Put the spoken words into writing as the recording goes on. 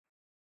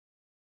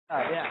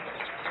Yeah.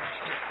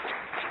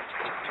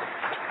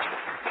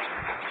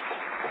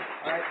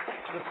 All right.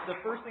 The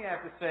first thing I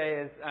have to say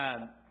is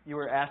you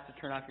were asked to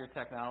turn off your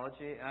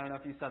technology. I don't know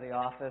if you saw The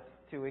Office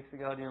 2 weeks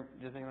ago.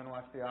 Does anyone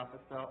watch The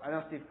Office, though? I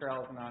know Steve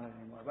Carell isn't on it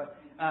anymore. But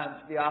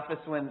The Office,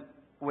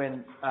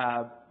 when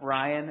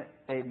Ryan,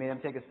 they made him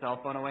take his cell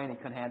phone away and he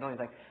couldn't handle it, he's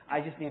like,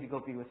 I just need to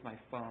go be with my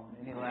phone.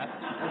 And he left.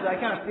 And so I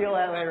kind of feel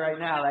that way right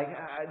now. Like,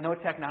 no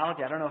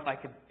technology. I don't know if I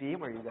could be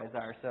where you guys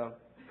are. So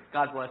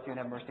God bless you and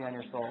have mercy on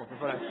your souls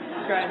is what I'm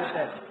trying to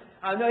say.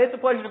 No, it's a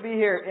pleasure to be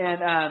here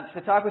and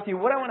to talk with you.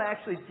 What I want to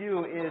actually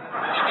do is,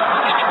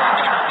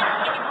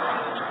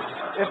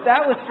 if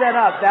that was set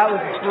up, that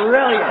was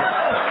brilliant.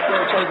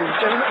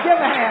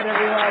 Give him a hand,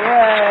 everyone.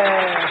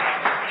 Yay.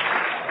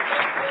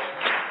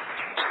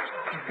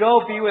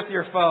 Go be with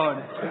your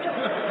phone.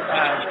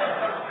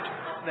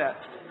 Yeah,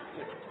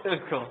 it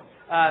was cool.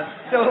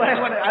 So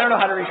I don't know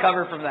how to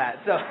recover from that.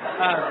 So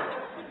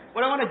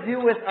what I want to do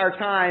with our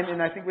time,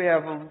 and I think we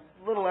have a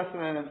little less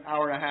than an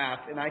hour and a half,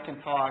 and I can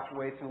talk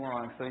way too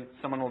long, so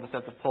someone will just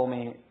have to pull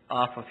me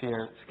off of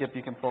here. Skip,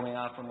 you can pull me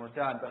off when we're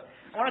done. But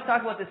I want to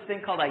talk about this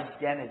thing called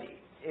identity,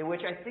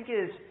 which I think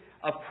is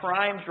a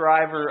prime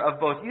driver of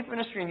both youth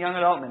ministry and young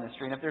adult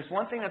ministry. And if there's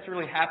one thing that's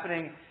really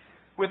happening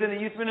within the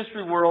youth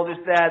ministry world is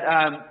that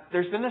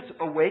there's been this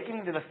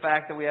awakening to the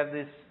fact that we have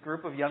this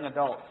group of young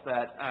adults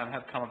that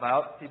have come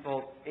about,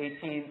 people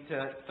 18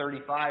 to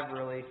 35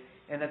 really,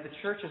 and that the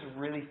church is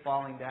really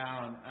falling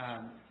down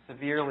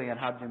severely on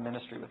how to do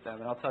ministry with them.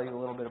 And I'll tell you a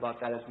little bit about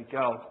that as we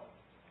go.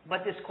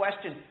 But this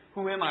question,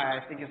 who am I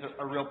think is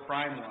a real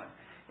prime one.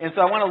 And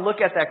so I want to look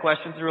at that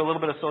question through a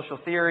little bit of social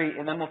theory,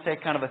 and then we'll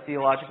take kind of a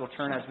theological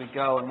turn as we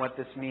go and what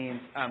this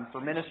means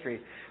for ministry.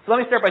 So let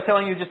me start by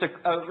telling you just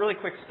a really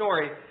quick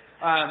story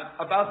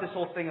about this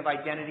whole thing of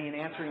identity and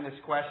answering this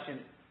question,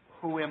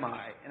 who am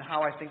I, and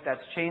how I think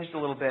that's changed a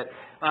little bit.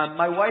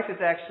 My wife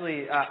is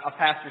actually a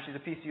pastor. She's a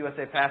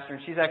PCUSA pastor,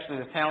 and she's actually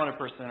the talented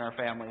person in our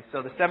family.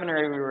 So the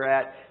seminary we were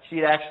at,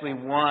 she actually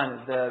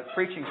won the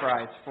preaching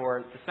prize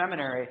for the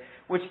seminary,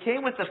 which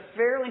came with a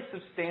fairly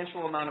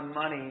substantial amount of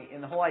money,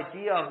 and the whole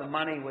idea of the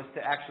money was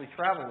to actually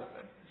travel with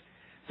it.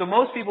 So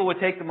most people would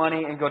take the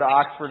money and go to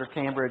Oxford or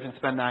Cambridge and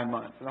spend 9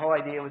 months. And the whole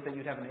idea was that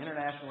you'd have an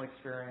international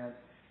experience,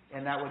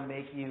 and that would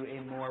make you a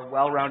more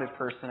well-rounded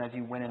person as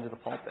you went into the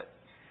pulpit.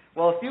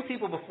 Well, a few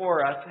people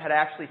before us had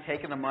actually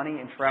taken the money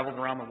and traveled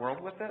around the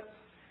world with it.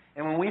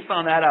 And when we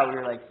found that out, we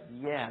were like,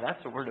 yeah, that's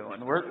what we're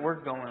doing.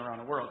 We're going around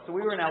the world. So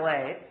we were in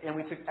LA, and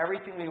we took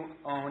everything we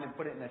owned and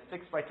put it in a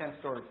 6x10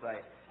 storage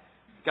site.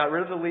 Got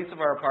rid of the lease of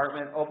our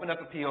apartment, opened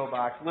up a P.O.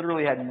 box,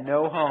 literally had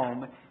no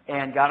home,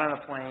 and got on a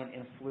plane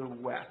and flew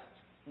west.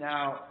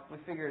 Now, we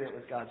figured it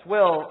was God's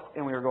will,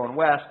 and we were going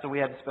west, so we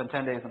had to spend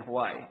 10 days in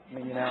Hawaii. I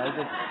mean, it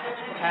just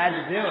had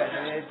to do it.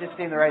 I mean, it just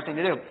seemed the right thing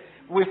to do.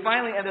 We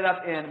finally ended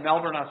up in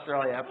Melbourne,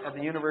 Australia, at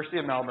the University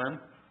of Melbourne,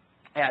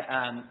 at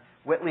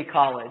Whitley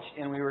College,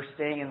 and we were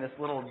staying in this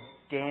little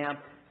damp,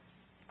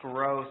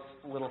 gross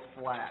little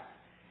flat.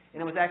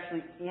 And it was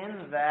actually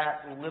in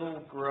that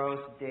little, gross,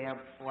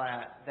 damp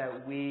flat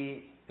that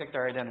we picked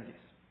our identities,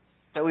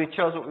 that we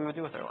chose what we would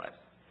do with our lives,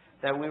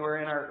 that we were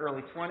in our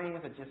early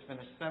 20s, had just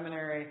finished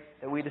seminary,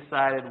 that we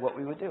decided what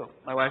we would do.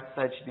 My wife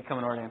decided she'd become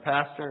an ordained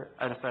pastor.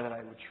 I decided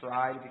I would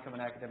try to become an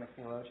academic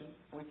theologian,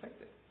 and we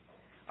picked it.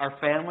 Our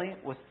family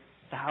was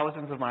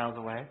thousands of miles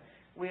away.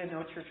 We had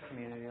no church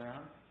community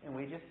around, and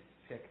we just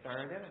picked our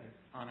identity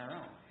on our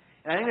own.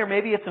 And I think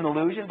maybe it's an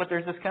illusion, but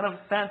there's this kind of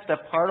sense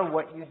that part of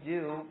what you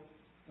do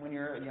when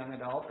you're a young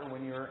adult or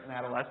when you're an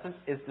adolescent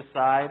is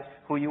decide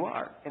who you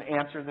are and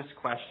answer this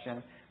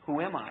question,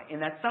 who am I?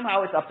 And that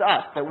somehow it's up to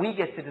us, that we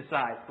get to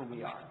decide who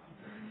we are.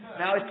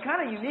 Now, it's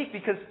kind of unique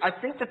because I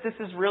think that this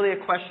is really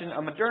a question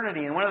of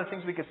modernity. And one of the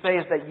things we could say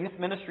is that youth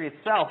ministry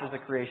itself is a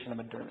creation of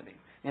modernity.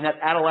 And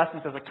that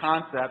adolescence as a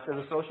concept, as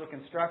a social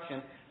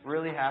construction,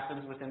 really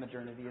happens within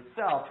modernity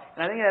itself.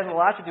 And I think it has a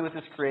lot to do with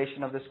this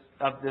creation of this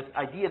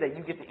idea that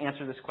you get to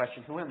answer this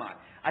question, who am I?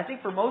 I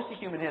think for most of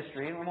human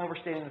history, and I'm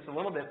overstating this a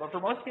little bit, but for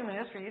most of human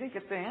history, you didn't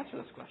get to answer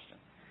this question.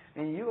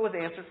 I mean, it was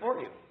answered for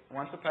you.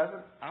 Once a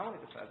peasant,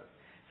 always a peasant.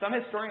 Some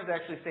historians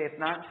actually say it's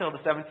not until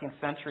the 17th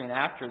century and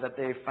after that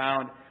they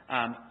found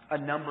a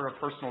number of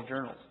personal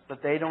journals,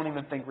 that they don't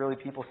even think really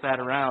people sat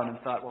around and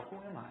thought, well, who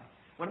am I?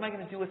 What am I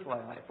going to do with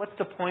my life? What's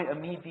the point of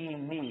me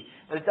being me?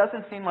 But it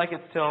doesn't seem like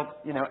it's till,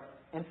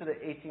 into the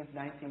 18th,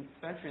 19th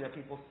century that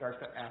people start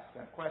to ask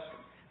that question.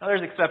 Now,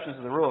 there's exceptions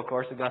to the rule, of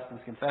course.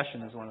 Augustine's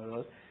Confession is one of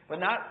those. But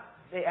not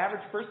the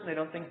average person, they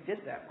don't think,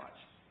 did that much.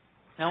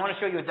 Now, I want to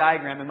show you a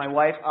diagram, and my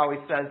wife always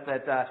says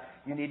that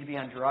you need to be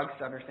on drugs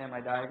to understand my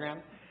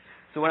diagram.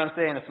 So what I'm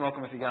saying is smoke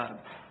them if you got them.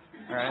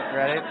 All right,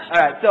 ready? All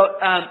right, so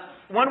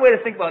one way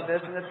to think about this,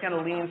 and this kind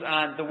of leans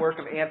on the work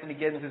of Anthony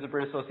Giddens, who's a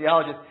British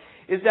sociologist,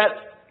 is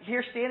that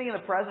here standing in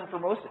the present, for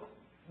most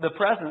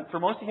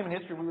of human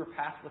history, we were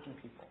past-looking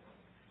people.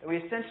 And we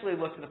essentially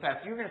looked to the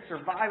past. If you were going to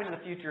survive into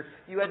the future,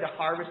 you had to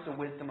harvest the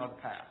wisdom of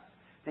the past.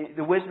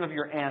 the wisdom of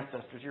your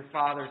ancestors, your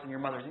fathers and your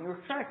mothers. And you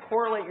were trying to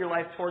correlate your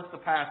life towards the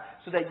past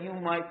so that you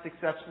might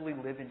successfully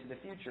live into the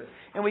future.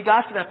 And we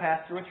got to that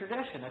path through a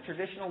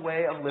traditional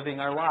way of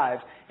living our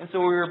lives. And so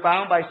we were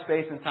bound by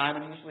space and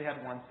time and usually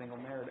had one single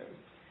narrative.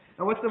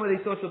 And what some of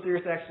these social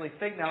theorists actually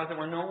think now is that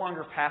we're no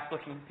longer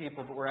past-looking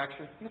people, but we're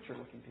actually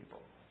future-looking people.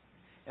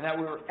 And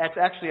that it's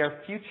actually our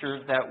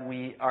future that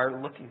we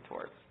are looking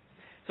towards.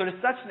 So to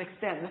such an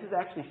extent, and this is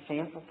actually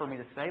shameful for me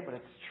to say, but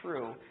it's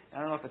true. I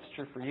don't know if it's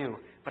true for you,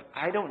 but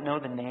I don't know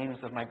the names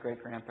of my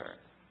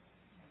great-grandparents.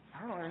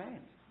 I don't know their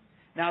names.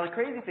 Now, the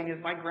crazy thing is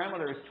my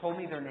grandmother has told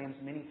me their names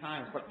many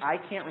times, but I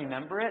can't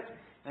remember it.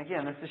 And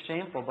again, this is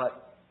shameful,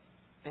 but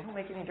they don't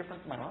make any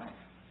difference in my life.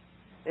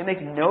 They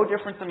make no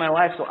difference in my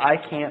life, so I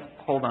can't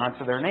hold on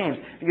to their names.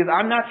 Because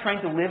I'm not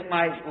trying to live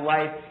my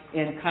life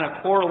in kind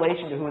of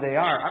correlation to who they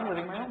are. I'm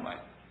living my own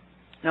life.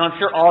 Now, I'm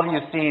sure all of you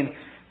have seen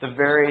the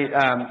very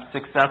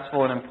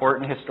successful and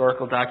important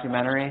historical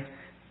documentary,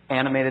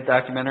 animated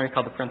documentary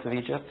called The Prince of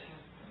Egypt.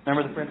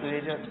 Remember The Prince of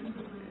Egypt?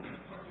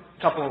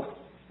 A couple,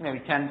 maybe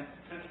 10,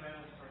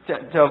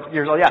 12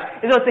 years old. Yeah.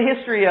 So it's the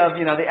history of,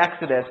 the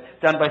Exodus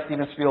done by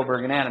Steven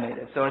Spielberg and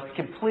animated. So it's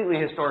completely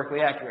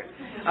historically accurate.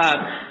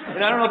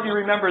 And I don't know if you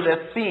remember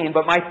this scene,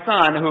 but my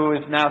son, who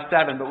is now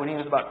 7, but when he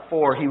was about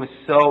 4, he was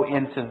so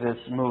into this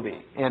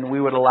movie. And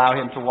we would allow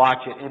him to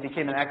watch it. And it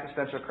became an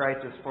existential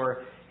crisis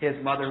for his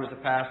mother, who's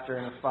a pastor,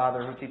 and his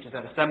father, who teaches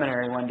at a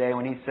seminary, one day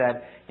when he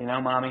said,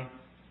 Mommy,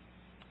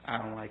 I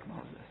don't like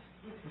Moses.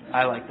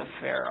 I like the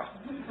Pharaoh.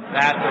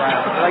 That's what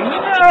I like.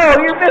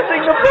 No, you're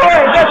missing the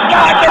point. That's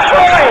not the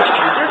point.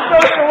 You're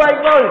supposed to like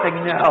Moses. Like,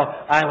 no,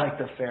 I like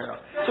the Pharaoh.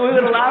 So we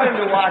would allow him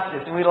to watch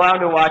this, and we'd allow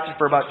him to watch it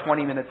for about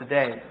 20 minutes a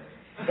day.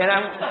 And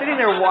I'm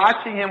sitting there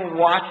watching him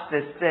watch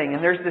this thing,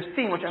 and there's this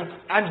scene, which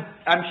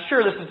I'm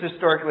sure this is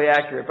historically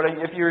accurate, but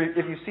if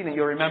you've seen it,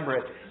 you'll remember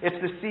it. It's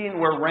the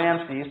scene where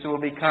Ramses, who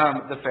will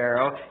become the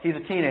Pharaoh, he's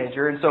a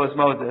teenager, and so is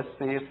Moses.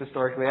 See, it's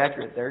historically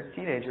accurate. They're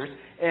teenagers.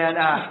 And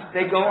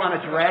they go on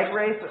a drag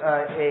race,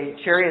 a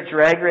chariot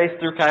drag race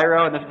through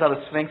Cairo, and this is how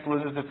the Sphinx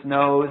loses its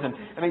nose. And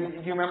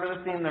do you remember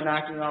the scene? They're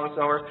knocking all this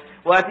over.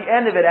 Well, at the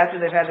end of it,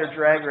 after they've had their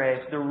drag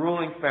race, the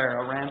ruling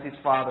Pharaoh, Ramses'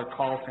 father,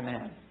 calls him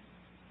in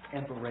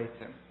and berates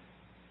him.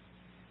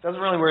 Doesn't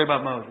really worry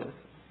about Moses,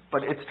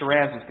 but it's to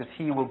Ramses because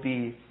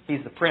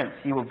he's the prince.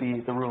 He will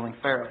be the ruling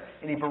Pharaoh.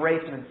 And he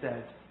berates him and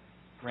says,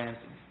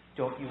 Ramses,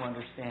 don't you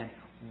understand?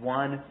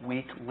 One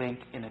weak link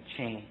in a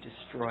chain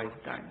destroys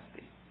the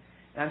dynasty.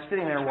 And I'm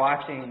sitting there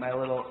watching my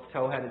little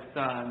tow-headed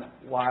son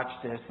watch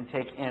this and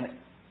take in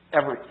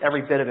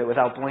every bit of it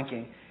without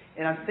blinking.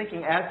 And I'm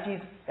thinking, as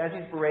he's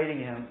berating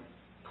him,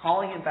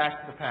 calling him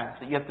back to the past,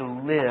 that you have to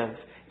live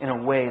in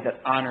a way that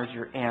honors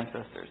your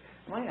ancestors.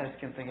 I'm looking at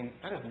this kid thinking,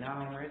 that is not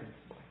how I'm raising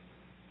this boy.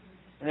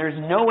 And there is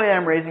no way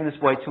I'm raising this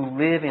boy to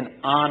live in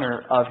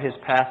honor of his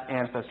past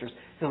ancestors,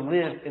 to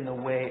live in the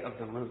way of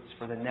the roots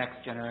for the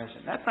next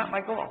generation. That's not my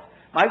goal.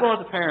 My goal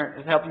as a parent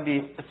is helping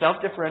be a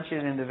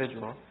self-differentiated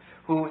individual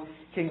who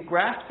can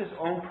grasp his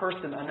own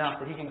person enough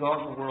that he can go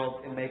out in the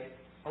world and make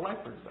a life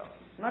for himself.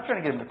 I'm not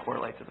trying to get him to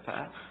correlate to the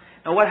past.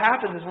 Now, what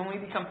happens is when we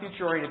become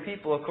future-oriented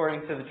people,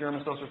 according to the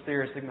German social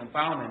theorist Zygmunt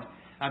Bauman,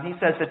 he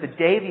says that the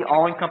day the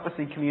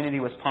all-encompassing community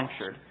was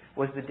punctured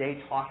was the day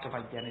talk of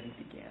identity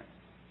began.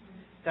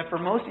 That for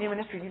most of human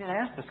history, you didn't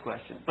ask this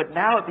question. But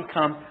now it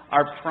becomes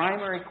our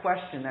primary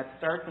question that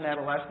starts in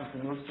adolescence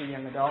and moves through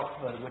young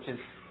adulthood, which is,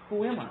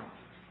 who am I?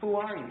 Who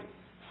are you?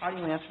 How do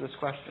you answer this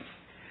question?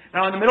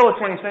 Now, in the middle of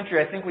the 20th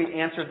century, I think we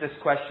answered this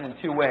question in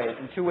two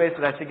ways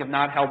that I think have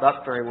not held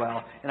up very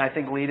well, and I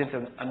think lead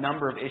into a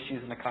number of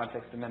issues in the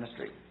context of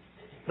ministry.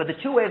 But the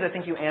two ways I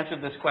think you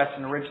answered this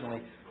question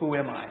originally, who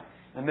am I?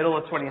 In the middle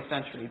of the 20th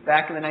century,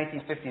 back in the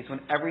 1950s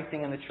when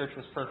everything in the church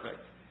was perfect.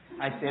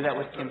 I say that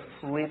with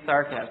complete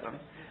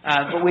sarcasm.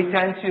 But we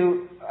tend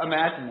to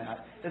imagine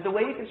that the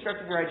way you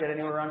constructed your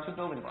identity were around two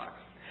building blocks.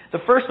 The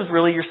first was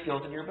really your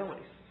skills and your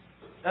abilities.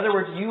 In other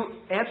words, you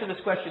answer this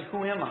question,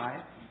 who am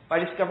I, by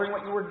discovering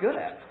what you were good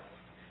at.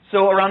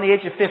 So around the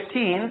age of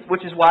 15,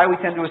 which is why we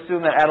tend to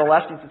assume that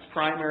adolescence, its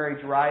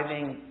primary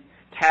driving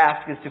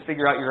task is to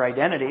figure out your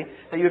identity,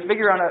 that you would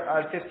figure out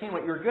at 15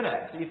 what you were good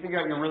at. So you figure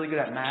out you're really good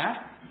at math,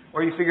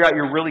 or you figure out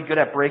you're really good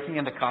at breaking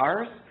into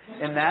cars,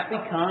 and that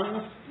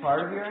becomes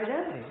part of your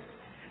identity.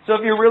 So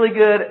if you're really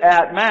good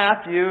at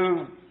math,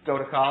 you go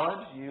to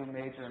college, you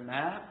major in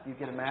math, you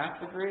get a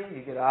math degree,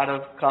 you get out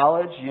of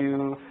college,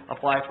 you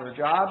apply for a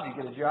job,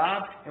 you get a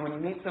job, and when you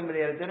meet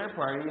somebody at a dinner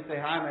party, you say,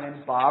 hi, my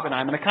name's Bob, and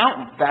I'm an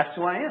accountant. That's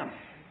who I am.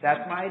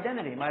 That's my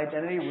identity. My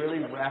identity really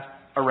rests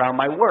around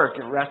my work.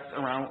 It rests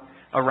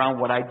around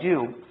what I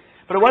do.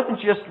 But it wasn't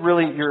just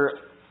really your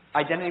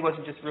identity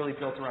wasn't just really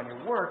built around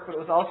your work, but it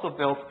was also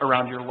built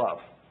around your love.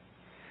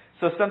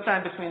 So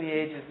sometime between the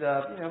ages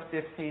of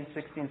 15,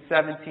 16,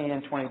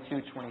 17,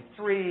 22,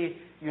 23,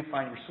 you'd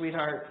find your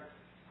sweetheart,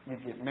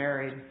 you'd get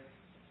married,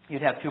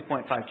 you'd have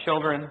 2.5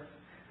 children,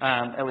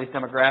 at least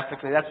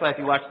demographically. That's why if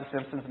you watch The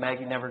Simpsons,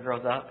 Maggie never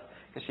grows up.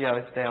 because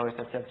they always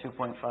have to have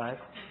 2.5.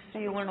 So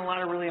you learn a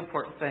lot of really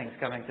important things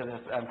coming to this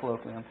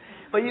colloquium.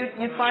 But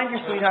you'd find your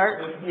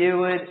sweetheart, you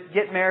would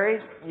get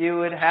married, you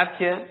would have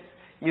kids,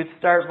 you'd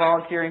start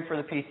volunteering for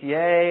the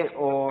PTA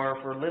or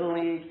for Little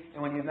League,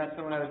 and when you met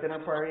someone at a dinner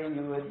party,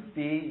 you would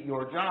be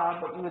your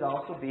job, but you would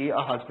also be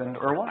a husband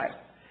or wife.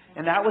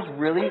 And that was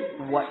really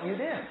what you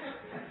did.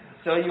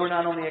 So you were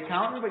not only an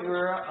accountant, but you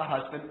were a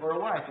husband or a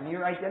wife. And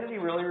your identity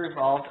really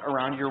revolved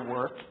around your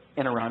work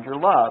and around your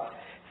love.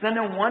 So then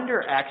no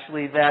wonder,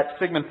 actually, that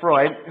Sigmund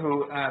Freud,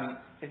 who,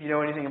 if you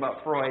know anything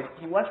about Freud,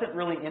 he wasn't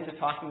really into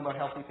talking about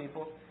healthy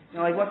people. You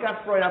know, like what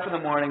got Freud up in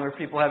the morning were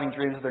people having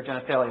dreams of their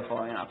genitalia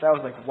falling off. That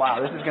was like,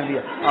 wow, this is going to be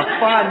a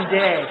fun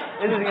day.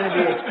 This is going to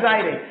be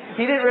exciting.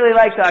 He didn't really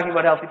like talking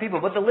about healthy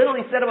people. But the little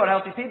he said about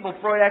healthy people,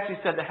 Freud actually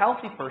said the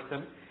healthy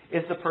person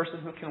is the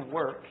person who can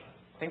work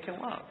and can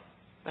love.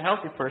 The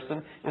healthy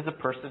person is the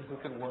person who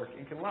can work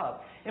and can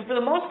love. And for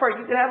the most part,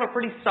 you can have a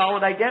pretty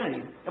solid identity,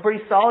 a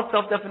pretty solid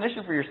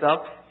self-definition for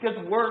yourself, because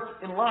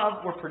work and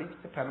love were pretty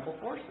dependable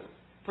forces,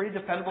 pretty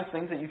dependable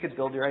things that you could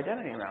build your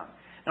identity around.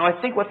 Now,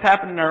 I think what's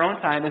happened in our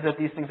own time is that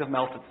these things have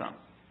melted some,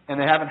 and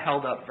they haven't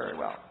held up very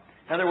well.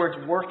 In other words,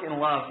 work and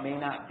love may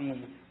not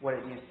be what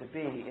it used to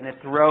be, and it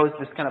throws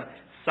this kind of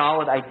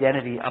solid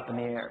identity up in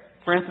the air.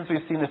 For instance,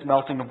 we've seen this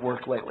melting of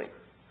work lately.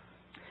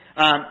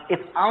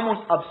 It's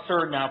almost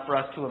absurd now for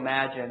us to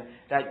imagine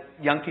that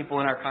young people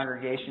in our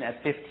congregation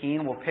at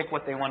 15 will pick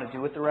what they want to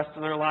do with the rest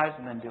of their lives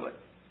and then do it.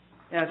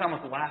 You know, it's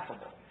almost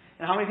laughable.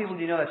 And how many people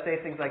do you know that say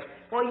things like,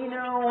 well, you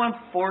know, I'm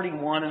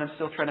 41 and I'm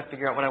still trying to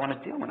figure out what I want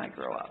to do when I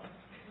grow up?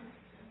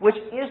 Which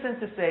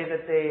isn't to say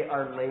that they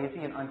are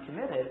lazy and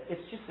uncommitted.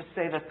 It's just to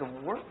say that the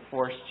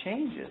workforce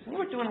changes. You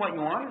were doing what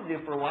you wanted to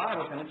do for a while.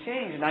 It was going to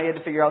change. And now you had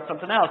to figure out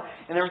something else.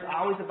 And there was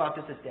always about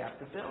this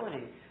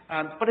adaptability.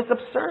 But it's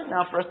absurd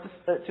now for us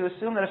to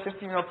assume that a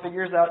 15-year-old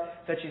figures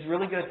out that she's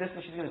really good at this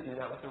and she's going to do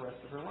that with the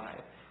rest of her life.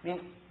 I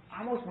mean,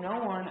 almost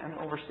no one, I'm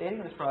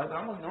overstating this probably,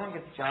 but almost no one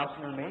gets jobs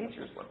in their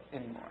majors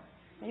anymore.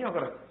 You don't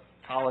go to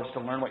college to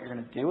learn what you're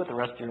going to do with the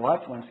rest of your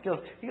life, to learn skills.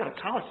 You go to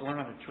college to learn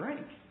how to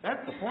drink.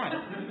 That's the point.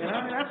 You know,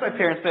 I mean, that's why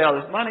parents pay all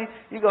this money.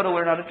 You go to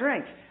learn how to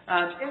drink.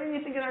 And then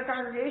you think in our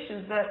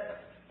congregations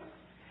that,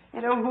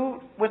 you know,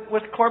 who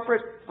with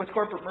corporate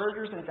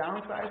mergers and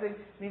downsizing,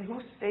 I mean,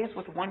 who stays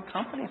with one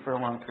company for a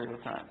long period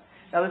of time?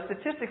 Now, the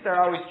statistics are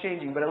always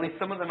changing, but at least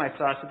some of them I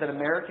saw said that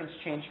Americans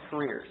change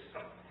careers,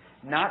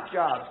 not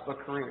jobs, but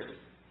careers,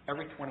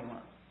 every 20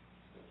 months.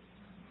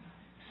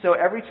 So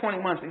every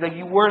 20 months, like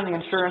you were in the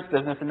insurance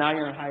business and now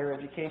you're in higher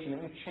education,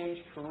 and you change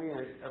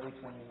careers every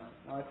 20 months.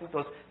 Now, I think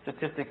those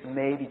statistics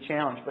may be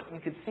challenged, but you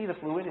could see the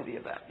fluidity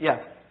of that. Yeah?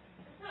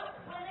 So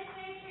when they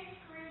say change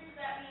careers, does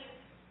that mean,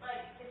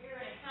 like, if you're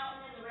an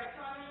accountant in the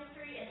restaurant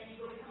industry and then you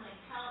go become an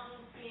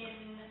accountant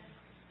in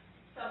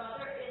some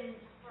other,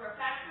 for a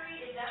factory,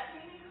 is that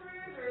changing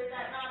careers, or is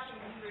that not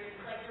changing careers?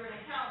 It's like you're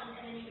an accountant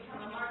and then you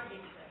become a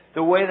marketing executive.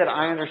 The way that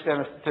I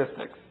understand the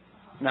statistics,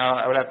 now,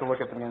 I would have to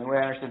look at them again. The way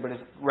I understand, but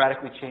it's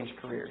radically changed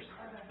careers.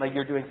 Like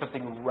you're doing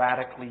something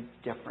radically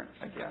different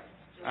again.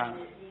 So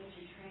it means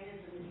you train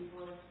as a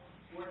people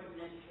work as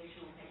an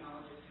educational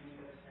technologist when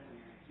you go to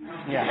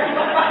seminary. Yeah.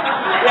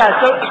 Yeah,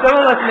 so some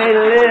of us may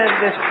live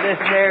this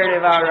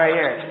narrative out right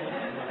here.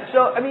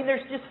 So, I mean,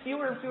 there's just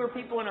fewer and fewer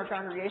people in our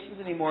congregations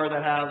anymore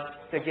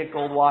that get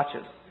gold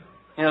watches.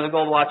 You know, the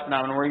gold watch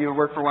phenomenon, where you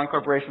work for one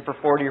corporation for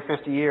 40 or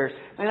 50 years.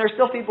 I mean, there's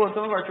still people in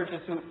some of our churches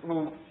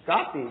who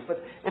got these,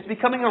 but it's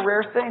becoming a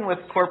rare thing with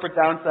corporate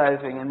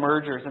downsizing and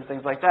mergers and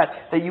things like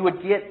that you would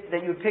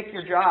pick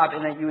your job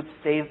and that you would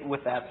stay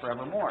with that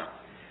forevermore.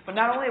 But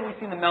not only have we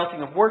seen the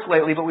melting of work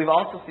lately, but we've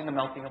also seen the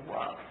melting of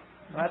love.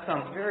 Well, that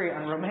sounds very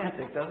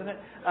unromantic, doesn't it?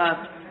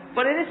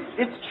 But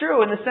it's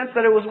true in the sense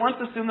that it was once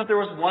assumed that there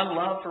was one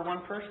love for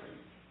one person.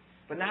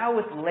 But now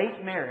with late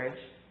marriage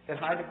and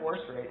high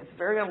divorce rate, it's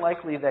very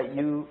unlikely that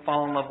you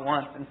fall in love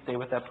once and stay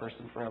with that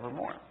person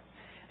forevermore.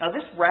 Now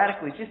this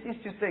radically, just these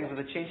two things,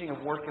 the changing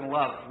of work and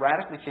love,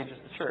 radically changes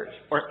the church,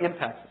 or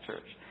impacts the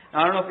church.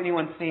 Now I don't know if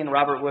anyone's seen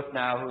Robert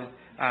Wuthnow, who's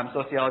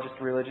sociologist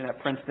of religion at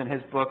Princeton,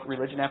 his book,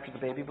 Religion After the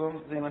Baby Boom.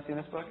 Has anyone seen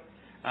this book?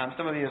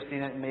 Some of you have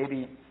seen it, and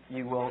maybe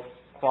you will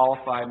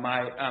qualify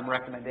my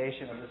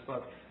recommendation of this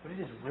book, but it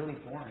is really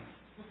boring.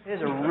 It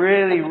is a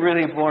really,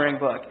 really boring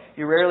book.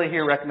 You rarely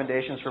hear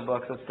recommendations for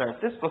books that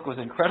start, this book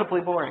was incredibly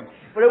boring.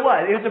 But it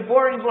was. It was a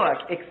boring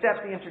book,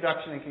 except the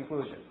introduction and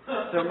conclusion.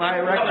 So my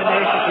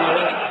recommendation to you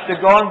is to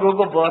go on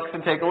Google Books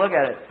and take a look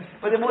at it.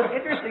 But the most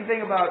interesting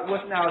thing about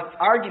Wuthnow's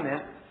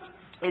argument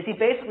is he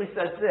basically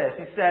says this.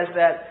 He says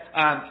that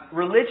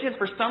religion,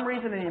 for some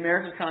reason in the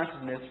American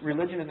consciousness,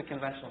 religion is a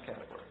conventional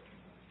category.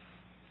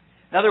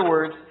 In other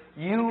words,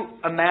 you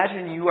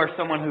imagine you are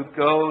someone who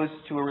goes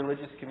to a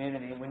religious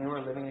community when you are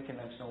living a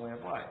conventional way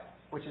of life,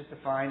 which is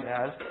defined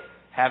as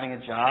having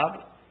a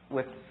job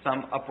with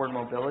some upward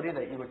mobility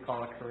that you would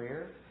call a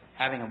career,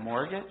 having a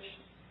mortgage,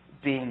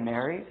 being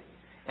married,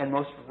 and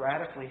most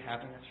radically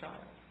having a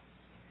child.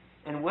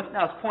 And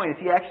Withnow's point is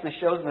he actually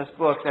shows in this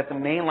book that the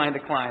mainline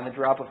decline, the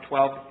drop of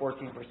 12 to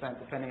 14%,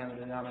 depending on the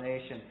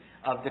denomination,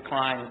 of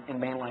decline in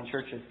mainline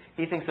churches,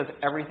 he thinks has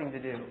everything to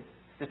do,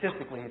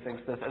 statistically he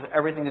thinks this, has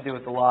everything to do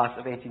with the loss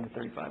of 18 to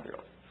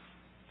 35-year-olds.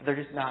 They're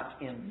just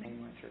not in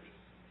mainline churches.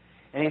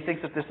 And he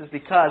thinks that this is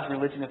because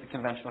religion is a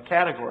conventional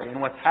category. And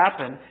what's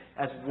happened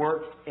as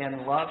work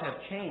and love have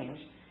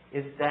changed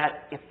is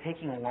that it's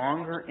taking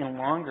longer and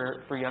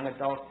longer for young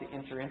adults to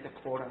enter into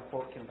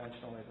quote-unquote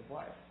conventional ways of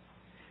life.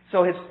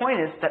 So his point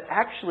is that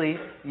actually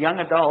young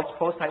adults,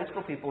 post-high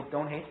school people,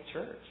 don't hate the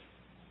church.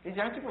 These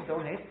young people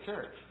don't hate the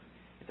church.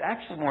 It's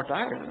actually more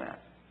dire than that.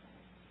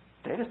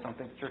 They just don't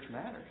think the church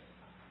matters.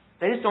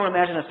 They just don't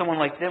imagine that someone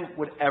like them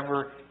would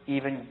ever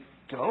even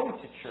go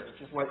to church,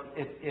 is what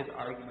his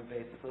argument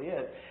basically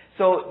is.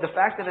 So the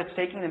fact that it's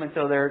taking them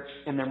until they're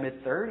in their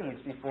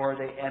mid-30s before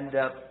they end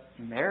up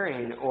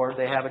married or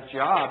they have a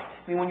job.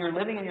 I mean, when you're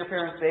living in your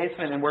parents'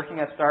 basement and working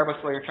at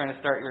Starbucks while you're trying to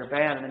start your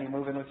band, and then you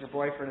move in with your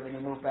boyfriend, and then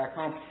you move back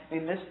home. I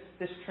mean,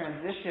 this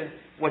transition,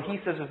 what he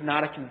says is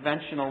not a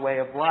conventional way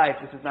of life.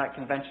 This is not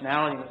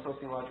conventionality in a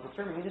sociological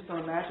term. We just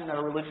don't imagine that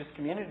a religious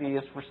community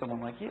is for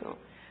someone like you.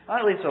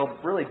 That leads to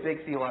really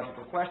big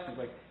theological questions,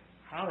 like,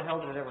 how the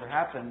hell did it ever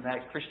happen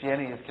that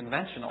Christianity is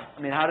conventional? I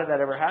mean, how did that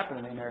ever happen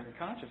in the American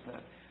consciousness?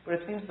 But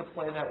it seems to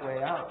play that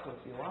way out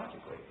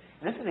sociologically.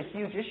 And this is a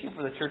huge issue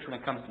for the church when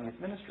it comes to youth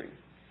ministry.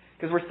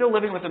 Because we're still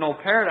living with an old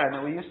paradigm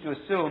that we used to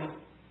assume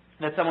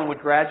that someone would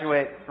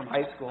graduate from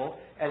high school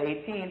at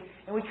 18,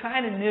 and we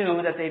kind of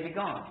knew that they'd be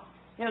gone.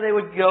 You know, they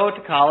would go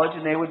to college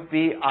and they would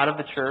be out of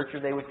the church,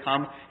 or they would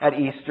come at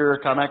Easter or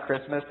come at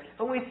Christmas,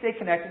 but we'd stay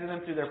connected to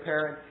them through their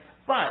parents.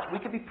 But we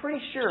could be pretty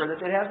sure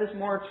that they'd have this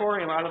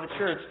moratorium out of the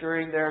church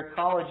during their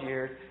college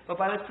years. But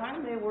by the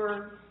time they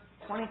were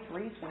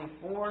 23,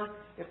 24,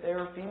 if they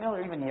were female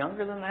or even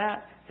younger than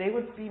that, they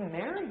would be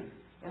married.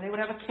 And they would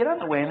have a kid on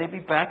the way and they'd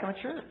be back in the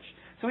church.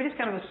 So we just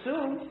kind of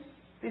assumed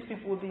these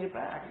people would be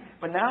back.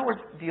 But now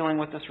we're dealing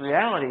with this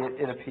reality,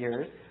 it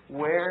appears,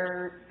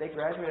 where they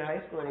graduate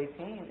high school at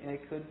 18 and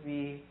it could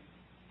be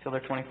till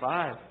they're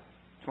 25.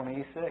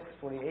 26,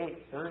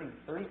 28, 30,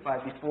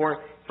 35,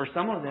 before, for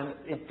some of them,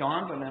 it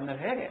dawned on them that,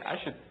 hey, I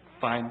should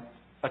find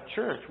a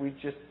church.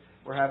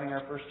 We're having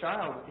our first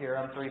child here.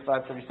 I'm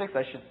 35, 36.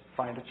 I should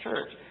find a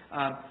church.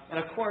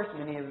 And of course,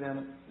 many of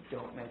them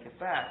don't make it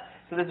back.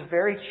 So this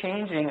very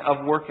changing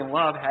of work and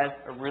love has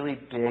a really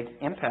big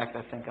impact,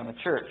 I think, on the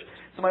church.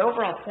 So my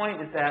overall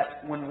point is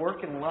that when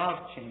work and love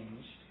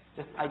change,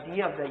 this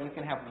idea of that you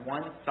can have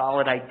one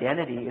solid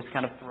identity is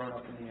kind of thrown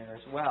up in the air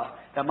as well.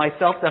 That my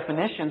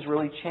self-definitions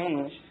really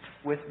change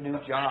with new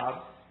jobs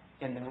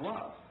and new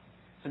love.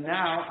 So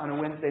now, on a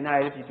Wednesday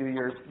night, if you do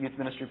your youth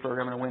ministry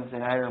program on a Wednesday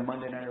night or a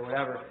Monday night or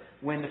whatever,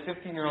 when the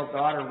 15-year-old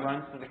daughter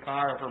runs to the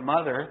car of her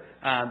mother,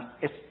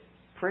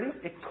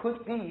 it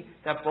could be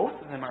that both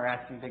of them are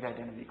asking big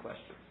identity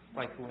questions,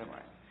 like, who am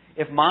I?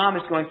 If mom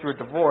is going through a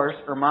divorce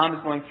or mom is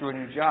going through a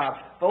new job,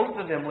 both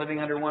of them living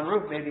under one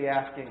roof may be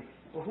asking,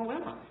 well, who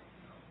am I?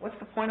 What's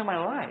the point of my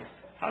life?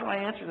 How do I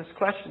answer this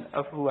question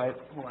of who I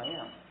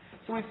am?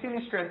 So we've seen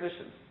these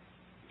transitions.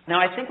 Now,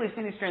 I think we've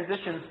seen these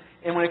transitions,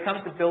 and when it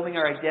comes to building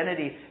our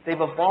identity, they've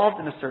evolved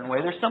in a certain way.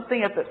 There's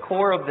something at the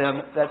core of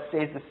them that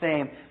stays the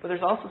same, but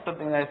there's also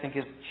something that I think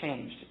has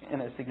changed in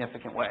a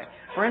significant way.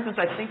 For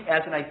instance, I think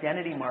as an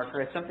identity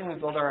marker, as something we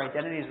build our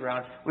identities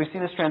around, we've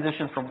seen this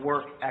transition from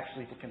work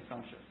actually to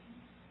consumption.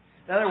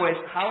 In other words,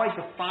 how I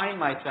define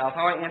myself,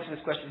 how I answer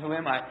this question, who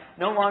am I,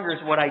 no longer is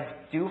what I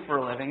do for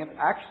a living. It's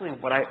actually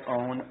what I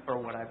own or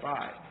what I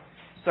buy.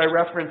 So I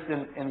referenced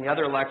in the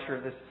other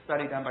lecture this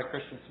study done by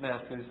Christian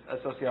Smith, who's a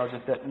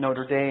sociologist at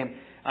Notre Dame.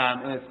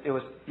 And it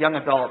was young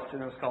adults,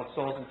 and it was called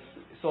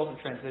Souls in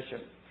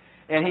Transition.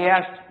 And he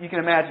asked, you can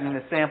imagine in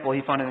the sample,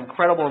 he found an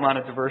incredible amount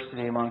of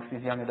diversity amongst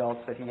these young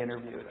adults that he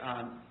interviewed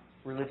on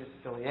religious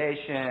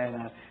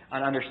affiliation,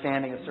 on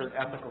understanding of certain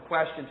ethical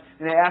questions.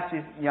 And they asked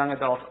these young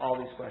adults all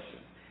these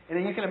questions. And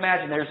then you can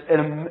imagine there's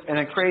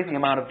a crazy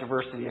amount of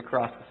diversity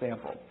across the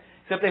sample.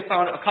 Except they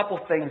found a couple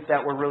things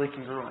that were really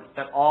congruent,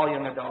 that all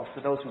young adults,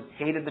 to those who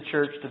hated the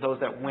church, to those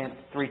that went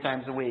 3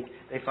 times a week,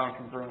 they found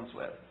congruence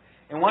with.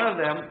 And one of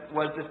them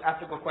was this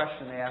ethical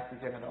question they asked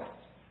these young adults.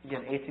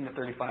 Again, 18 to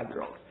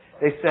 35-year-olds.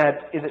 They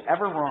said, is it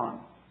ever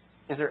wrong?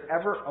 Is there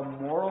ever a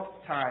moral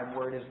time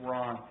where it is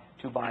wrong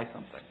to buy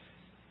something?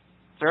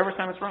 Is there ever a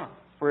time it's wrong?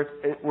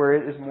 Where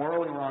it is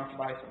morally wrong to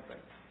buy something?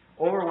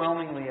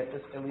 Overwhelmingly, at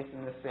least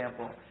in this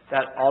sample,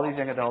 that all these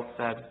young adults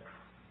said,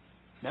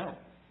 no.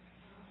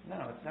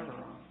 No, it's never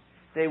wrong.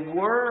 They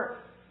were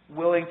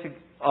willing to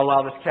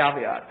allow this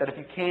caveat, that if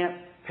you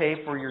can't pay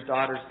for your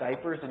daughter's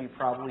diapers, then you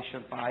probably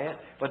shouldn't buy it.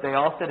 But they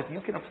all said, if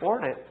you can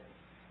afford it,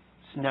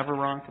 it's never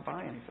wrong to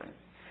buy anything.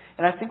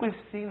 And I think we've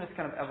seen this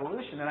kind of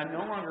evolution, and I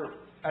no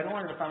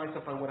longer define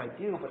myself by what I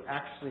do, but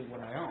actually what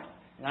I own.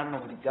 And I don't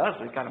know what he does,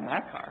 but he's got a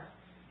Mac car.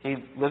 He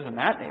lives in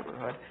that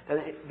neighborhood.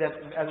 That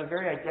as a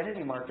very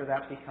identity marker,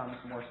 that becomes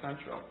more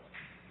central.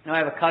 Now, I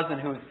have a cousin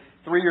who's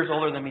 3 years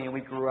older than me, and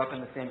we grew up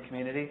in the same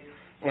community.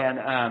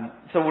 And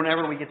so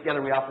whenever we get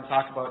together, we often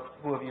talk about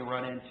who have you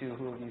run into,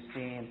 who have you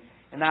seen.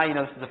 And now,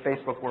 this is a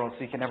Facebook world,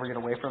 so you can never get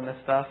away from this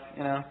stuff,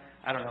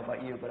 I don't know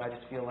about you, but I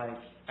just feel like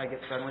I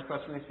get friend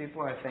requests from these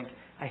people, and I think,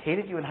 I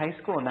hated you in high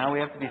school, and now we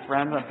have to be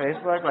friends on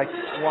Facebook? Like,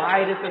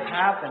 why does this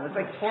happen? It's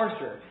like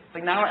torture. It's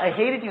like, now I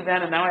hated you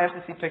then, and now I have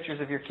to see pictures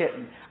of your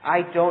kitten.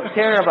 I don't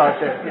care about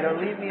this.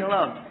 Leave me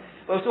alone.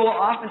 So we'll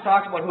often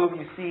talk about who have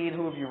you seen,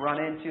 who have you run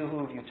into,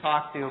 who have you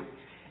talked to.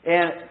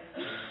 And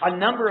a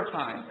number of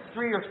times,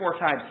 3 or 4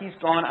 times, he's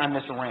gone on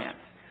this rant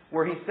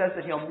where he says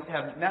that he'll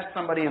have met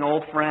somebody, an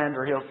old friend,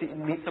 or he'll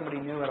meet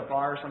somebody new at a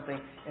bar or something,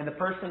 and the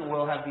person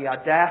will have the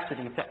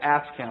audacity to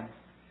ask him,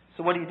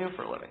 so what do you do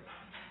for a living?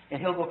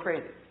 And he'll go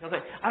crazy. He'll say,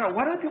 I don't know,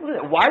 why do people do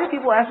that? Why do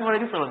people ask me what I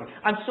do for a living?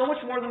 I'm so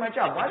much more than my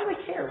job. Why do they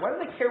care? Why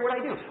do they care what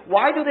I do?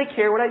 Why do they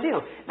care what I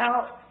do?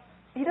 Now,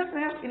 he doesn't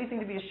have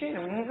anything to be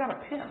ashamed of. I mean, he's not a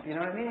pimp, you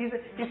know what I mean?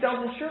 He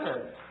sells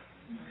insurance.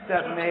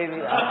 Except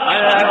maybe, I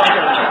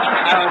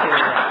don't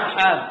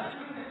care.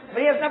 But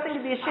he has nothing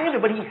to be ashamed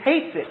of, but he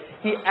hates it.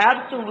 He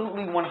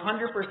absolutely 100%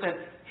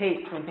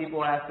 hates when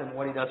people ask him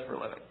what he does for a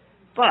living.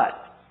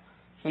 But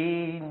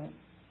he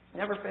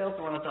never fails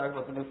to want to talk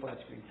about the new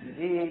flat-screen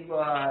TV he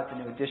bought, the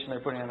new addition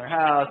they're putting on their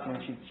house, the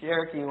new cheap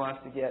Cherokee he wants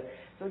to get.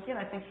 So again,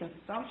 I think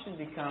consumption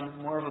becomes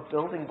more of a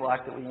building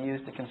block that we use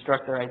to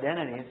construct our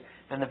identities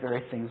than the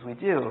very things we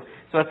do.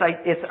 So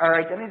it's our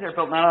identities are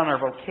built not on our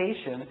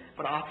vocation,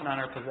 but often on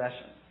our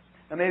possessions.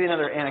 Now maybe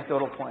another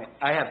anecdotal point.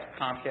 I have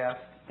Comcast,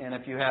 and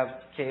if you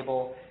have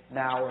cable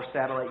now or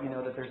satellite, you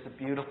know that there's a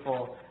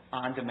beautiful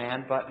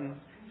on-demand button.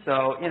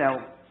 So,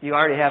 you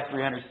already have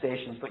 300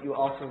 stations, but you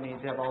also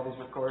need to have all these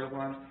recorded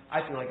ones.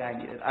 I feel like I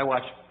need it. I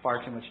watch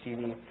far too much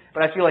TV.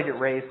 But I feel like it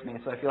raised me,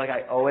 so I feel like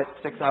I owe it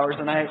 6 hours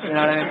a night. You know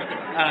what I mean?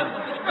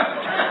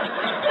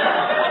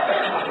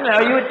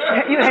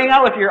 You'd hang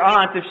out with your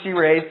aunt if she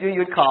raised you.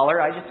 You'd call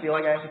her. I just feel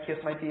like I have to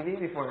kiss my TV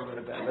before we go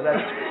to bed. But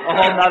that's a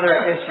whole other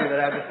issue that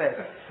I have to face.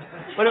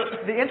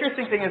 But the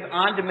interesting thing is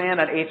on demand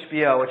on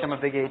HBO, which I'm a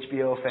big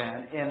HBO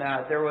fan, and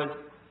there was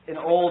an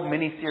old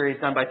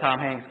miniseries done by Tom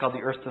Hanks called The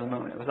Earth to the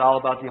Moon. It was all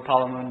about the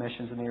Apollo moon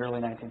missions in the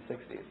early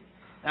 1960s.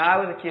 Now, I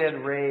was a kid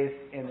raised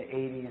in the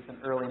 80s and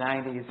early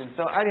 90s, and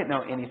so I didn't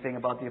know anything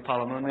about the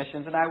Apollo moon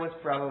missions, and I was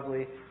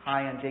probably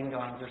high on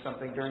ding-dongs or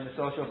something during the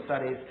social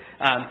studies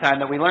time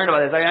that we learned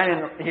about this. I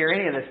didn't hear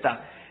any of this stuff.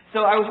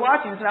 So I was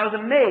watching this, and I was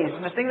amazed,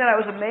 and the thing that I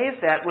was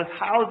amazed at was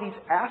how these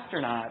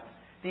astronauts,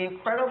 the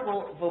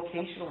incredible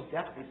vocational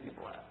depth these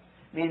people have.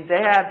 I mean,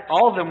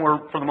 all of them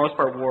were, for the most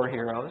part, war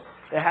heroes.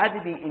 They had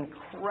to be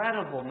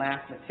incredible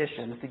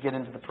mathematicians to get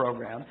into the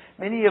program.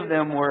 Many of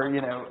them were,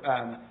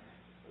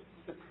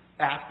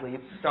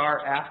 athletes,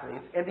 star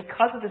athletes. And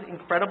because of this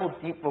incredible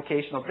deep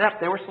vocational depth,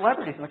 they were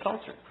celebrities in the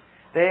culture.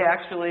 They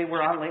actually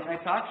were on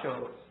late-night talk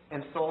shows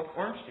and sold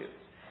orange juice.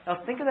 Now,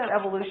 think of that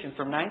evolution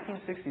from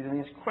 1960s and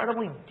these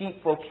incredibly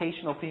deep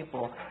vocational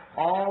people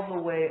all the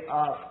way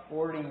up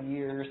 40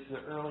 years to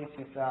the early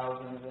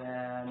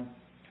 2000s and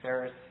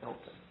Paris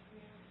Hilton.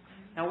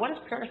 Now, what does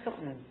Paris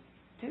Hilton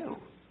do?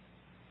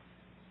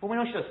 Well, we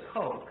know she does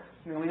coke.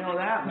 We know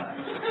that much.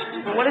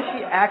 But what does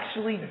she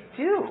actually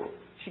do?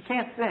 She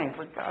can't sing.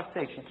 For God's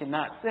sake, she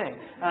cannot sing.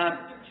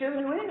 She doesn't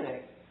do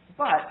anything.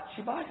 But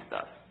she buys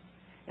stuff.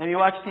 And if you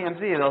watch TMZ,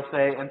 they'll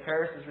say, and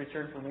Paris has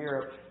returned from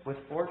Europe with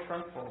 4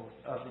 trunkfuls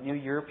of the new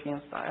European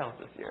styles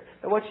this year.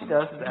 But what she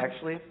does is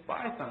actually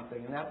buy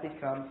something. And that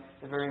becomes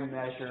the very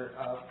measure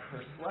of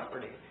her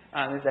celebrity,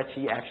 is that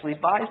she actually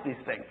buys these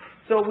things.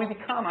 So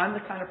I'm the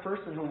kind of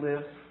person who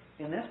lives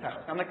in this house.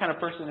 I'm the kind of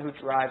person who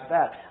drives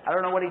that. I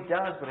don't know what he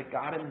does, but it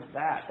got him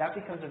that. That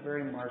becomes a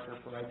very marker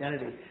for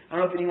identity. I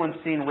don't know if anyone's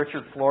seen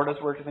Richard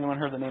Florida's work. Has anyone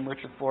heard the name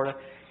Richard Florida?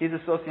 He's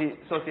a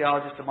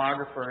sociologist,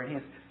 demographer, and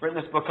he's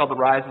written this book called The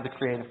Rise of the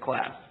Creative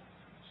Class.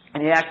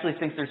 And he actually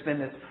thinks there's been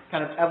this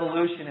kind of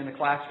evolution in the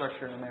class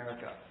structure in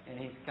America. And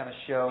he kind of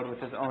showed with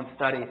his own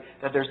study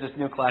that there's this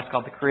new class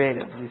called the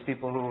creatives, these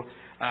people who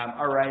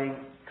are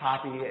writing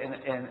copy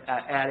and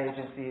ad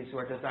agencies, who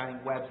are designing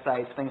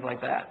websites, things like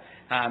that.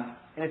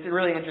 And it's a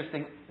really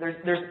interesting, there's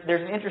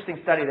an interesting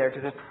study there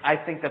because I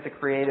think that the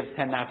creatives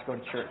tend not to go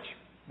to church.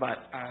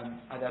 But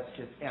that's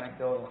just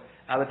anecdotal.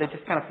 But they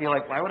just kind of feel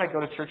like, why would I go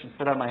to church and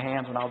sit on my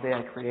hands when all day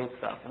I create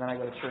stuff? And then I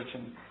go to church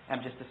and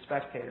I'm just a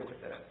spectator with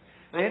it.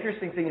 The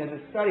interesting thing in his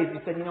studies, he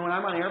said, when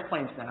I'm on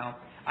airplanes now,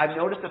 I've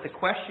noticed that the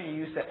question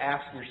you used to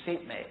ask your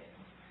seatmate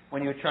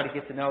when you would try to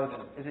get to know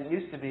them is it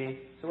used to be,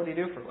 so what do you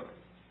do for a living?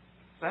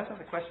 So that's not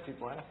the question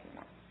people ask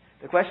anymore.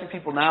 The question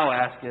people now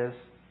ask is,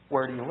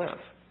 where do you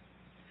live?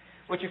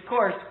 Which, of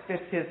course,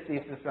 fits his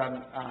thesis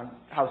on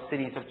how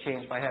cities have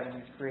changed by having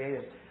these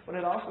creatives. But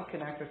it also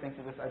connects, I think,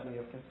 to this idea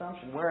of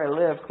consumption. Where I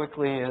live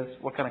quickly is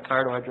what kind of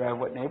car do I drive,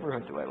 what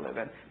neighborhood do I live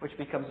in, which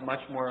becomes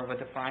much more of a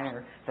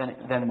definer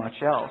than much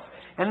else.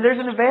 And there's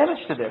an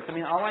advantage to this. I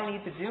mean, all I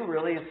need to do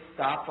really is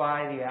stop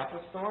by the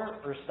Apple Store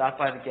or stop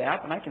by the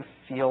Gap, and I can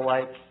feel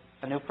like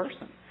a new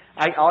person.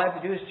 All I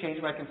have to do is change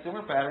my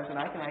consumer patterns, and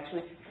I can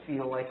actually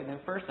feel like a new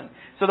person.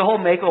 So the whole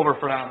makeover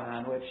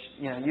phenomenon, which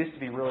used to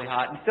be really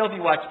hot, and still if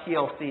you watch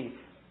TLC,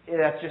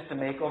 that's just a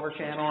makeover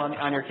channel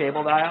on your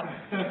cable dial.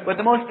 But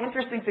the most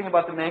interesting thing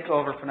about the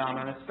makeover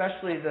phenomenon,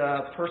 especially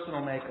the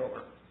personal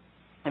makeover,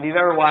 If you've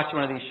ever watched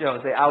one of these shows,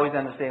 they always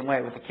end the same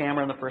way, with the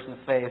camera in the person's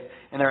face,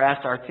 and they're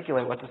asked to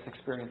articulate what this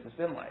experience has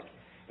been like.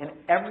 And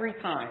every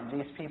time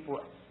these people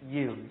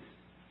use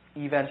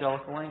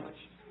evangelical language.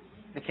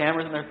 The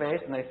camera's in their face,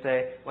 and they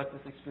say, what's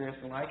this experience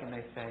been like? And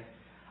they say,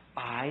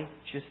 I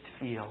just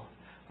feel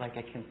like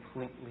a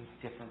completely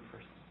different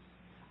person.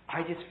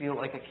 I just feel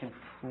like a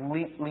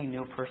completely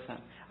new person.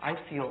 I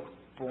feel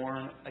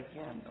born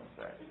again,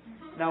 they'll say.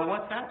 Now,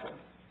 what's happened?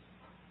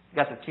 They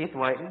got their teeth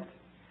whitened,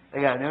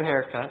 they got a new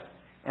haircut,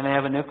 and they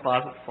have a new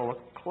closet full of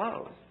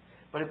clothes.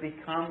 But it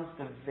becomes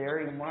the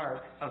very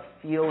mark of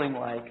feeling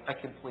like a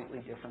completely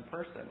different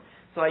person.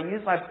 So I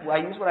use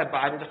what I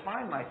buy to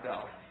define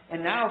myself.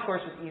 And now, of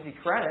course, with easy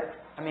credit,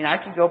 I mean, I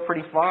can go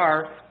pretty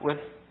far with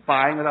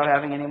buying without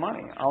having any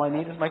money. All I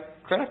need is my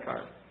credit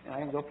card, and I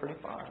can go pretty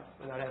far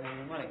without having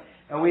any money.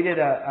 And we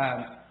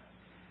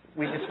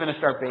just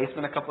finished our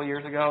basement a couple of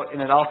years ago,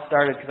 and it all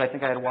started because I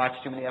think I had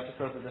watched too many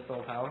episodes of This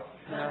Old House.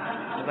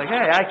 I was like,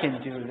 hey, I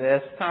can do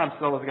this. Tom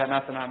Silva's got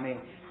nothing on me.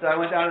 So I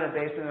went down to the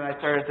basement, and I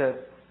started to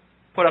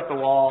put up the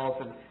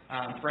walls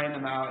and frame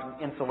them out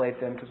and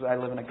insulate them because I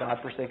live in a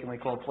godforsakenly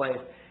cold place.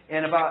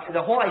 And about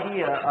the whole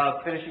idea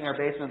of finishing our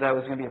basement, that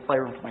was going to be a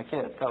playroom for my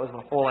kids. That was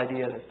the whole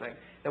idea of this thing.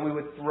 That we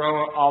would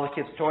throw all the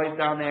kids' toys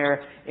down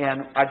there,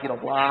 and I'd get a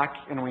lock,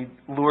 and we'd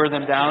lure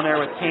them down there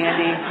with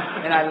candy,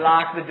 and I'd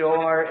lock the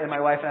door, and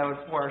my wife and I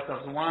would pour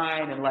ourselves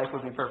wine, and life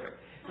would be perfect.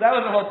 So that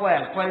was the whole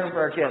plan, playroom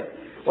for our kids.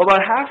 Well, about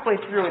halfway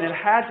through, and it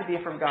had to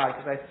be from God,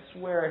 because I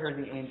swear I heard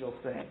the angels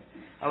sing.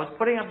 I was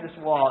putting up this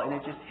wall, and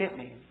it just hit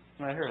me.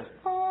 And I heard,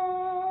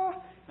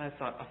 ah, and I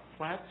thought, a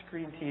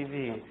flat-screen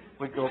TV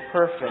would go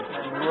perfect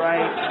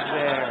right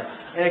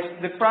there.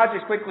 And the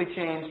project quickly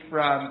changed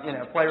from,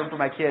 playroom for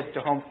my kids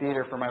to home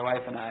theater for my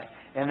wife and I.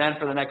 And then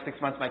for the next 6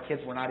 months, my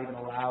kids were not even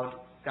allowed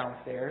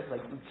downstairs.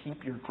 Like,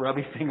 keep your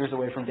grubby fingers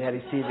away from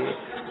Daddy's TV.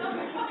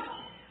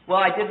 Well,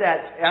 I did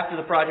that after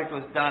the project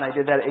was done. I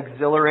did that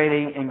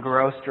exhilarating and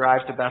gross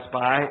drive to Best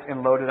Buy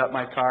and loaded up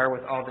my car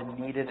with all the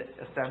needed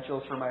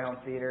essentials for my home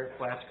theater: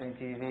 flat-screen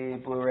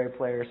TV, Blu-ray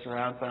player,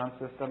 surround sound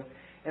system.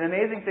 And the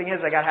amazing thing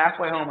is, I got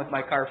halfway home with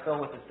my car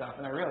filled with this stuff,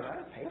 and I realized I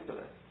didn't pay for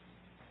this.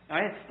 Now,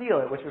 I didn't steal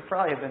it, which would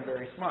probably have been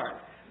very smart.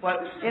 But,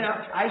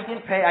 I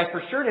did pay. I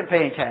for sure didn't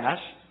pay in cash.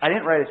 I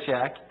didn't write a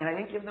check, and I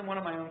didn't give them one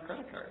of my own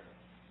credit cards.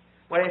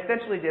 What I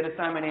essentially did is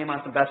sign my name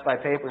on some Best Buy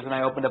papers, and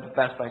I opened up a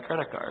Best Buy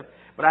credit card.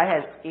 But I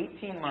had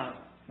 18 months,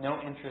 no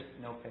interest,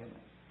 no payment.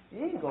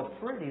 You can go a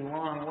pretty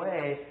long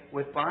way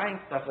with buying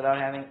stuff without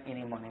having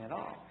any money at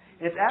all.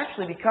 It's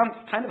actually become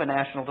kind of a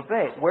national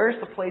debate. Where's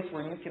the place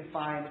where you can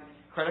find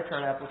credit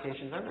card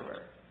applications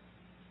everywhere?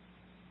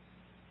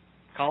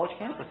 College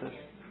campuses.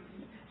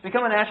 It's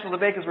become a national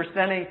debate because we're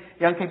sending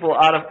young people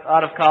out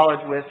of college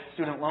with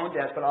student loan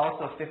debt, but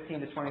also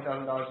 $15,000 to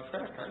 $20,000 of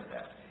credit card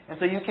debt. And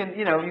so you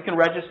can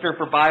register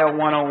for Bio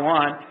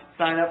 101,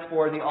 sign up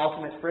for the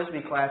Ultimate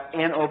Frisbee class,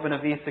 and open a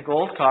Visa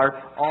Gold card,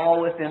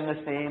 all within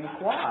the same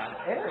quad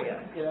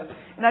area.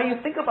 Now you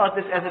think about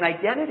this as an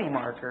identity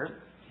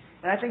marker.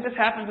 And I think this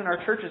happens in our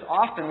churches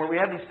often, where we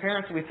have these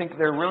parents who we think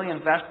they're really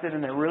invested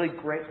and they're really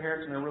great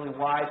parents and they're really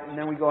wise, and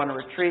then we go on a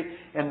retreat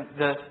and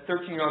the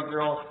 13-year-old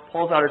girl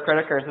pulls out her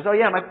credit card and says, oh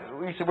yeah,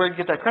 we said, where'd you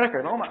get that credit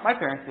card? Oh, my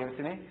parents gave it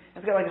to me.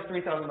 It's got like a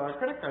 $3,000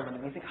 credit card limit.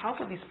 And you think, how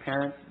could these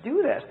parents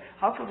do this?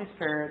 How could these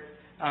parents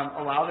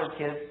allow their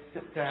kids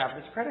to have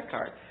this credit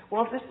card?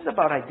 Well, if this is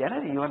about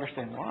identity, you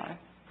understand why.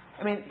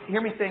 I mean,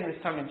 hear me saying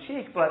this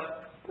tongue-in-cheek,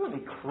 but it would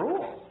be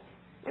cruel.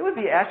 It would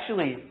be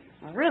actually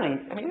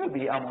it would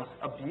be almost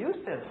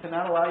abusive to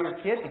not allow your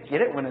kid to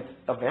get it when it's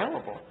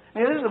available. I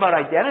mean, this is about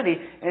identity,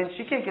 and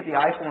she can't get the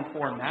iPhone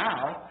 4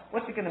 now.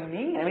 What's it going to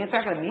mean? I mean, it's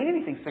not going to mean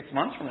anything 6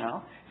 months from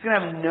now. It's going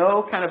to have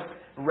no kind of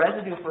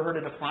residue for her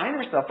to define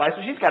herself by, so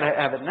she's got to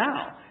have it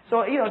now.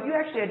 So, if you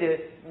actually had to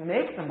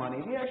make the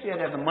money, if you actually had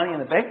to have the money in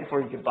the bank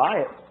before you could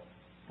buy it,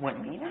 it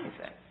wouldn't mean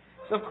anything.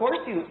 So, of course,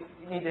 you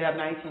need to have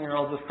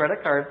 19-year-olds with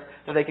credit cards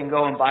so they can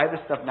go and buy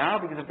this stuff now,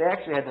 because if they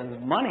actually had the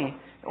money,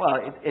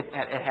 well, it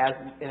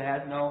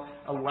has no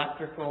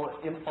electrical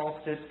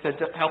impulse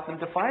to help them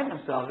define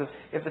themselves.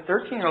 If the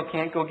 13-year-old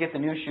can't go get the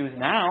new shoes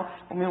now,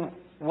 I mean,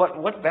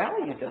 what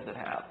value does it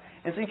have?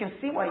 And so you can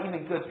see why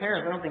even good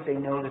parents, I don't think they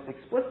know this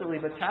explicitly,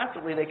 but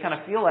tacitly they kind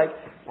of feel like,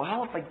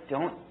 well, if I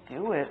don't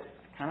do it,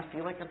 I kind of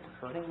feel like I'm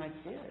hurting my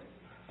kid.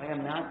 Like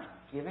I'm not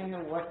giving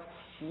her what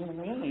she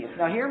needs.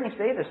 Now, hear me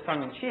say this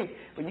tongue-in-cheek,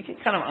 but you can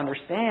kind of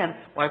understand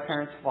why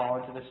parents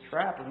fall into this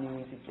trap of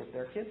needing to get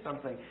their kids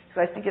something.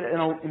 Because I think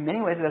in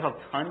many ways it has a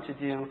ton to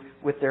do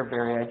with their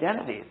very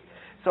identities.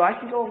 So I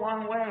can go a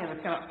long way in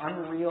this kind of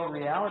unreal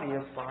reality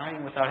of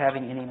buying without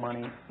having any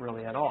money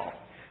really at all.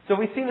 So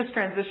we've seen this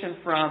transition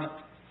from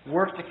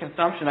work to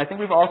consumption. I think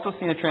we've also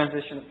seen a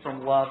transition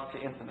from love to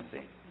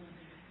intimacy.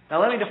 Now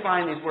let me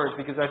define these words,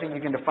 because I think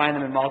you can define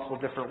them in multiple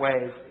different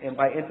ways. And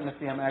by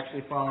intimacy, I'm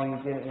actually following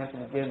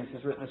Anthony Giddens,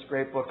 who's written this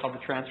great book called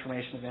The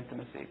Transformation of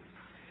Intimacy.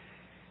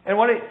 And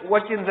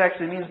what Giddens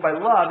actually means by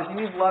love is he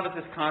means love is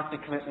this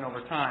constant commitment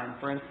over time.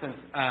 For instance,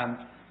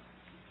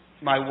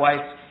 my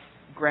wife's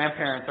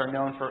grandparents are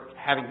known for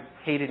having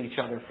hated each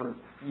other for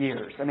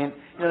years. I mean,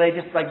 they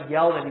just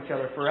yelled at each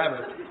other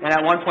forever. And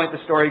at one point,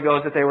 the story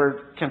goes that they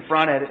were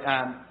confronted.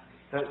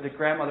 The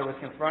grandmother was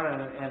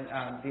confronted, and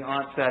the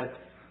aunt said,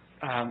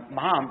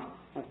 "Mom,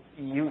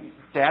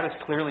 Dad is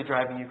clearly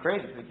driving you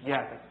crazy." She said,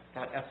 "Yeah,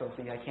 that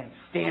SOB, I can't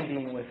stand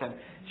being with him."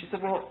 She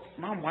said, "Well,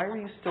 Mom, why are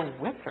you still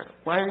with her?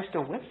 Why are you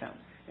still with him?"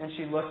 And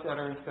she looked at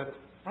her and said,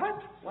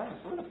 "What? Why am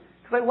I with him?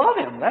 Because I love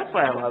him. That's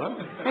why I love him.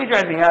 He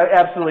drives me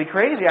absolutely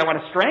crazy. I want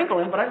to strangle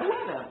him, but I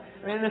love him."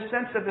 I mean, in the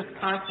sense of this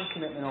constant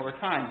commitment over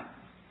time.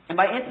 And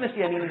by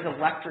intimacy, I mean these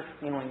electric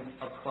feelings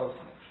of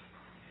closeness.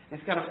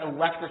 These kind of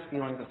electric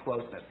feelings of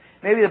closeness.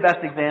 Maybe the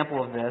best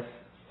example of this,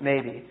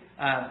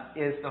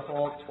 is the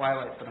whole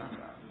Twilight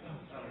phenomenon.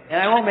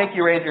 And I won't make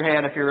you raise your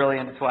hand if you're really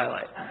into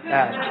Twilight.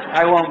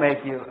 I won't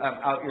make you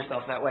out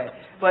yourself that way.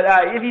 But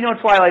if you know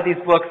Twilight, these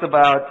books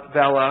about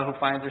Bella, who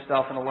finds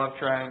herself in a love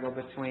triangle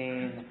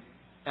between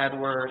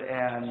Edward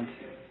and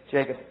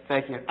Jacob.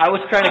 Thank you. I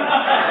was trying to...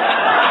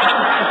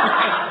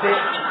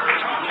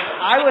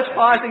 I was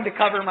pausing to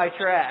cover my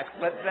tracks,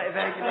 but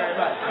thank you very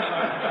much.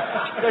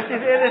 So she's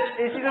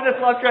in this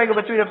love triangle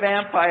between a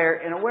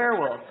vampire and a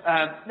werewolf.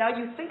 Now,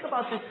 you think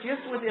about this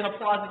just within a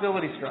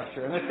plausibility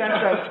structure, in the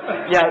sense of...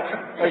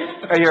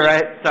 Yeah, are you all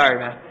right?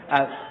 Sorry, man.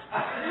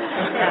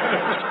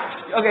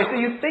 Okay, so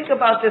you think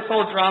about this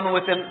whole drama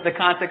within the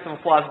context of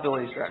a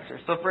plausibility structure.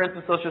 So, for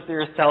instance, social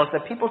theorists tell us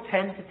that people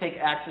tend to take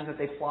actions that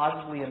they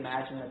plausibly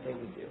imagine that they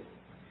would do.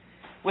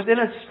 Within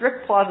a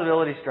strict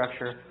plausibility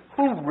structure,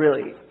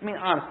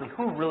 honestly,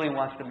 who really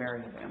wants to marry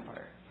a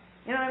vampire?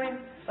 You know what I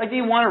mean? Do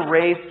you want to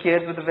raise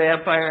kids with a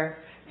vampire?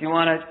 Do you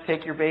want to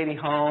take your baby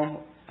home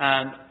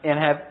and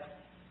have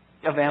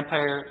a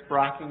vampire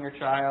rocking your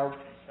child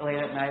late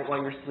at night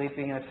while you're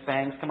sleeping and its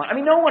fangs come out? I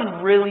mean, no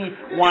one really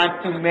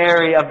wants to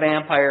marry a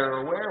vampire or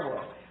a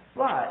werewolf.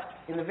 But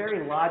in the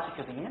very logic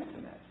of the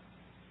intimate,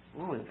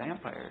 a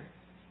vampire,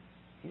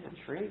 he's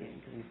intriguing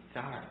because he's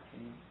dark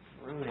and he's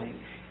brooding.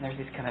 And there's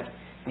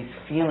these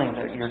feelings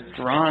that you're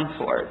drawn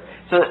toward.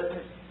 So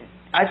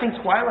I think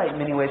Twilight, in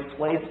many ways,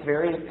 plays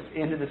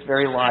into this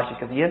very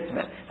logic of the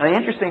intimate. Now, the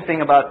interesting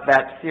thing about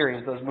that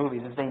series, those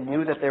movies, is they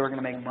knew that they were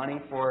going to make money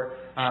for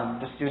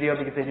the studio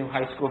because they knew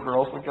high school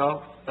girls would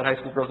go, that high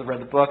school girls had read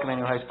the book, and they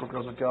knew high school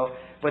girls would go.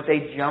 But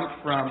they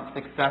jumped from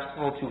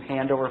successful to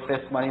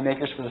hand-over-fist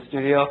moneymakers for the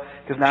studio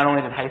because not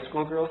only did high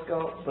school girls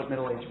go, but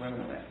middle-aged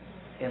women went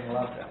and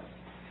loved them.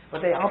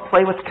 But they all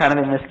play what's kind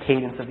of in this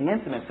cadence of the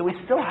intimate. So we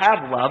still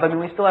have love. I mean,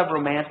 we still have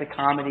romantic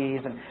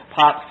comedies and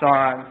pop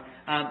songs.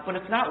 But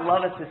it's not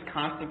love as this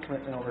constant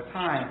commitment over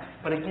time,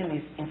 but again,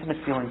 these intimate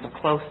feelings of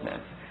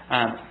closeness.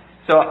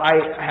 So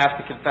I have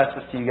to confess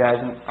this to you guys,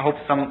 and I hope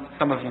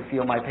some of you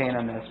feel my pain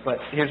on this, but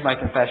here's my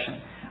confession.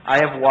 I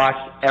have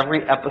watched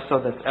every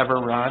episode that's ever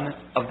run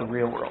of The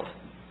Real World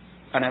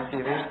on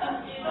MTV.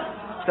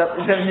 So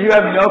you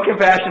have no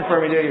compassion for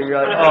me, do you?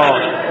 You're like, oh,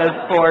 this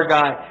poor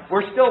guy.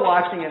 We're still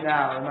watching it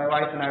now, and my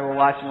wife and I were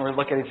watching, and we're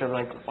looking at each other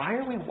like, why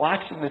are we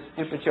watching this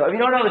stupid show? If you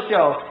don't know the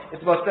show,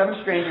 it's about 7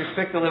 strangers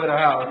picked to live in a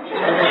house. And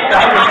they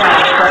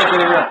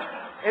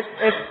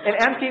it's an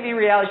MTV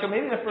reality show,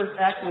 maybe the first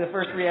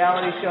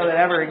reality show that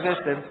ever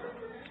existed.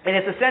 And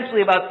it's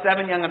essentially about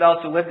 7 young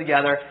adults who live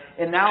together,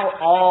 and now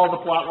all the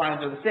plot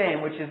lines are the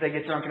same, which is they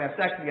get drunk and have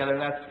sex together,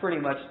 and that's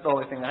pretty much the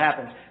only thing that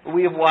happens. But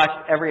we have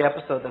watched every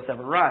episode that's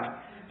ever run.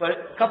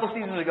 But a couple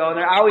seasons ago, and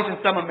they're always in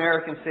some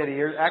American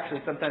city, or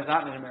actually sometimes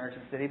not in an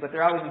American city, but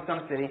they're always in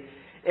some city,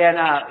 and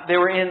they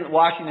were in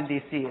Washington,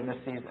 D.C. in this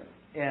season.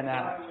 And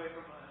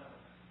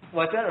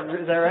what's that?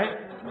 Is that right?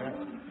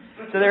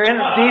 So they're in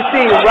D.C.,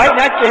 right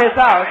next to his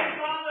house.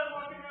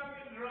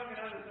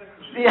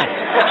 Yeah.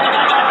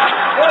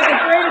 It was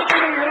the greatest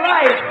thing of your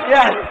life.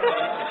 Yes.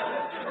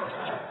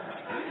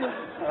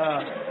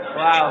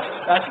 Wow,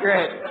 that's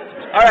great.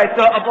 All right,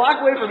 so a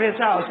block away from his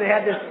house, they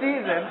had this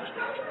season,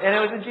 and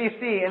it was in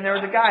D.C., and there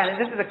was a guy, and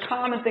this is a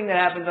common thing that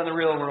happens on The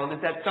Real World, is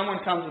that someone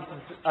comes with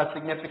a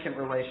significant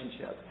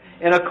relationship.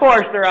 And of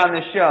course, they're on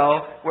this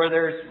show where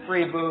there's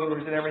free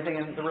booze and everything,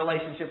 and the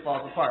relationship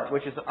falls apart,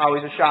 which is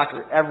always a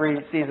shocker. Every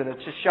season,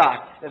 it's just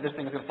shocked that this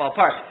thing is going to fall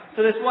apart.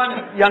 So this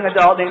one young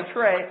adult named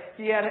Trey,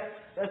 he had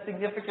a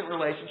significant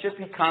relationship.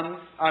 He comes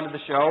onto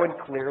the show, and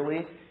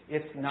clearly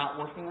it's not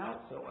working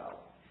out so well.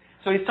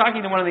 So he's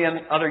talking to one of the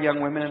other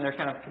young women, and they're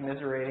kind of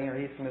commiserating, or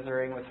he's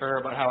commiserating with her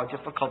about how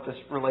difficult this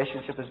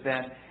relationship has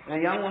been. And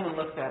the young woman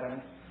looks at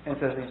him and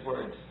says these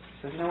words.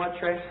 She says, you know what,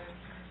 Trey?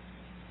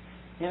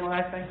 You know what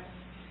I think?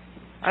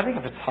 I think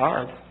if it's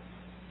hard, it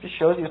just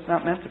shows you it's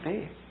not meant to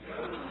be.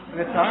 If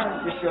it's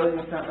hard, it just shows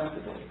you it's not meant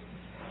to be.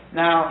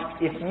 Now,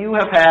 if you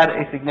have had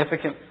a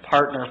significant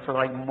partner for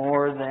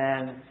more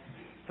than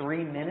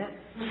 3 minutes,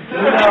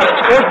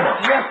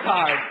 it's just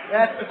hard.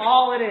 That's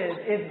all it is.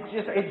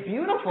 It's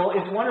beautiful,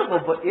 it's wonderful,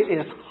 but it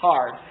is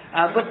hard.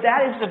 But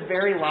that is the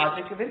very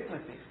logic of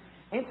intimacy.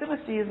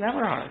 Intimacy is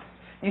never hard.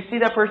 You see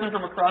that person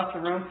from across the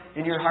room,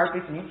 and your heart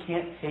beats, and you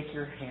can't take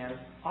your hands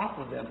off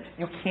of them.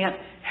 You can't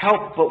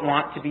help but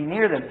want to be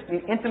near them. I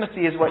mean,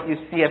 intimacy is what you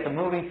see at the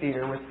movie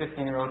theater with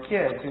 15-year-old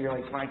kids, who you're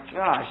like, my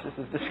gosh, this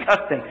is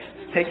disgusting.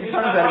 Take your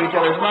tongues out of each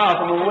other's mouths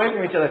and move away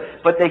from each other.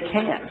 But they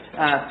can't.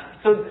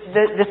 So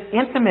this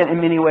intimate,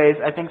 in many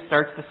ways, I think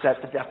starts to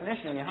set the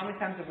definition. I mean, how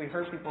many times have we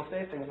heard people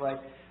say things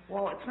like,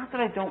 well, it's not that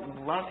I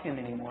don't love him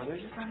anymore.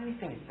 There's just not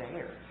anything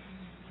there.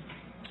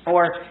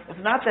 Or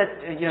it's not that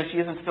she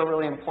isn't still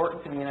really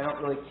important to me and I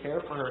don't really care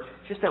for her.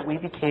 It's just that we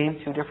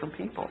became two different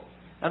people.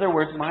 In other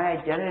words,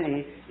 my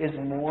identity is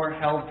more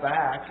held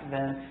back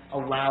than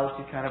allowed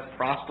to kind of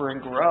prosper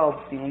and grow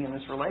being in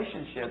this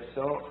relationship.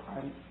 So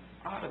I'm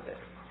out of it.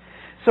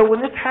 So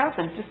when this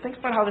happens, just think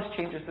about how this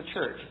changes the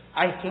church.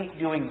 I hate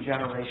doing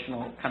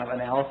generational kind of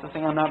analysis.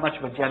 I'm not much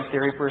of a gen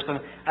theory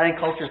person. I think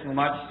culture is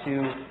much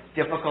too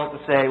difficult to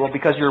say, well,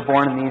 because you were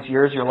born in these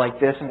years, you're like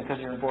this, and because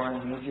you were born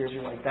in these years,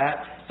 you're like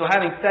that. So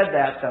having said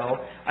that,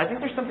 though, I think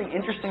there's something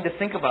interesting to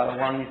think about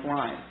along these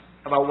lines,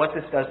 about what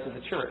this does to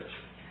the church.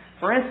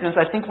 For instance,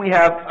 I think we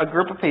have a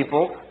group of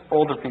people,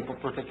 older people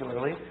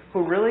particularly,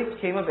 who really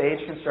came of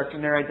age constructing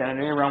their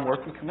identity around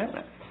work and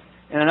commitment.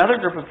 And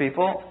another group of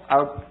people, I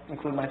would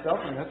include myself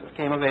in this,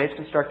 came of age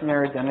constructing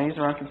their identities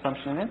around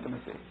consumption and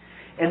intimacy.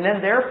 And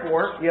then,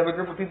 therefore, you have a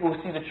group of people who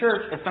see the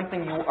church as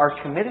something you are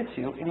committed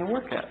to and you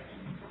work at.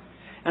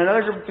 And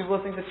another group of people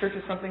who think the church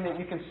is something that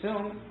you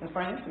consume and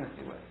find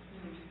intimacy with.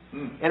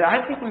 And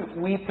I think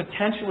we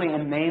potentially,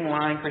 in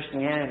mainline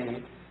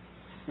Christianity,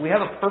 we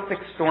have a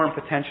perfect storm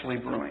potentially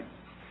brewing.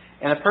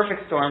 And the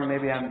perfect storm,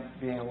 maybe I'm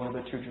being a little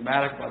bit too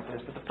dramatic about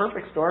this, but the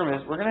perfect storm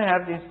is we're going to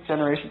have these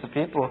generations of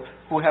people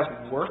who have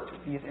worked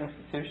these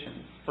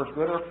institutions for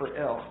good or for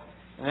ill.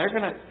 And they're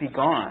going to be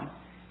gone.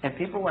 And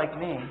people like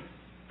me,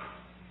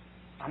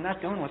 I'm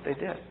not doing what they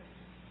did.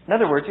 In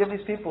other words, you have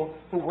these people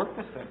who worked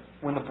this thing.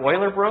 When the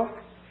boiler broke,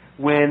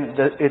 when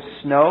it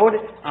snowed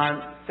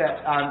on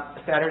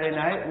Saturday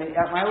night, I mean,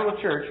 at my little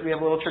church, we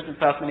have a little church in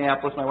South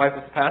Minneapolis, my wife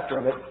is the pastor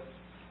of it.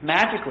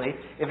 Magically,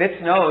 if it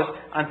snows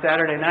on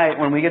Saturday night,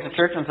 when we get to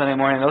church on Sunday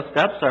morning, those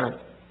steps are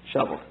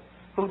shoveled.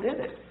 Who did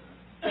it?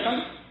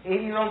 Some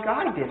 80-year-old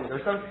guy did it,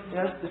 or some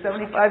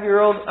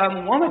 75-year-old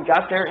woman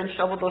got there and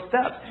shoveled those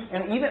steps.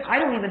 And I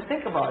don't even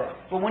think about it.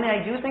 But when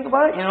I do think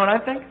about it, you know what I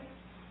think?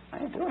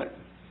 I ain't doing it.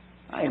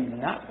 I am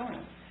not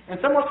doing it. And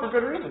somewhat for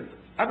good reason.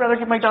 I'd rather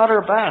give my daughter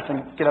a bath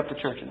than get up to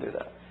church and do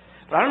that.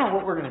 But I don't know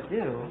what we're going to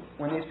do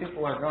when these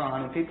people are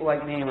gone and people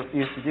like me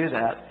refuse to do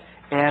that.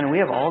 And we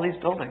have all these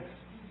buildings.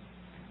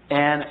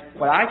 And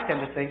what I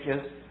tend to think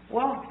is,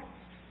 well,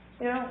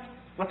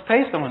 let's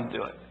pay someone to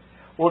do it.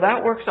 Well,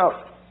 that works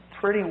out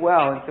pretty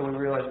well until we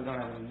realize we don't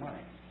have any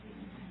money.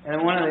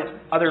 And one of the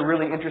other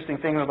really interesting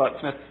things about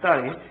Smith's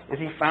study is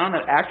he found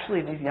that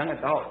actually these young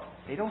adults,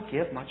 they don't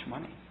give much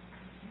money.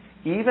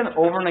 Even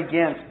over and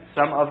against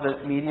some of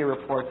the media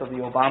reports of the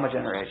Obama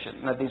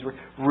generation, that these were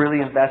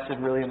really invested,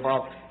 really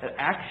involved, that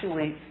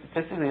actually,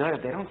 statistically,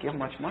 they don't give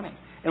much money.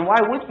 And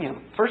why would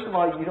you? First of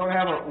all, you don't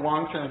have a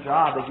long-term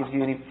job that gives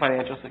you any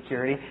financial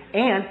security,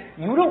 and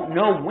you don't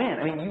know when.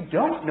 I mean, you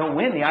don't know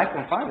when the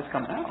iPhone 5 is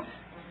coming out.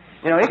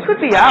 It could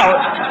be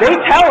out. They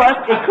tell us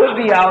it could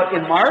be out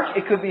in March.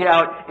 It could be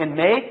out in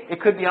May.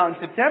 It could be out in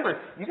September.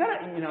 You got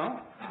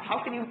to,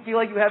 how can you feel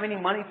like you have any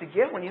money to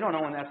give when you don't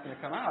know when that's going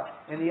to come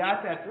out? And the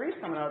iPad 3 is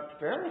coming out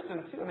fairly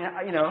soon, too.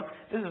 I mean,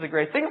 this is the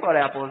great thing about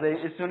Apple.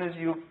 Is as soon as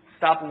you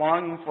stop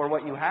longing for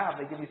what you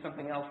have, they give you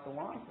something else to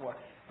long for.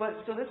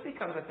 So this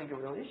becomes, I think, a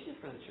real issue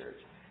for the church.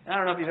 And I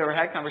don't know if you've ever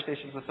had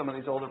conversations with some of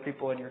these older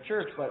people in your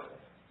church, but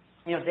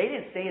they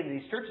didn't stay in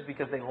these churches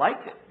because they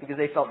liked it, because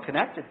they felt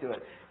connected to it.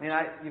 I mean,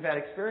 you've had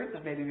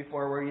experiences maybe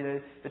before where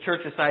the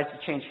church decides to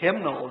change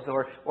hymnals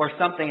or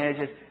something, and it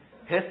just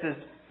pisses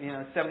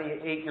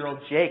 78-year-old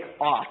Jake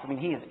off. I mean,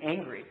 he is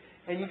angry.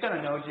 And you kind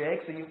of know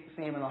Jake, so you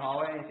see him in the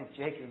hallway, and you say,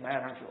 Jake, you're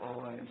mad, aren't you?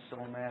 Oh, I am so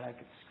mad. I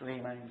could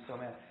scream. I am so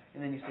mad.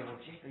 And then you say, well,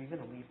 Jake, are you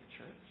going to leave the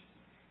church?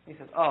 And he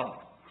says,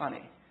 oh,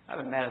 honey, I've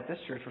been mad at this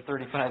church for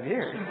 35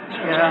 years.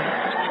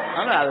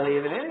 I'm not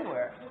leaving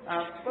anywhere.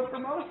 But for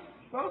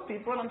most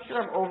people, and I'm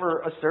sure I'm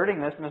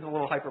over-asserting this and it's a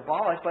little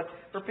hyperbolic, but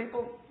for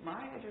people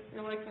my age, I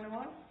feel like, you know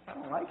what? I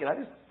don't like it. I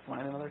just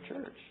find another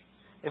church.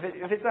 If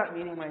it's not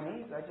meeting my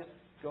needs, I just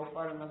go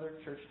find another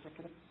church to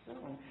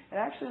consume. And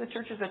actually, the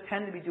churches that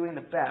tend to be doing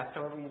the best,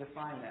 however you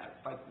define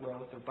that, by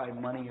growth or by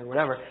money or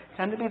whatever,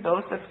 tend to be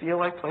those that feel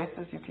like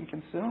places you can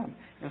consume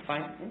and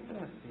find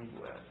intimacy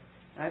with.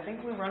 And I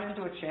think we run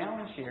into a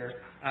challenge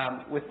here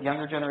with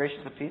younger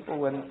generations of people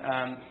when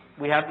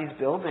we have these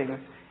buildings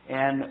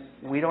and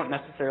we don't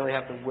necessarily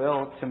have the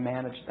will to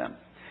manage them.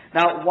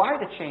 Now, why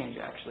the change,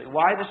 actually?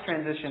 Why this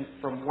transition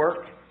from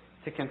work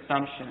to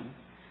consumption,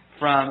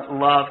 from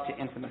love to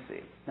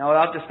intimacy? Now,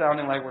 without just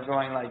sounding like we're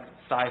going like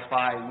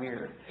sci-fi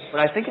weird,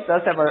 but I think it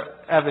does have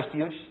a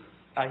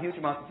huge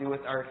amount to do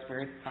with our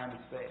experience of time and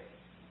space.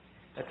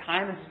 The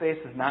time and space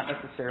is not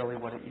necessarily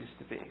what it used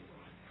to be.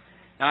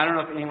 Now, I don't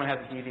know if anyone has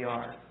a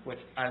DVR, which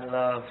I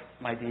love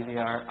my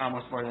DVR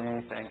almost more than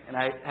anything. And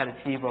I had a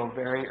TiVo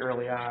very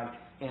early on,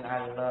 and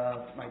I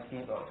love my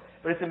TiVo.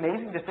 But it's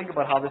amazing to think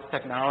about how this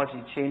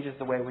technology changes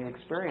the way we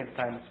experience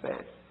time and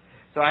space.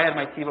 So I had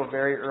my TiVo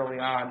very early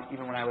on,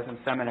 even when I was in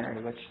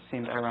seminary, which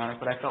seems ironic,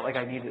 but I felt like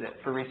I needed it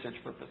for research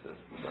purposes.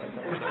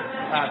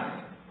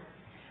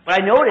 But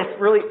I noticed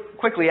really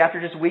quickly,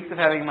 after just weeks of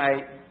having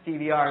my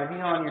DVR, if you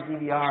know on your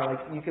DVR, like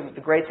you can,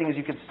 the great thing is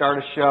you can start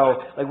a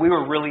show. Like we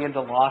were really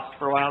into Lost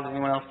for a while. Did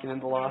anyone else get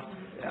into Lost?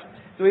 Yeah.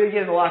 So we would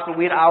get into Lost, but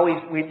we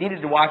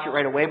needed to watch it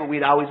right away, but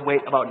we'd always wait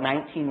about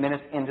 19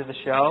 minutes into the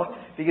show,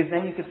 because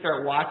then you could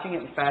start watching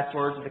it and fast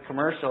forward to the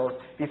commercials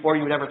before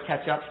you would ever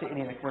catch up to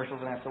any of the commercials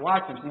and have to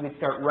watch them. So you would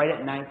start right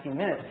at 19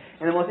 minutes.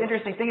 And the most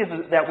interesting thing is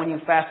that when you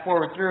fast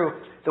forward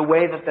through, the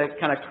way that the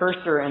kind of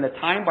cursor and the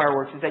time bar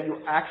works is that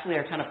you actually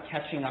are kind of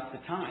catching up to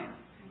time.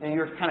 And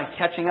you're kind of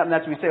catching up, and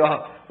that's when we say,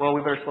 oh, well,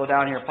 we better slow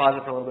down here, pause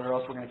it for a little bit, or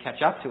else we're going to catch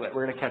up to it.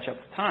 We're going to catch up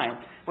to time,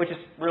 which is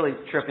really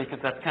trippy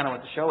because that's kind of what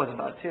the show is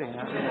about, too. You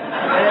know?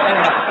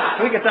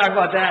 Anyway, we could talk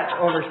about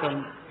that over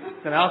some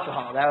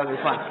alcohol. That would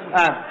be fun.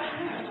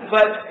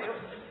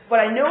 But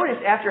I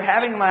noticed after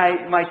having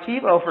my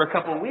TiVo for a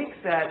couple of weeks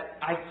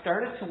that I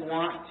started to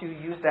want to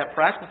use that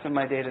practice in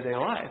my day-to-day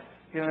life.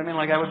 You know what I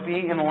mean? Like I would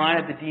be in the line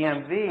at the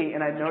DMV,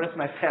 and I'd notice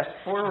my fast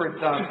forward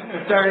thumb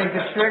starting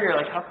to trigger.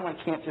 Like, how come I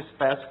can't just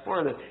fast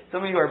forward this?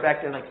 Some of you are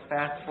back there like,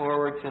 fast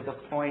forward to the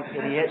point,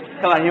 idiot.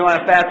 Come on, you want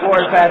to fast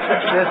forward past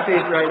this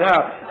piece right now.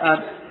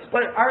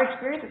 But our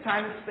experience of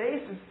time and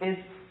space is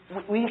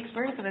we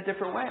experience it in a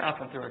different way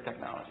often through our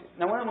technology.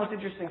 Now, one of the most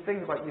interesting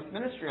things about youth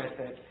ministry, I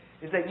think,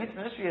 is that youth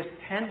ministry has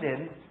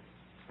tended,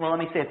 well, let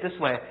me say it this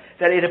way,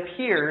 that it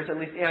appears, at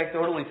least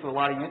anecdotally to a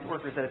lot of youth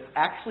workers, that it's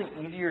actually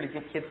easier to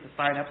get kids to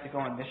sign up to go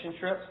on mission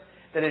trips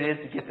than it is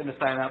to get them to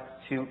sign up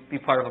to be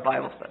part of a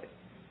Bible study.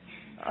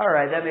 All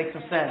right, that makes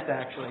some sense,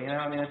 actually. You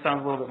know, I mean, it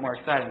sounds a little bit more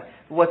exciting.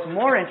 But what's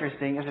more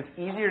interesting is it's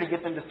easier to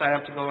get them to sign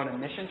up to go on a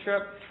mission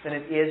trip than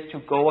it is to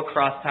go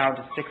across town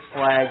to Six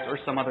Flags or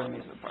some other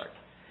amusement park.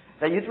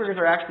 That youth workers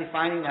are actually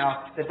finding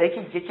now that they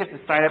can get kids to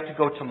sign up to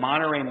go to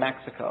Monterrey,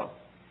 Mexico,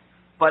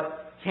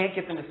 but can't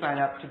get them to sign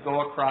up to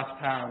go across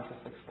town to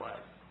Six Flags.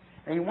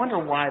 And you wonder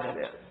why that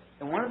is.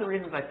 And one of the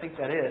reasons I think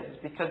that is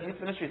because youth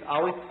ministry has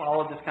always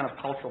followed this kind of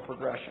cultural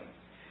progression.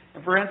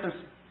 And for instance,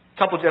 a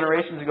couple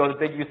generations ago, the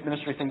big youth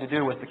ministry thing to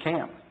do was the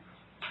camp.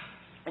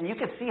 And you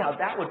could see how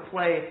that would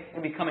play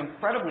and become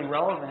incredibly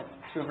relevant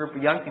to a group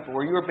of young people,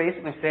 where you were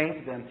basically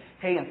saying to them,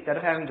 hey, instead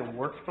of having to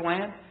work the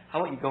land,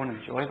 how about you go and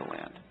enjoy the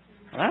land?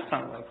 Well, that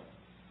sounded like,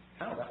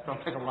 oh, that sounds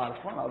like a lot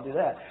of fun. I'll do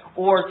that.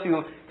 Or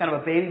to kind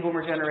of a baby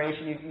boomer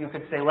generation, you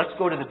could say, let's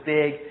go to the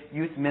big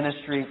youth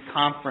ministry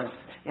conference.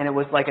 And it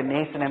was like a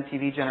nascent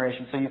MTV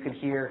generation, so you could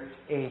hear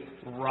a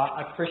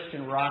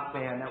Christian rock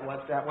band that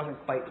wasn't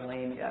quite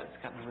lame yet.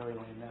 It's gotten really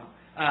lame now.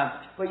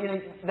 But you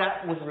know,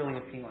 that was really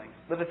appealing.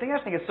 But the thing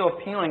I think is so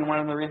appealing, one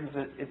of the reasons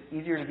that it's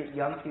easier to get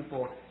young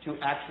people to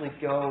actually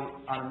go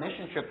on a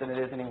mission trip than it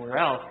is anywhere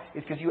else,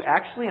 is because you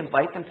actually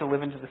invite them to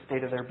live into the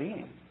state of their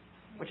being,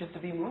 which is to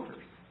be movers.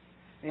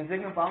 And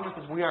Zygmunt Bauman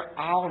says we are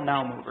all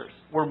now movers.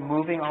 We're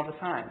moving all the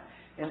time.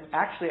 And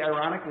actually,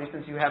 ironically,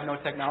 since you have no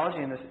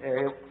technology in this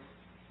area,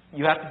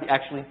 you have to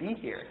actually be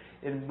here.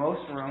 In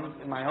most rooms,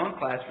 in my own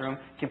classroom,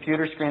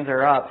 computer screens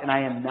are up, and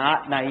I am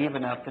not naive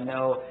enough to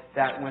know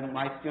that when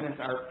my students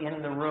are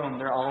in the room,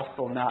 they're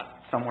also not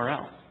somewhere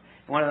else.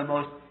 One of the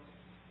most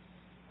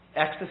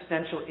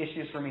existential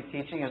issues for me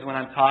teaching is when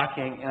I'm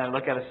talking and I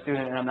look at a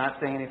student and I'm not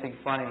saying anything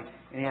funny, and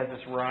he has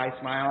this wry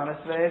smile on his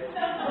face,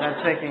 and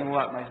I'm thinking,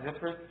 what, my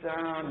zipper's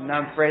down? And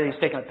I'm afraid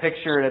he's taking a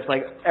picture and it's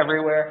like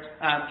everywhere.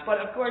 But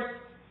of course,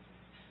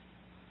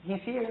 he's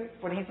here,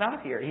 but he's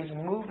not here. He's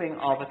moving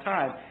all the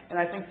time. And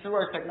I think through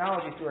our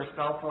technology, through our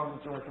cell phones,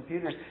 and through our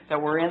computers, that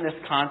we're in this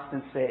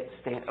constant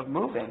state of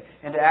moving.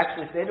 And to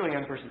actually say to a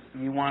young person,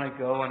 you want to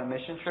go on a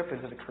mission trip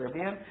into the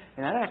Caribbean?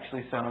 And that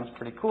actually sounds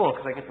pretty cool,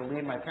 because I get to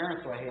leave my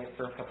parents who I hate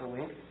for a couple of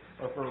weeks,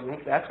 or for a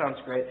week. That sounds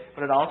great.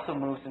 But it also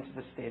moves into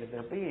the state of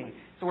their being.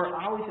 So we're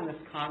always in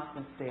this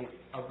constant state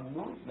of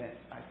movement,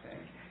 I think.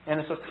 And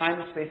so time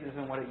and space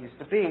isn't what it used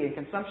to be. And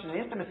consumption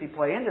and intimacy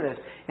play into this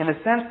in the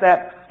sense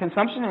that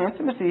consumption and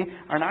intimacy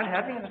are not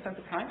heavy in the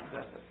sense of time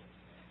possessive.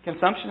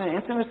 Consumption and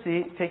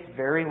intimacy take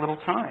very little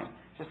time.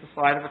 Just a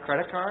slide of a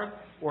credit card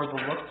or the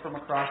look from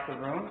across the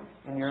room,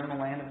 and you're in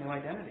the land of new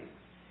identity.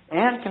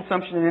 And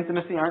consumption and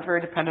intimacy aren't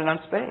very dependent on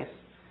space.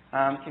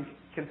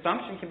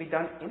 Consumption can be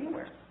done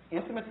anywhere.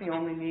 Intimacy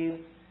only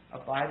needs a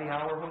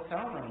by-the-hour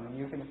hotel room, and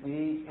you can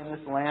be in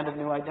this land of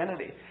new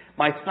identity.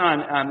 My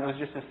son, it was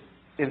just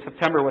in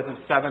September, was his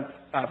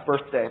 7th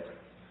birthday.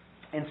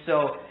 And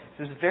so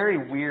this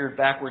very weird,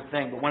 backward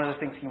thing, but one of the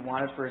things he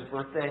wanted for his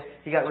birthday,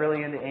 he got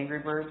really into Angry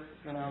Birds,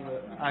 you know,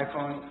 the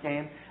iPhone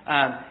game.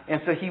 And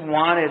so he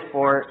wanted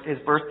for his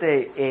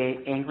birthday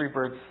a Angry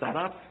Birds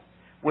setup,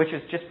 which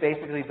is just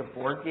basically the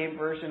board game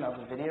version of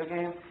the video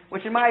game,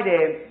 which in my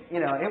day,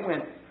 you know, it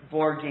went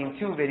board game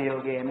to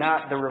video game,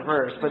 not the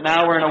reverse. But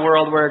now we're in a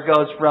world where it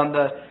goes from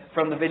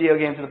the video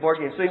game to the board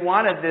game. So he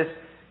wanted this.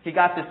 He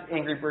got this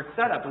Angry Birds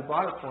setup. We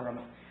bought it for him.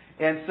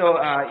 And so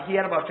he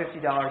had about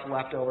 $50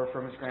 left over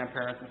from his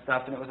grandparents and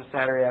stuff, and it was a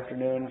Saturday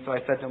afternoon. And so I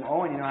said to him,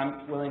 Owen,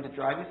 I'm willing to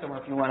drive you somewhere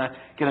if you want to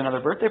get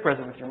another birthday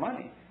present with your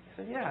money. He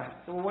said, yeah.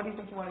 So, well, what do you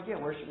think you want to get?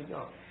 Where should we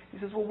go? He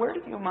says, well, where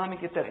did you and Mommy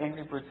get that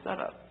Angry Bird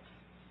setup?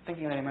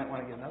 Thinking that he might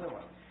want to get another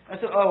one. I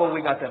said, oh, well,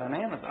 we got that on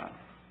Amazon.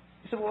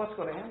 He said, well, let's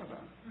go to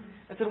Amazon.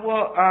 I said,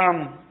 well,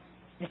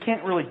 you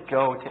can't really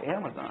go to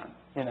Amazon,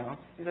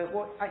 He said,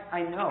 well,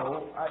 I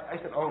know. I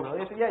said, oh, really?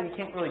 I said, yeah, you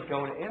can't really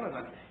go to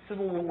Amazon. He said,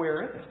 well,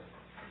 where is it?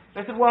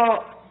 I said,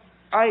 well,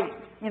 I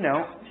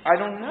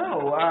don't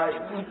know.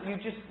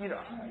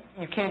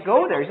 You can't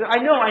go there. He said,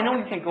 I know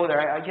you can't go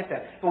there. I get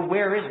that. But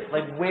where is it?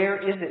 Like, where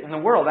is it in the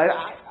world?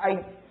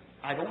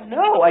 I don't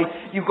know.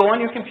 You go on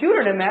your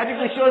computer and it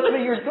magically shows up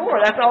at your door.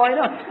 That's all I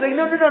know. He's like,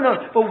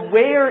 no. But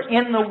where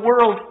in the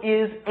world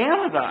is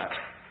Amazon?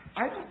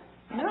 I don't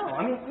know.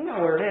 I mean, you know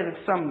where it is.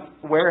 It's some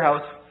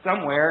warehouse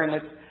somewhere,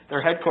 and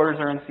their headquarters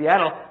are in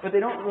Seattle, but they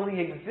don't really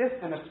exist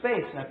in a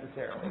space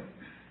necessarily.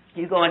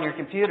 You go on your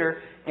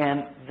computer,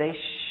 and they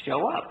show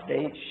up.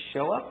 They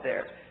show up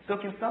there. So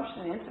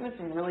consumption and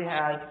intimacy really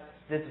has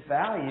this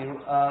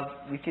value of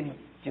you can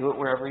do it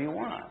wherever you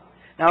want.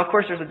 Now, of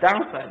course, there's a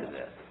downside to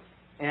this.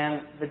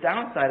 And the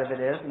downside of it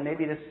is, and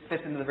maybe this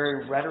fits into the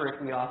very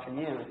rhetoric we often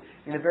use,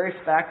 the very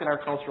fact in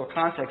our cultural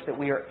context that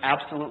we are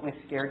absolutely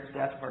scared to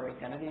death of our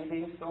identity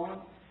being stolen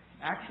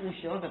actually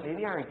shows that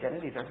maybe our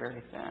identities are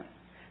very thin.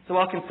 So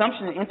while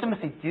consumption and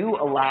intimacy do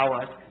allow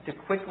us to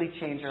quickly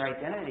change our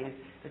identities,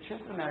 the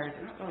truth of the matter is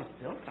they're not really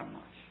built on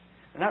much.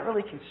 They're not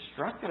really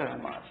constructed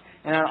on much.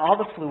 And on all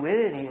the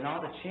fluidity and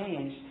all the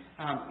change,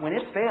 when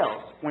it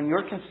fails, when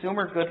your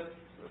consumer good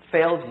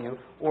fails you,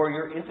 or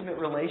your intimate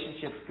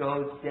relationship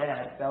goes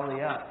dead,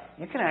 belly up,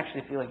 you can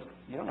actually feel like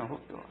you don't know who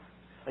you are.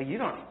 Like you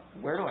don't,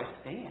 where do I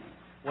stand?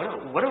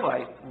 What do I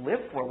live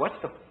for? What's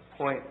the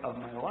point of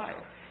my life?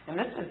 And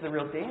this is the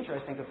real danger,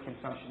 I think, of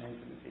consumption and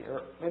intimacy.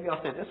 Or maybe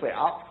I'll say it this way.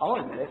 I'll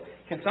admit it.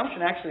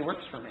 Consumption actually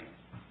works for me.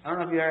 I don't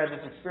know if you ever had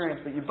this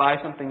experience, but you buy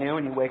something new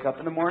and you wake up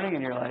in the morning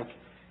and you're like,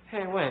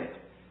 hey, wait,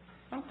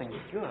 something's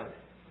good.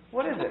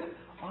 What is it?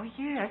 Oh,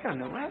 yeah, I got a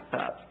new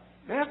laptop.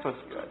 That's what's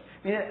good.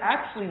 I mean, it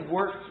actually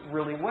works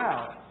really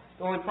well.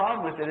 The only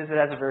problem with it is it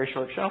has a very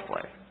short shelf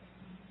life.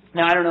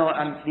 Now, I don't know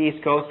on the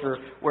East Coast or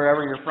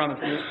wherever you're from,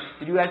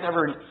 did you guys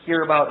ever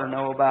hear about or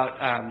know about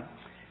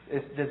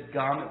this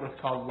gum that was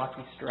called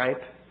Lucky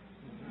Stripe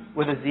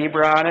with a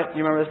zebra on it?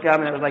 You remember this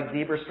gum? And it was like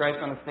zebra stripes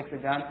on the sticks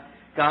of gum.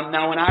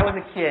 Now, when I was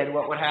a kid,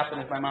 what would happen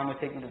is my mom would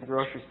take me to the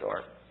grocery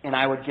store, and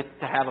I would get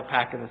to have a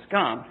pack of this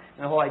gum.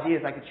 And the whole idea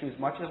is I could choose as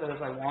much of it as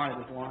I wanted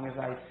as long as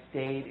I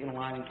stayed in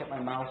line and kept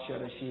my mouth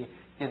shut as she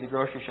did the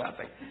grocery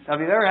shopping. Now,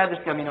 if you've ever had this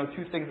gum, you know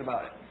two things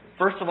about it.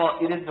 First of all,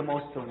 it is the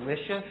most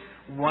delicious,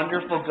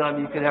 wonderful gum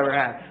you could ever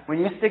have. When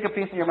you stick a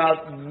piece in your mouth,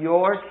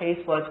 your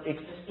taste buds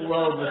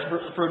explode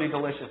with fruity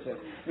deliciousness.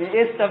 I mean,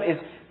 this stuff is,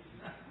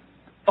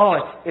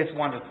 it's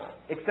wonderful.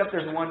 Except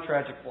there's one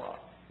tragic flaw,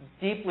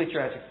 deeply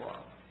tragic flaw.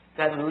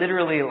 That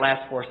literally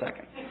lasts 4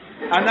 seconds.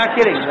 I'm not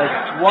kidding.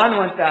 Like 1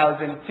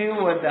 1,000, 2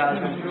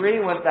 1,000, 3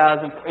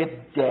 1,000.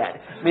 It's dead.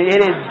 I mean,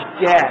 it is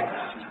dead.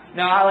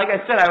 Now, like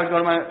I said,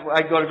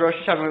 I'd go to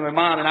grocery shopping with my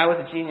mom, and I was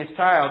a genius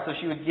child, so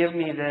she would give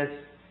me this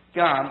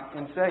gum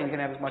and say, you can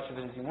have as much of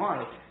it as you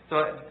wanted.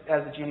 So,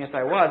 as a genius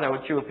I was, I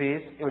would chew a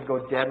piece. It would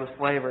go dead with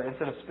flavor.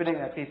 Instead of spitting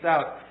that piece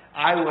out,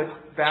 I would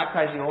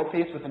baptize the old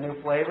piece with the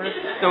new flavor.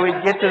 So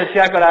we'd get to the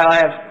checkout aisle, I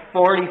have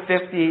 40,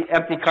 50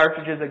 empty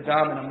cartridges of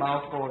gum and a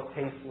mouthful of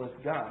tasteless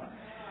gum.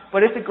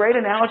 But it's a great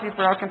analogy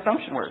for how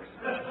consumption works.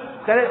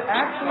 That it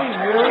actually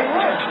really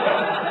works.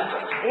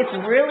 It's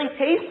really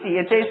tasty.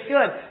 It tastes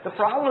good. The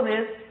problem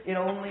is it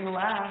only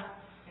lasts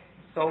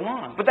so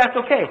long. But that's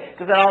okay,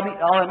 because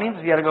all it means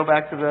is you got to go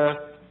back to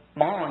the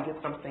mall and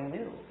get something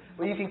new.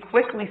 Well, you can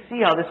quickly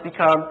see how this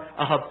becomes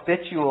a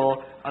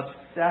habitual,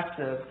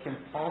 obsessive,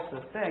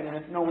 compulsive thing. And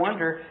it's no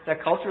wonder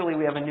that culturally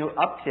we have a new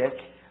uptick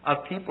of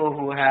people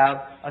who have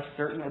a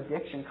certain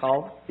addiction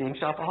called being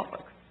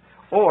shopaholics.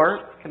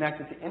 Or,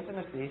 connected to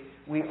intimacy,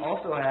 we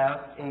also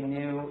have a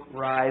new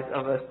rise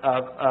of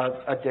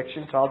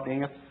addiction called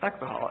being a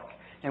sexaholic.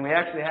 And we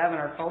actually have in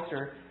our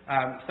culture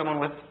someone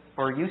with,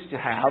 or used to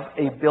have,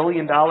 $1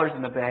 billion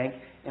in the bank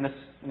in a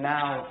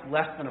now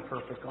less than a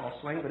perfect golf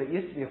swing, but it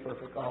used to be a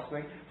perfect golf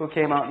swing, who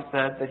came out and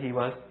said that he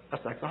was a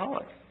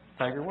sexaholic,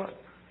 Tiger Woods.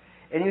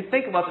 And you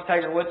think about the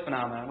Tiger Woods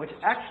phenomenon, which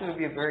actually would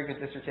be a very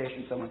good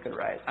dissertation someone could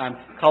write on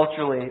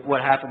culturally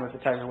what happened with the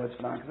Tiger Woods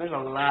phenomenon, because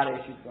there's a lot of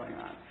issues going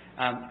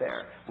on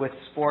there with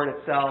sport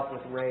itself,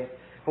 with race.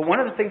 But one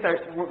of the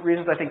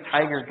reasons I think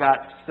Tiger got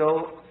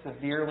so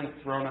severely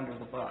thrown under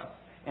the bus,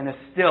 and is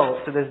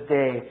still, to this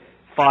day,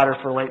 fodder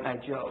for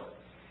late-night jokes,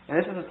 and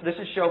this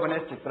is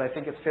chauvinistic, but I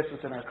think it fits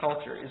within our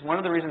culture, is one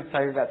of the reasons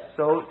Tiger got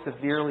so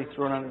severely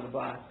thrown under the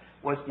bus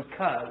was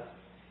because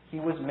he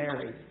was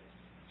married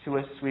to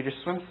a Swedish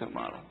swimsuit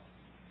model.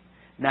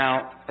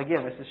 Now,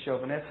 again, this is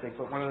chauvinistic,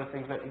 but one of the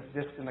things that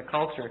exists in the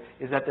culture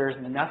is that there is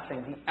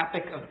nothing, the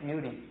epic of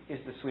beauty is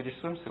the Swedish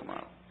swimsuit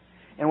model.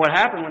 And what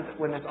happened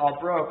when this all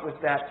broke was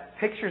that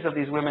pictures of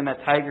these women that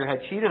Tiger had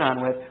cheated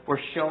on with were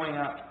showing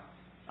up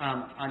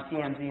on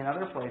TMZ and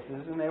other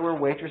places, and they were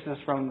waitresses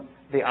from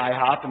the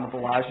IHOP and the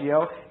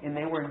Bellagio, and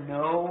they were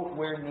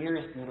nowhere near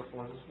as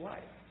beautiful as his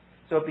wife.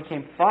 So it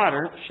became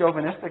fodder,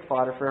 chauvinistic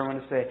fodder for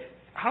everyone to say,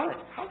 how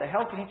the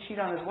hell can he cheat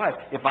on his wife?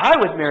 If I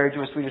was married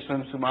to a Swedish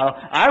swimsuit model,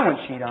 I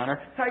wouldn't cheat on her.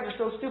 Tiger's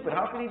so stupid.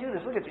 How can he do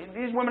this? Look,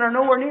 these women are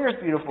nowhere near as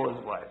beautiful as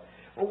his wife.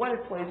 Well, what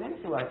it plays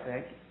into, I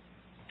think,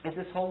 is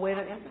this whole way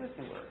that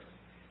intimacy works.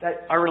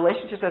 That our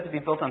relationships have to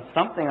be built on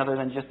something other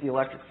than just the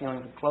electric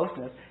feelings of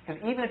closeness. Because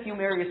even if you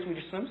marry a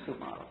Swedish swimsuit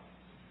model,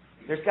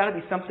 there's got to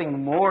be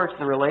something more to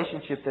the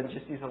relationship than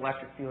just these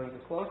electric feelings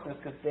of closeness,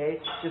 because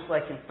they, just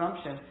like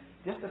consumption,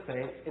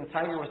 dissipate. And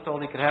Tiger was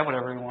told he could have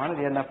whatever he wanted.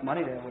 He had enough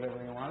money to have whatever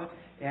he wanted.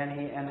 And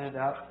he ended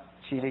up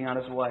cheating on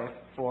his wife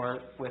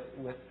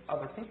with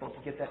other people to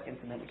get that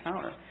intimate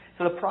encounter.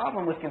 So the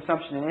problem with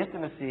consumption and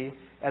intimacy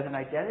as an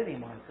identity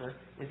marker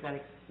is that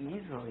it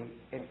easily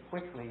and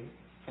quickly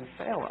can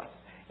fail us.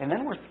 And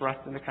then we're thrust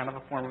into kind of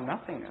a form of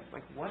nothingness.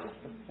 Like, what is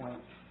the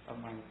point of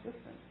my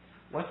existence?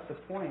 What's the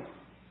point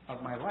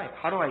of my life?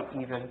 How do I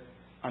even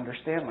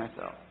understand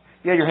myself?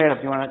 You had your hand up.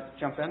 Do you want to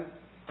jump in?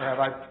 Or have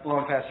I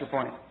blown past your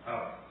point?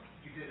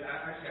 You did.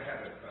 Actually, I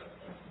had a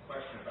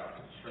question about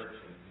the church,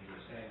 and you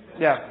were saying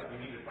that we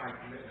need to find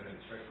commitment in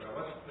the church, but I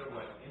wasn't clear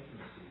what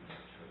intimacy in the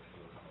church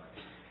would look like.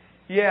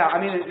 Yeah, I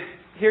mean,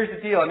 here's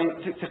the deal. I mean,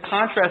 to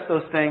contrast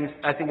those things,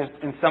 I think is,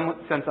 in some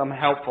sense, I'm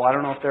helpful. I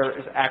don't know if there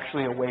is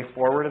actually a way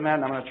forward in that,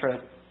 and I'm going to try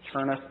to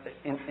turn us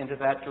into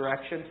that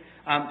direction.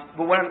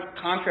 But what I'm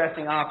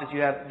contrasting off is you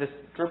have this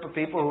group of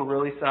people who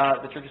really saw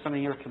the church as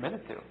something you were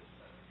committed to.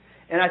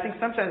 And I think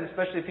sometimes,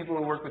 especially people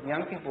who work with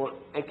young people,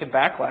 it can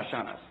backlash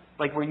on us.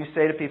 Like where you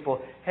say to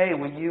people, hey,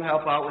 will you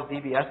help out with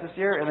VBS this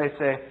year? And they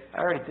say, I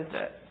already did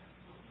that.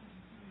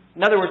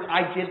 In other words,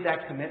 I did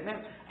that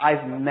commitment.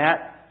 I've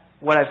met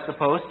what I'm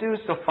supposed to,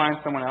 so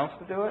find someone else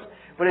to do it.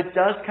 But it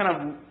does kind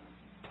of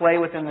play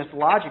within this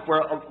logic where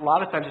a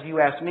lot of times if you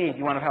ask me, do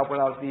you want to help with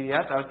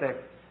VBS? I would say,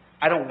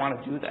 I don't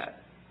want to do that.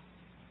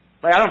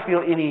 Like, I don't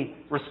feel any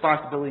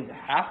responsibility to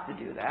have to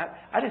do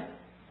that. It's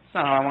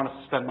not how I want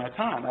to spend my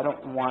time. I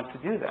don't want to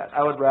do that.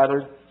 I would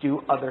rather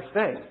do other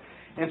things.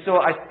 And so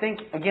I think,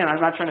 again, I'm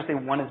not trying to say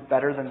one is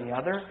better than the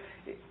other,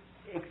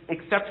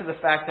 except to the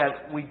fact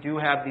that we do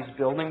have these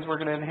buildings we're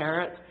going to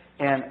inherit,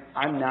 and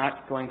I'm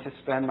not going to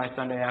spend my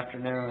Sunday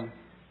afternoon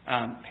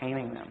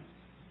painting them.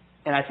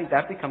 And I think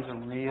that becomes a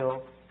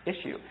real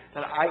issue.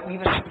 That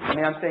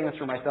I'm saying this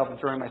for myself and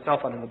throwing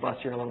myself under the bus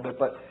here a little bit,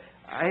 but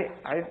I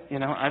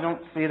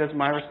don't see it as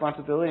my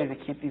responsibility to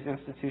keep these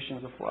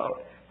institutions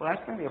afloat. Well,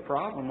 that's going to be a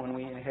problem when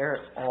we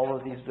inherit all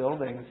of these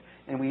buildings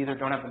and we either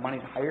don't have the money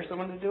to hire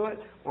someone to do it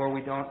or we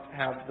don't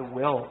have the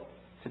will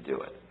to do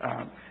it.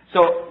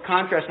 So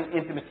contrasting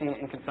intimacy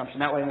and consumption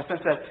that way in the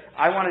sense that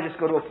I want to just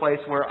go to a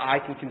place where I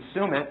can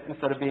consume it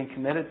instead of being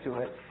committed to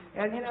it.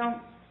 And,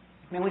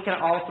 we can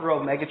all throw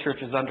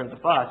megachurches under the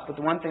bus, but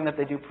the one thing that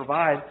they do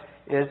provide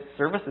is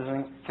services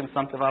and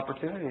consumptive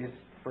opportunities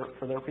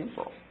for their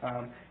people.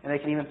 And they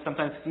can even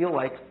sometimes feel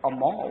like a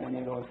mall when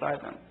you go inside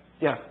them.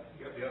 Yeah?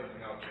 The other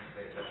thing I was going to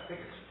say is I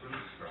think it's Fruit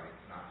Strike,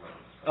 not Lucky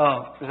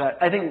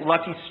Strike. I think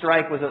Lucky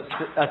Strike was a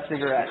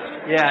cigarette.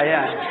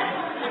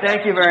 Yeah.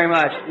 Thank you very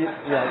much.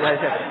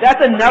 Yeah.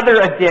 That's another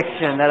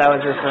addiction that I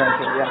was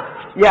referring to.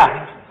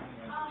 Yeah.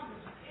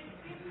 It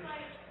seems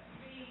like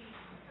the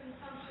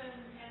consumption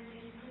and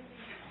the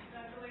intimacy,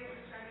 the way you're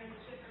describing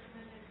the shift or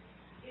commitment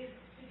is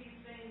to these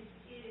things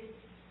is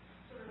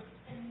sort of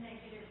a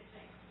negative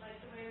thing. Like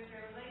the way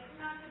you're like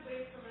not good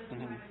ways to live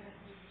in my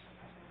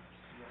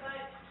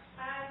But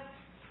as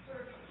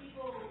sort of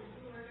people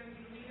who are going to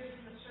be leaders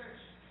in the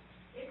church,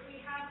 if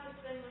we have this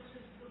thing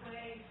which is the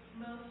way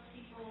most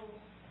people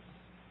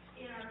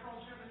in our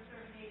culture of a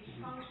certain age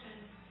function,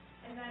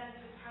 and that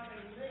is just how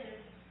they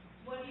live,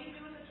 what do you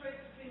do with the choice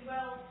between,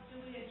 well, do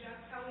we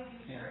adjust how we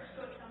do church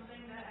so it's something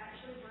that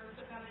actually works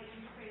with how they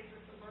interface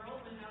with the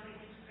world, and how they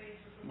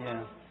interface with the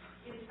world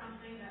is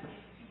something that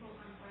makes people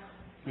unwell?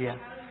 Yeah.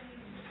 How do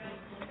you prevent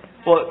that?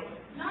 Well,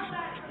 Not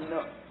that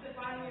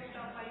defining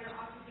yourself by your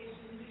occupation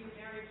and who you're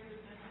married to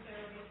is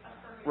necessarily a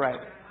perfect Right.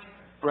 either.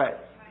 Right.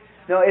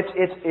 No, it's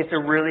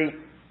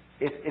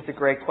a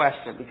great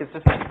question because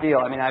this is the deal.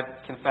 I mean,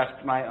 I've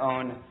confessed my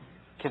own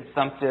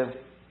consumptive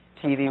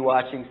TV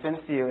watching sin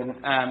to you, and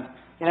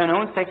no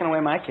one's taking away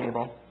my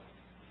cable.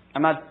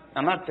 I'm not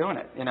doing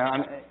it.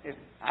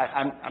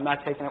 I'm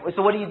not taking it.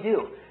 So what do you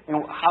do?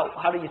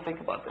 How do you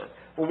think about this?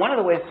 Well, one of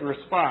the ways to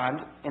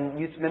respond, and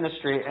youth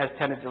ministry has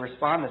tended to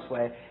respond this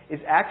way, is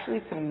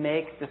actually to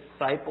make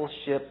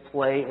discipleship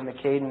play in the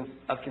cadence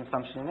of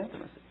consumption and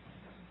intimacy.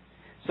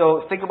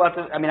 So think about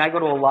this. I mean, I go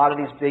to a lot of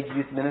these big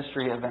youth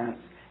ministry events,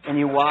 and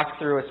you walk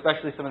through,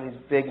 especially some of these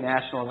big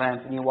national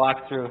events, and you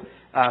walk through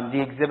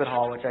the exhibit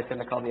hall, which I tend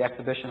to call the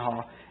exhibition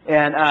hall,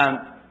 and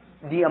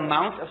the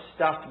amount of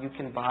stuff you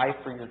can buy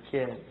for your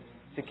kids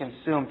to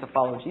consume to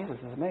follow Jesus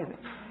is amazing.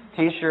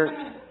 T-shirts,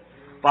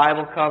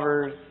 Bible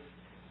covers,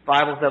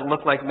 Bibles that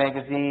look like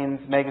magazines,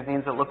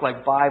 magazines that look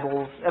like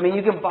Bibles. I mean,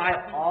 you can buy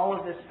all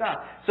of this stuff.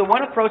 So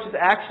one approach is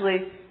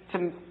actually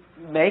to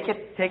make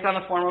it take on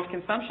the form of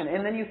consumption.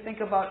 And then you think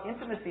about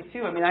intimacy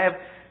too. I mean, I have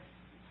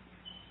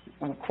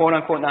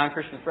quote-unquote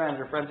non-Christian friends,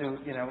 or friends who,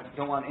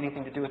 don't want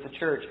anything to do with the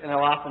church, and they'll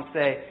often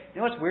say,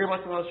 you know what's weird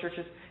about some of those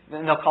churches?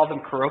 Then they'll call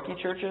them karaoke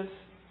churches.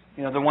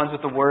 The ones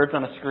with the words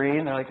on the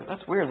screen. They're like,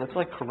 that's weird. That's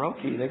like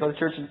karaoke. They go to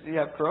church and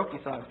have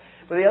karaoke songs.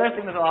 But the other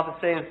thing that they'll often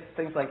say is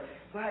things like,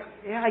 well,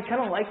 yeah, I kind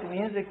of like the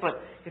music,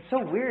 but it's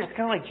so weird. It's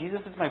kind of like Jesus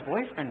is my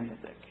boyfriend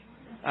music.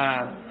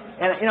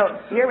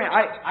 Hear me,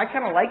 I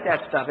kind of like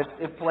that stuff.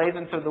 It plays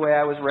into the way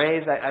I was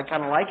raised. I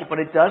kind of like it, but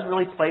it does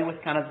really play with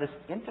kind of this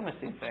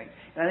intimacy thing.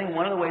 And I think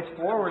one of the ways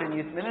forward in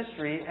youth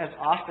ministry has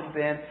often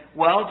been,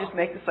 well, just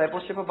make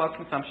discipleship about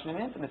consumption and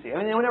intimacy. I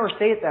mean, they would never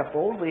say it that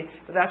boldly,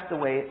 but that's the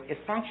way it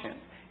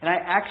functions. And I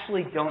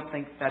actually don't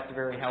think that's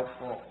very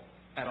helpful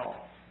at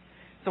all.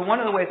 So one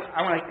of the ways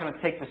I want to kind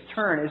of take this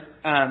turn is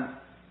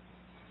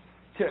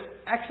to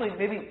actually,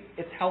 maybe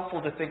it's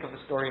helpful to think of the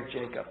story of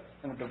Jacob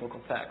in the biblical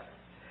text.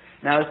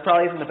 Now, this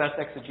probably isn't the best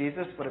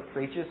exegesis, but it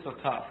preaches, so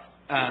tough.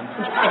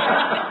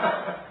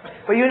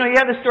 But you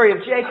have the story of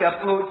Jacob,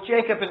 who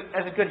Jacob,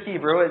 as a good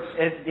Hebrew,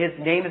 his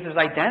name is his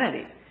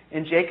identity.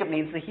 And Jacob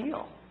means the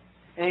heel.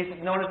 And he's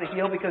known as the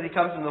heel because he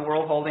comes into the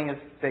world holding his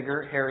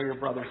bigger, hairier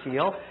brother's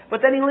heel.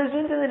 But then he lives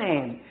into the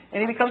name,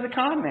 and he becomes a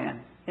con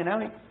man. He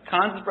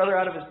cons his brother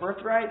out of his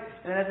birthright,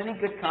 and as any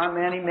good con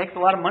man, he makes a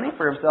lot of money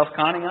for himself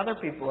conning other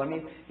people. I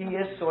mean, he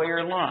is Sawyer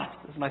in Lost.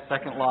 This is my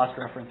second Lost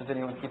reference, if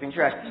anyone's keeping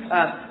track.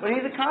 But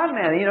he's a con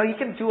man. He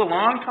can do a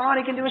long con,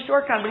 he can do a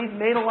short con, but he's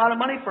made a lot of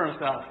money for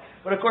himself.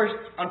 But of course,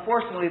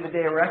 unfortunately, the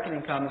day of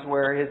reckoning comes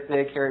where his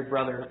big, hairy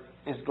brother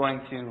is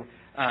going to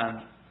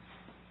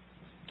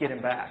get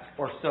him back,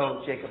 or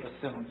so Jacob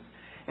assumes.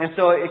 And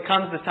so it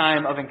comes the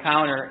time of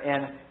encounter,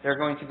 and they're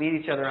going to meet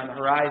each other on the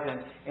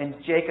horizon, and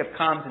Jacob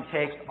comes and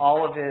takes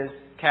all of his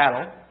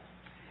cattle,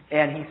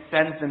 and he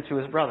sends them to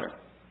his brother.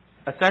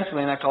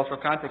 Essentially, in that cultural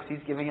context,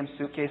 he's giving him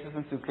suitcases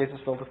and suitcases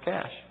filled with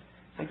cash.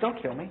 He's like,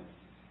 don't kill me.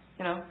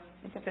 You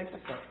can take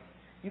this stuff.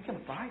 You can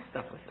buy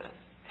stuff with this.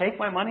 Take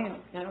my money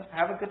and,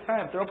 have a good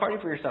time. Throw a party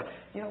for yourself.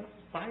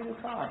 Buy a new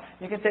car.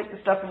 You can take the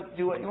stuff and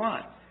do what you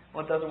want.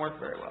 Well, it doesn't work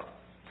very well.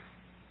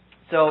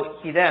 So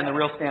he then, the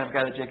real stand-up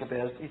guy that Jacob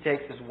is, he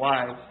takes his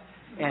wives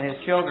and his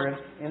children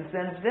and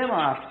sends them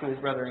off to his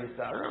brother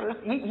Esau. Remember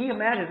this? He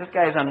imagines this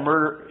guy is on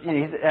murder.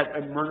 He's at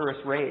a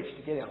murderous rage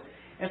to get him.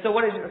 And so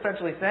what he's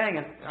essentially saying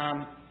is,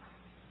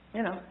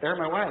 they're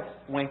my wives.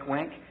 Wink,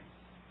 wink.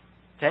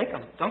 Take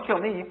them. Don't kill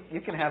me.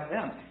 You can have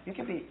them. You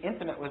can be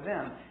intimate with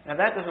them. Now, if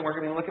that doesn't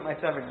work, look at my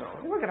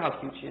 7-year-old. Look at how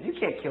cute she is. You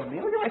can't kill me.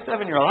 Look at my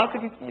 7-year-old. How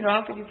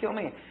could you kill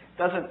me?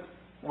 Doesn't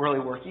really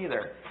work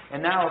either.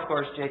 And now, of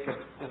course, Jacob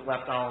is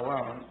left all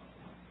alone,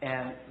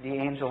 and the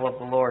angel of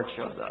the Lord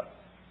shows up.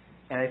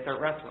 And they start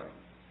wrestling,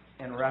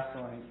 and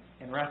wrestling,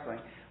 and wrestling,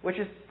 which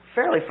is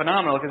fairly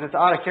phenomenal because it's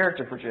out of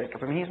character for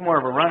Jacob. I mean, he's more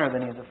of a runner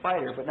than he is a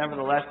fighter, but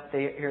nevertheless,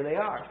 here they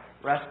are,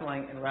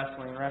 wrestling and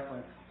wrestling and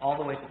wrestling, all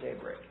the way to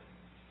daybreak.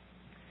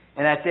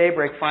 And at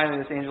daybreak, finally,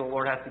 this angel of the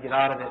Lord has to get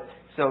out of it,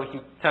 so he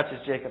touches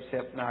Jacob's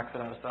hip, knocks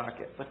it out of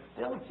socket. But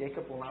still,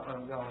 Jacob will not let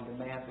him go and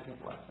demands that he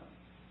bless him.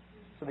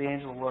 So the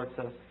angel of the Lord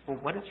says, well,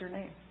 what is your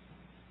name?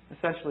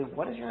 Essentially,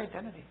 what is your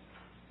identity?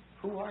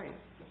 Who are you?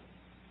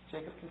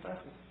 Jacob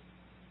confesses,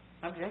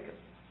 I'm Jacob.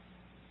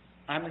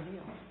 I'm the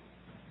heel.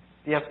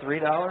 Do you have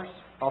 $3?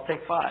 I'll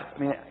take 5. I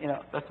mean,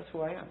 that's just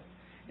who I am.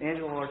 The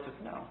angel of the Lord says,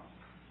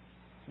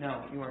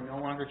 no, you are no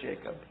longer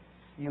Jacob.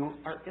 You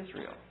are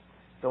Israel,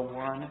 the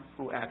one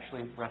who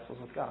actually wrestles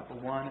with God, the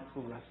one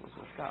who wrestles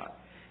with God.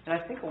 And I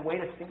think a way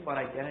to think about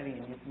identity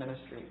in youth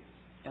ministry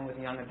and with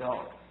young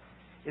adults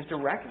is to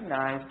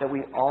recognize that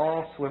we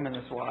all swim in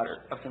this water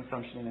of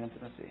consumption and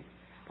intimacy.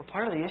 But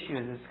part of the issue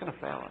is it's going to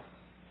fail us.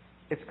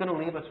 It's going to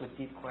leave us with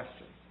deep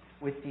questions,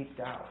 with deep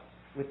doubt,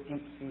 with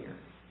deep fear.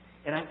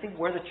 And I think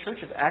where the church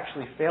has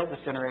actually failed this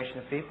generation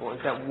of people is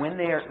that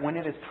when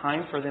it is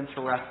time for them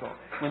to wrestle,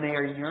 when they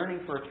are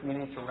yearning for a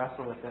community to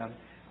wrestle with them,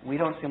 we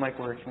don't seem like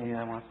we're a community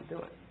that wants to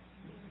do it.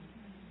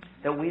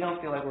 That we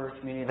don't feel like we're a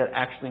community that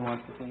actually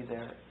wants to be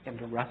there and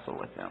to wrestle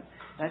with them.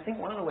 And I think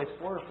one of the ways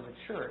forward for the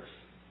church,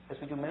 as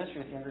we do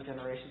ministry with younger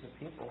generations of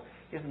people,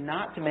 is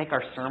not to make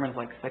our sermons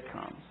like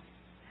sitcoms.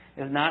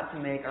 Is not to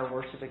make our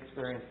worship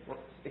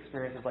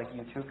experiences like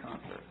U2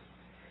 concerts.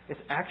 It's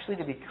actually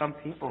to become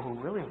people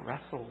who really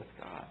wrestle with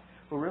God,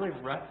 who really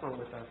wrestle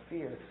with our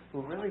fear,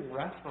 who really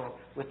wrestle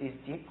with these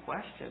deep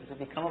questions, and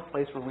become a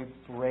place where we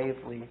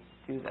bravely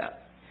do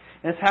that.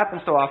 And this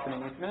happens so often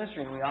in youth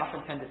ministry, and we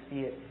often tend to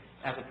see it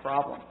as a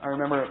problem. I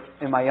remember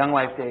in my young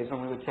life days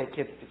when we would take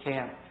kids to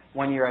camp,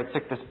 one year I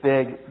took this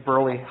big,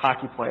 burly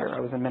hockey player. I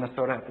was in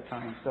Minnesota at the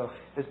time. So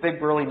this big,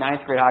 burly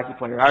 9th grade hockey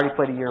player. I already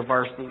played a year of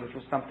varsity, which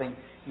was something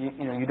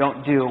you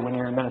don't do when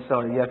you're in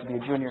Minnesota. You have to be a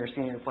junior or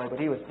senior to play. But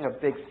he was a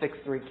big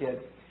 6'3"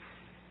 kid.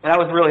 And I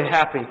was really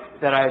happy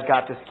that I had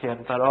got this kid.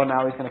 I thought,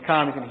 now he's going to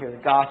come. He's going to hear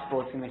the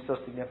gospel. It's going to be so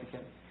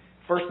significant.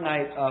 First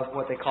night of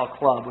what they call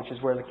club, which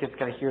is where the kids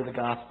kind of hear the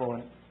gospel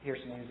and hear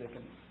some music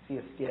and see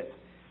a skit.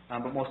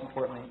 But most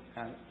importantly,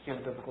 hear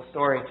the biblical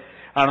story.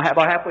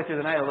 About halfway through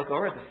the night, I look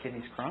over at this kid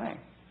and he's crying.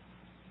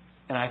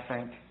 And I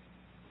think,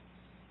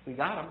 we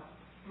got him.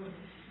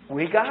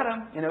 We got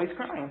him. You know, he's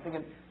crying. I'm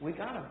thinking, we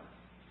got him.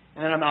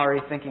 And then I'm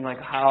already thinking,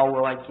 like, how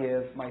will I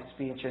give my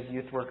speech as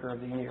Youth Worker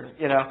of the Year,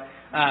 you know?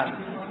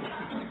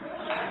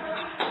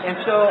 And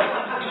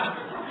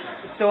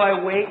so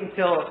I wait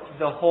until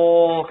the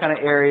whole kind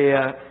of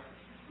area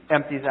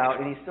empties out,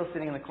 and he's still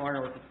sitting in the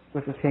corner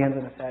with his hands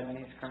in his head, and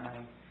he's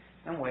crying.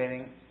 I'm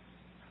waiting,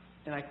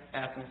 and I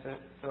ask him,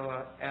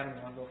 so Adam,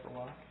 you want to go for a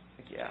walk?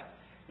 Like, yeah.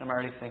 And I'm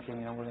already thinking,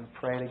 you know, we're going to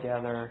pray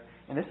together,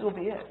 and this will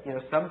be it. You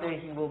know, someday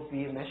he will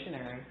be a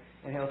missionary,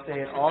 and he'll say,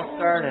 it all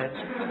started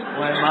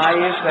when my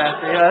youth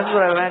pastor, you know, that's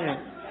what I imagine.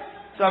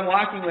 So I'm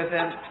walking with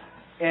him,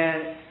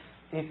 and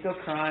he's still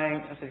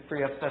crying. I'm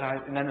pretty upset,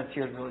 and then the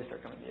tears really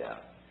start coming. Yeah.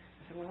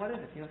 I said, well, what is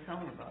it? You know, tell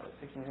me about it.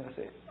 Thinking he's going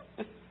to say,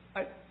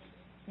 I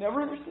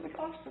never understood the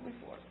gospel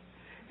before.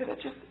 And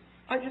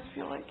I just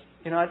feel like,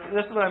 you know,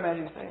 this is what I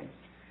imagine he's saying.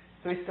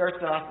 So he starts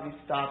off, and he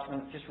stops,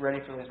 and just ready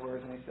for his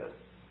words, and he says,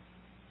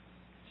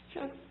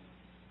 it's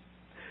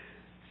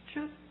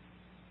just,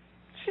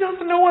 she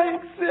doesn't know I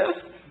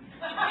exist.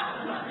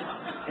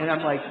 And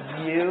I'm like,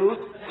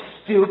 you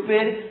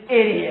stupid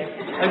idiot.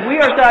 Like, we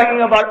are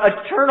talking about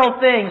eternal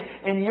things,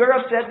 and you're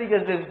upset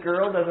because this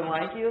girl doesn't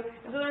like you?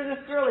 And so there's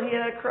this girl that he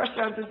had a crush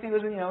on since he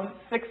was in,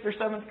 6th or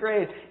 7th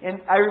grade.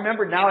 And I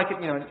remember now I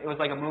could, it was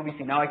like a movie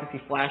scene. Now I can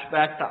see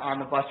flashbacks to on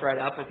the bus ride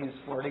up as he was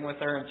flirting with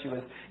her, and she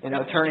was,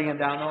 turning him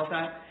down the whole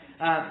time.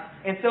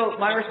 And so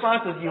my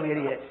response was, you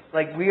idiot.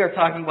 Like, we are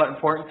talking about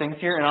important things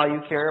here, and all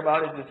you care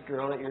about is this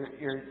girl that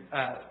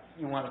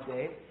you want to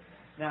date.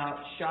 Now,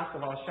 shock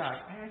of all shocks,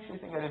 I actually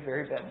think I did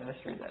very bad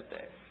ministry that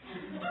day.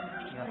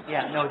 You're like,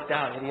 yeah, no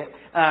doubt, idiot.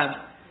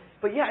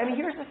 But yeah, I mean,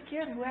 here's this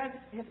kid who has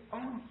his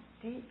own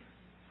deep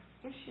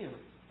issue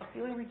of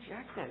feeling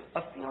rejected,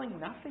 of feeling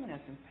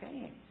nothingness and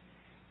pain.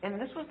 And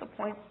this was the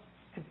point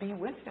to be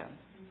with him,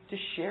 to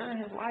share in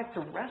his life,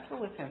 to wrestle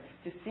with him,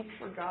 to seek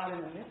for God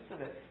in the midst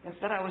of it.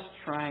 Instead, I was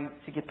trying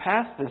to get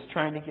past this,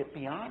 trying to get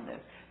beyond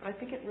this. But I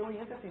think it really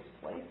is at these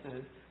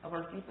places of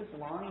our deepest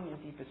longing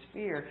and deepest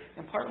fear.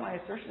 And part of my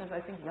assertion is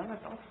I think young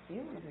adults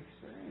feel these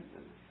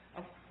experiences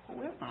of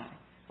who am I?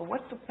 But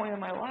what's the point of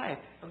my life?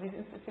 Of these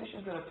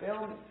institutions that have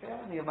failed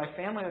me, of my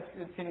family that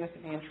continues to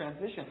be in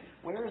transition.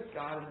 Where is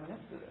God in the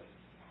midst of this?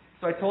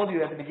 So I told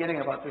you at the beginning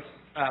about this,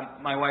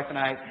 my wife and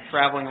I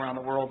traveling around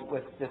the world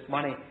with this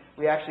money.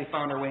 We actually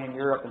found our way in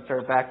Europe and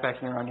started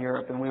backpacking around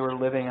Europe, and we were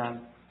living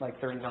on like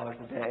 $30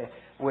 a day,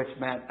 which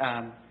meant,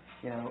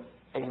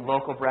 a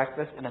local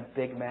breakfast and a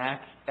Big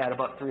Mac at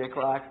about 3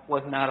 o'clock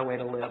was not a way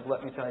to live,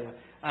 let me tell you.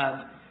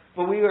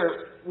 But we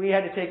were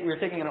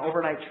taking an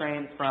overnight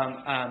train from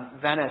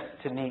Venice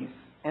to Nice.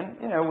 And,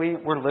 we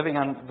were living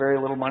on very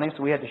little money,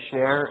 so we had to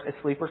share a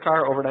sleeper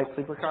car, overnight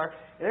sleeper car.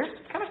 They're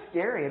kind of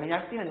scary. I mean,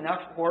 I've seen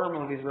enough horror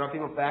movies around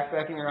people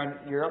backpacking around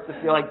Europe to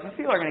feel like these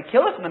people are going to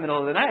kill us in the middle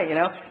of the night, And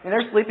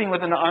they're sleeping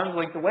within an arm's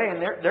length away,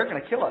 and they're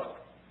going to kill us.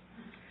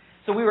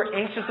 So we were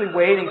anxiously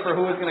waiting for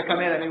who was going to come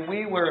in. I mean,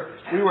 we were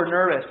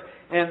nervous.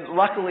 And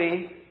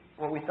luckily,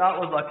 what we thought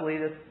was luckily,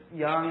 this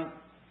young,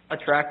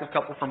 attractive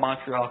couple from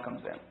Montreal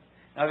comes in.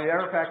 Now, if you've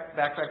ever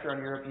backpacked around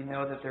Europe, you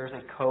know that there's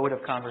a code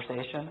of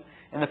conversation.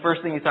 And the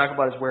first thing you talk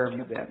about is, where have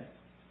you been?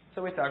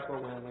 So we talk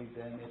about where we've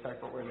been. They talk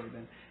about where they've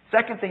been.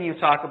 Second thing you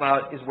talk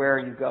about is, where are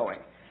you going?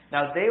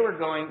 Now, they were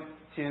going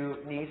to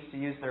Nice to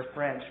use their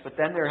French, but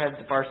then they were headed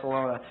to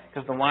Barcelona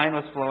because the wine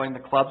was flowing, the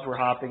clubs were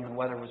hopping, and the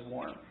weather was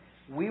warm.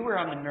 We were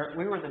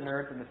the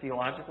nerds in the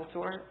theological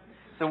tour.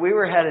 So we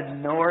were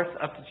headed north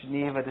up to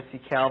Geneva to see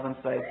Calvin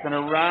sites, then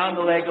around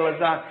the Lake of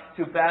Lausanne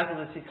to Basel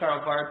to see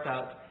Karl Barth's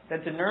house,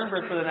 then to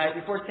Nuremberg for the night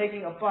before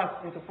taking a bus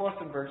into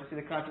Flossenburg to see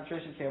the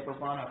concentration camp where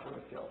Bonhoeffer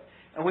was killed.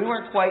 And we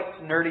weren't quite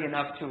nerdy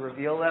enough to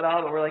reveal that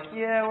all, but we're like,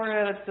 yeah, we're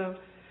headed to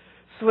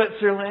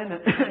Switzerland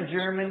and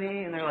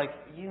Germany. And they're like,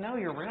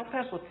 your rail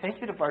pass will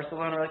take you to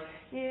Barcelona. We're like,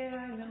 yeah,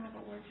 I know,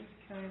 but we're just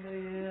kind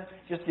of,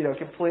 just,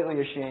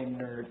 completely ashamed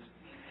nerds.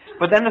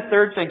 But then the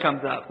third thing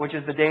comes up, which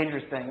is the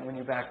dangerous thing when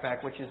you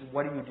backpack, which is,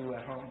 what do you do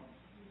at home?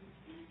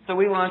 So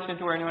we launched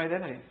into our new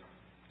identities.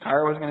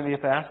 Carrie was going to be a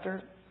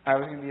pastor. I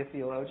was going to be a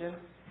theologian.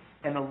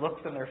 And the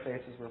looks on their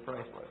faces were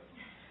priceless.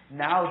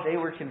 Now they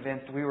were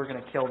convinced we were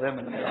going to kill them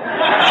in the middle.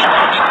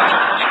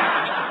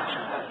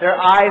 Their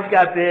eyes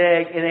got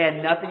big, and they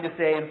had nothing to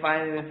say. And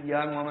finally this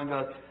young woman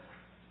goes,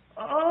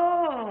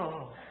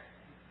 oh,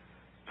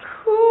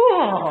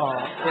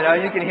 cool.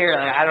 You can hear,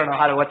 I don't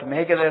know what to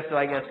make of this, so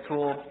I guess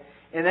cool.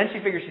 And then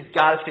she figures she's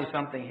got to say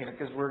something here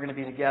because we're going to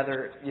be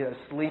together,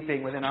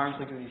 sleeping within arm's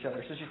length of each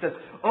other. So she says,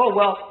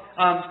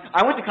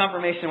 I went to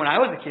confirmation when I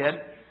was a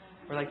kid.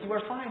 We're like, you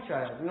are fine,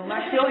 child. We will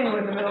not kill you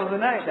in the middle of the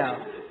night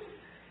now.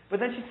 But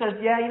then she says,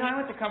 yeah, I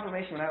went to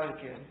confirmation when I was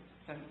a kid.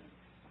 And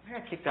I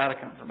got kicked out of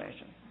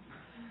confirmation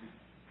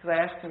because I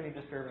asked too many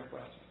disturbing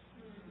questions.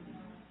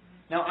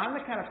 Now, I'm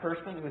the kind of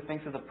person who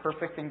thinks of the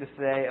perfect thing to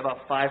say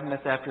about 5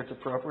 minutes after it's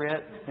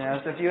appropriate.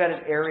 So if you had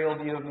an aerial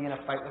view of me in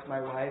a fight with my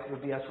wife, it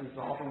would be us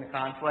resolving the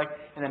conflict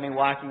and then me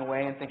walking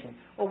away and thinking,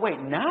 well, wait,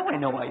 now I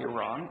know why you're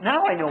wrong.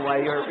 Now I know why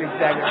you're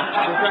exaggerating.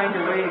 You're trying to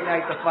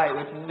reignite the fight,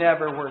 which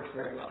never works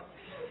very well.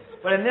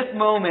 But in this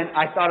moment,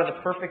 I thought of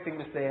the perfect thing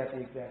to say at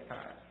the exact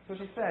time. So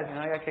she said,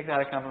 I got kicked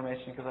out of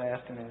confirmation because I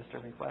asked him a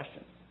disturbing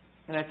question.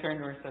 And I turned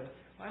to her and said,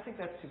 well, I think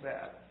that's too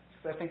bad.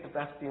 Because I think the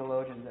best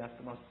theologians ask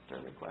the most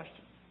disturbing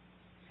questions.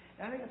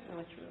 And I think that's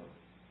really true.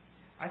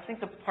 I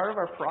think that part of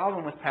our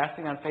problem with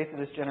passing on faith to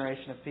this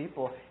generation of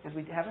people is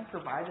we haven't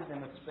provided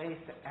them a space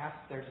to ask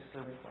their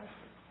disturbing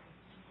questions.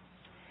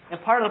 And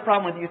part of the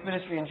problem with youth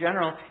ministry in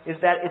general is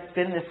that it's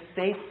been this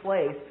safe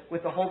place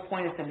with the whole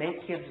point is to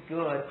make kids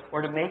good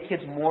or to make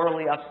kids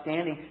morally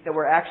upstanding that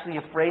we're actually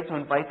afraid to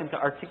invite them to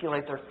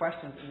articulate their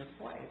questions in this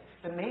place.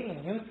 That maybe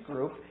youth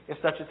group, if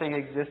such a thing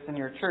exists in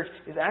your church,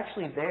 is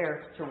actually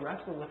there to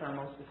wrestle with our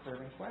most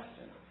disturbing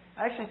questions.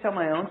 I actually tell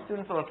my own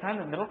students all the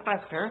time that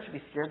middle-class parents should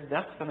be scared to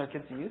death to send their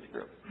kids to youth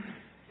group.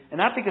 And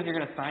not because you're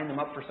going to sign them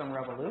up for some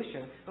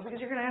revolution, but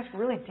because you're going to ask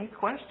really deep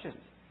questions,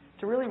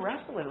 to really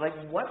wrestle with it. Like,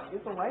 what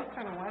is a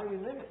lifetime and why do we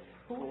live it?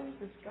 Who is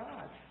this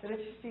God? That it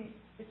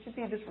should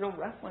be this real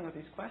wrestling with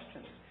these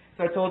questions.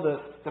 So I told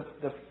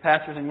the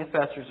pastors and youth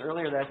pastors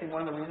earlier that I think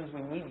one of the reasons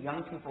we need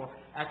young people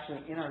actually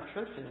in our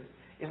churches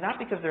is not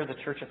because they're the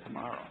church of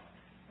tomorrow.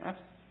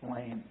 That's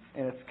lame.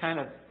 And it's kind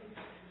of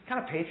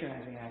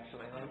patronizing,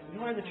 actually. Like, you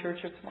are the church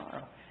of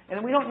tomorrow.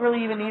 And we don't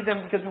really even need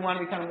them because we want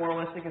to be kind of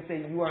moralistic and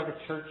say, you are the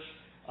church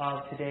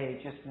of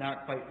today, just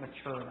not quite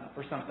mature enough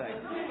or something.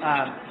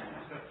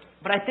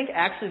 But I think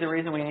actually the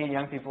reason we need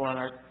young people in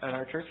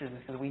our churches is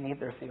because we need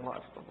their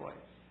theological voice.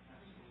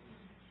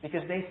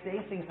 Because they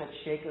say things that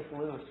shake us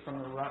loose from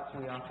the ruts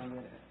we often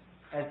live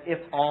in. As if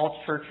all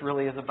church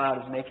really is about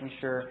is making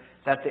sure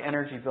that the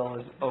energy bill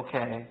is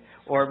okay.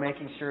 Or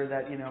making sure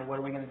that, what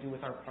are we going to do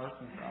with our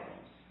parking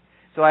problems?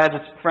 So I had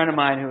this friend of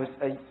mine who was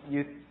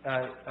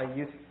a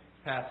youth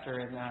pastor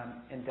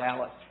in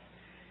Dallas.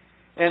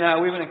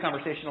 And we've been in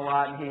conversation a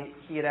lot, and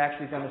he had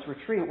actually done this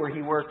retreat where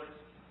he worked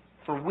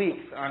for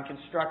weeks on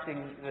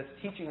constructing this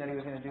teaching that he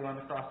was going to do on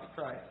the cross of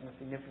Christ and the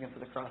significance of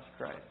the cross of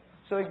Christ.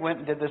 So he went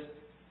and did this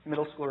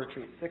middle school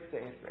retreat, 6th to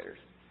 8th graders.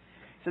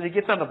 So he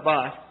gets on the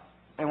bus,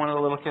 and one of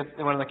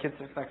the kids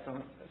expects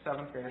him,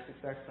 7th graders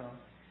expects him.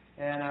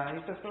 And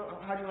he says, so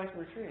how do you like the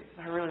retreat?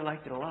 I really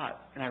liked it a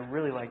lot, and I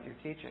really liked your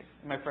teaching.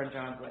 And my friend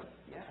John's like,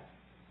 yeah,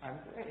 I'm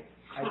great.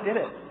 I did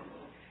it.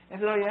 I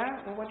said, oh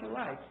yeah? Well, what do you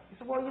like? He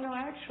said, well,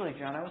 actually,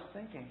 John, I was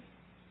thinking,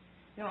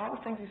 all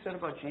the things you said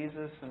about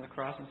Jesus and the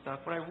cross and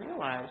stuff, what I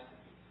realized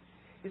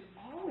is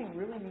all we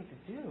really need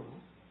to do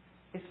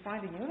is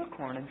find a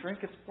unicorn and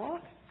drink its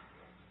blood.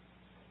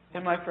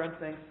 And my friend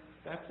thinks,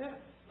 that's it.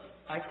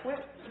 I quit.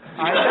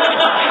 I'm done.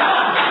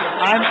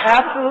 I'm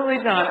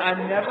absolutely done.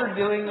 I'm never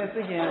doing this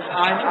again.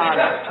 I'm out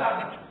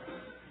of it.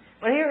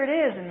 But here it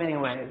is in many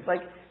ways.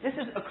 Like, this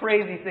is a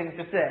crazy thing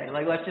to say.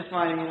 Like, let's just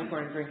find a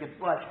unicorn and drink its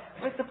blood.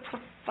 But it's a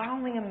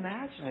profoundly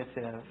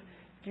imaginative,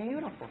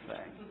 beautiful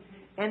thing.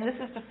 And this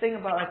is the thing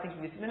about, I think,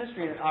 youth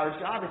ministry, and our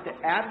job is to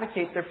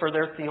advocate for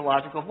their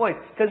theological voice.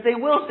 Because they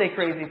will say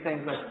crazy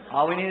things like,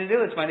 all we need to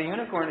do is find a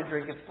unicorn and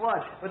drink its blood.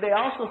 But they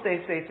also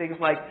say things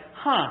like,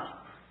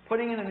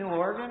 putting in a new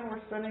organ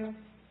we're spending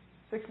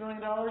 $6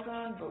 million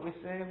on, but we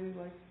say we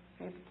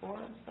feed the poor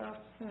and stuff?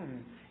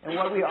 And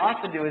what we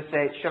often do is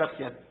say, shut up,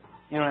 kid.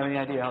 You don't have any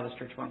idea how this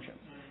church functions.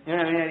 You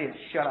don't have any idea.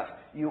 Shut up.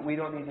 We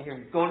don't need to hear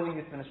you. Go to the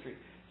youth ministry.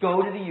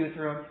 Go to the youth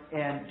room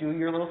and do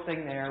your little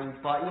thing there.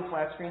 We bought you a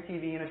flat screen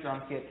TV and a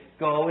drum kit.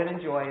 Go and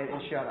enjoy it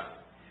and shut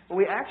up. But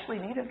we actually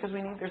need it because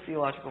we need their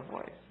theological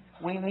voice.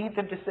 We need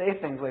them to say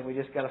things like, we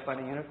just got to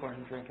find a unicorn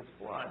and drink its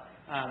blood.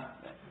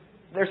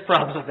 There's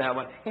problems with that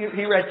one.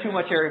 He read too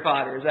much Harry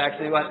Potter is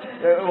actually what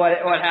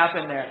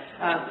happened there.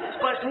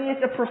 But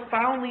it's a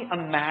profoundly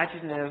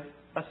imaginative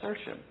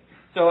assertion.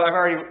 So I've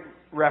already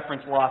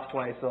referenced Lost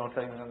twice, so I'll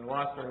tell you another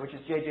Lost story, which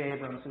is J.J.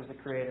 Abrams, who's the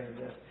creator of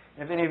this.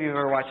 And if any of you have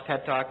ever watched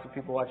TED Talks, if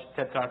people watch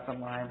TED Talks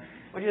online,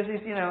 which is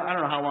these, I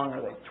don't know how long are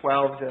they,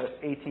 12 to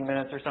 18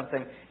 minutes or something,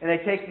 and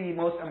they take the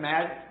most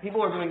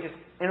people are doing just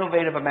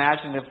innovative,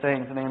 imaginative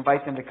things, and they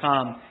invite them to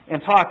come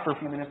and talk for a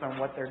few minutes on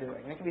what they're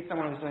doing. And it could be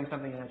someone who's doing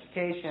something in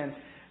education.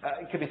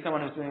 It could be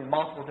someone who's doing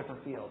multiple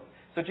different fields.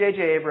 So J.J.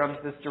 Abrams,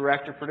 this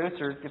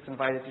director-producer, gets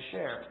invited to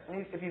share.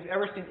 And if you've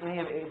ever seen any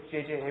of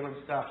J.J.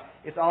 Abrams' stuff,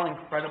 it's all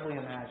incredibly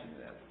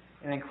imaginative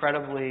and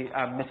incredibly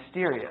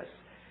mysterious.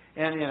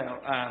 And,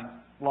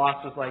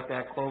 Lost was like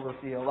that,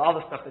 Cloverfield, all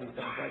the stuff that he's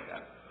done is like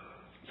that.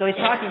 So he's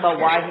talking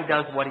about why he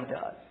does what he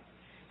does.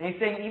 And he's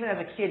saying even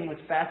as a kid, he was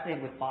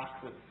fascinated with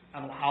boxes,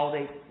 on how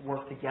they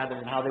worked together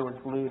and how they were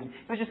glued. And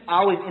he was just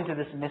always into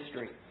this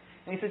mystery.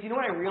 And he says,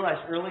 what I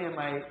realized early in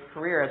my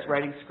career as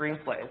writing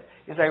screenplays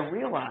is I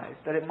realized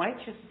that it might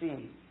just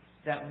be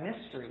that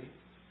mystery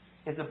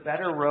is a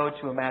better road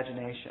to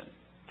imagination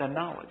than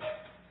knowledge.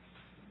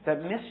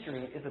 That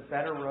mystery is a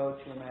better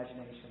road to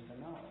imagination than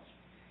knowledge.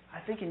 I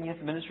think in youth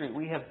ministry,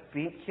 we have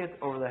beat kids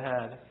over the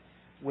head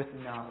with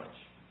knowledge.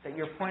 That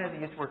your point as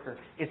a youth worker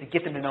is to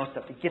get them to know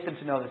stuff, to get them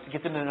to know this, to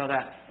get them to know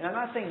that. And I'm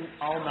not saying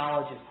all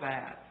knowledge is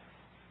bad.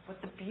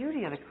 But the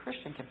beauty of the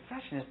Christian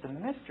confession is the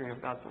mystery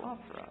of God's love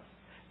for us.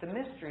 The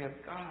mystery of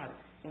God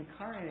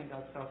incarnating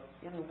God's self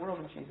in the world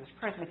in Jesus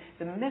Christ. I mean,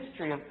 the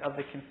mystery of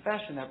the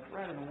confession, that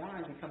bread and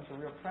wine becomes a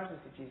real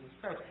presence of Jesus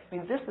Christ. I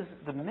mean, this is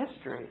the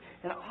mystery.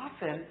 And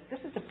often, this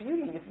is the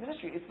beauty of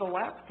ministry. It's the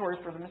laboratory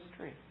for the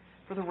mystery,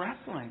 for the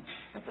wrestling.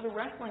 And for the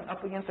wrestling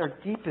up against our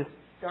deepest,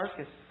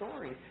 darkest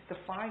stories, to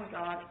find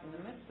God in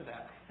the midst of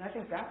that. And I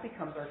think that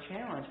becomes our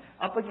challenge,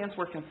 up against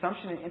where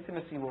consumption and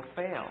intimacy will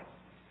fail.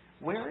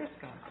 Where is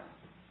God then?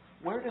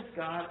 Where does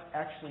God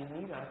actually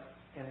meet us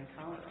and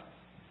encounter us?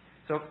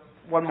 So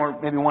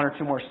maybe one or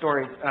two more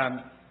stories.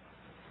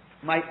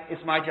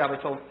 It's my job,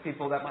 I told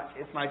people that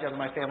it's my job and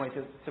my family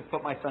to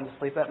put my son to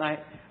sleep at night.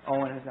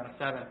 Owen is now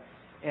 7.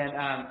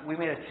 And we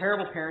made a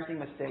terrible parenting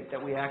mistake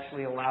that we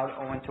actually allowed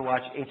Owen to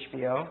watch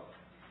HBO.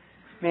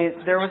 I mean,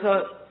 there was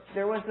a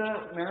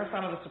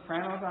marathon of The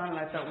Sopranos on, and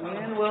I thought,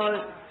 when will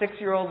a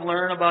 6-year-old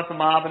learn about the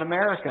mob in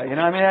America? You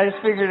know, I mean, I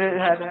just figured it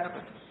had to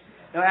happen.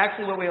 No,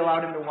 actually what we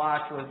allowed him to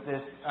watch was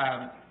this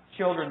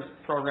children's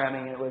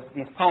programming. It was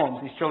these poems,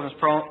 these children's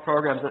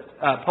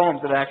poems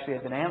that actually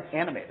had been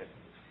animated.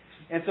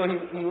 And so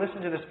he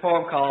listened to this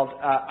poem called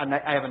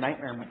I Have a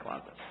Nightmare in My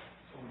Closet.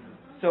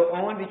 So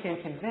Owen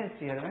became convinced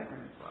he had a nightmare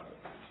in his closet.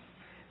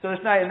 So this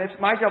night, and it's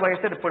my job, like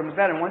I said, to put him to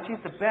bed. And once he's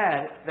to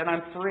bed, then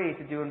I'm free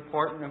to do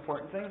important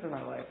things in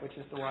my life, which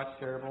is to watch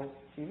terrible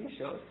TV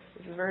shows,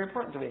 which is very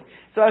important to me.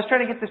 So I was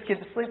trying to get this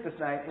kid to sleep this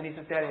night, and he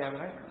said, Daddy, I have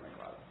a nightmare in my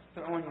closet. I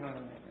said, Owen, you don't have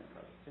a nightmare in your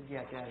closet. I said,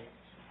 yeah, Daddy,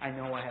 I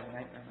know I have a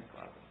nightmare in my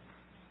closet.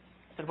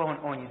 I said, well,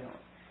 Owen, you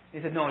don't. He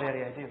said, no,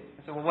 Daddy, I do.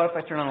 I said, well, what if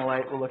I turn on the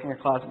light, we'll look in your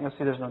closet, and you'll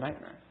see there's no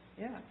nightmare?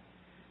 Yeah.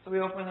 So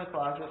we open the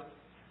closet,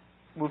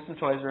 move some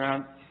toys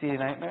around. You see a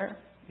nightmare?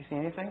 You see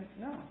anything?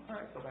 No. All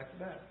right, go back to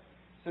bed.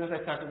 As soon as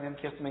I tuck him in,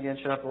 kiss him again,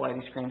 shut up the light,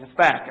 he screams, it's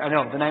back. I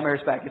know, the nightmare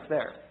is back, it's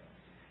there.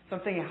 So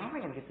I'm thinking, how am I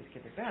going to get this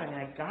kid to bed? I mean,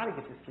 I got to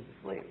get this kid to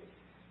sleep.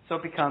 So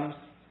it becomes,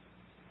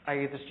 I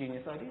get this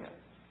genius idea.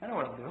 I know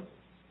what I'll do.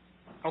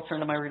 I'll turn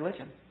to my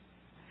religion.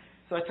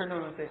 So I turn to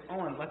him and say,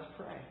 Owen, let's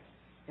pray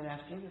and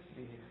ask Jesus to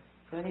be here.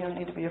 So then you don't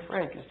need to be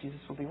afraid because Jesus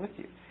will be with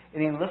you.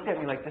 And he looked at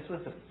me like this was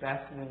the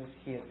best news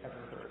he had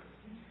ever heard.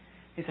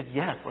 He said,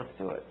 yes, let's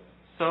do it.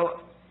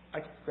 So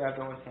I grabbed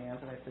Owen's hands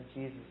and I said,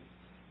 Jesus,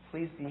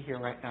 please be here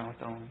right now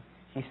with Owen.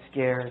 He's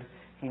scared.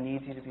 He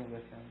needs you to be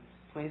with him.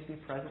 Please be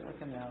present with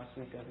him now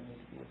so he doesn't need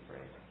to be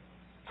afraid.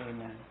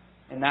 Amen.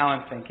 And now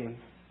I'm thinking,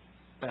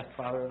 best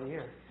father of the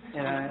year.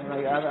 You know,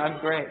 I'm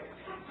great.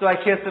 So I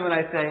kiss him and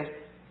I say,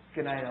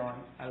 good night,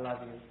 Owen. I love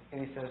you.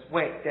 And he says,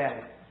 wait,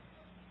 Dad.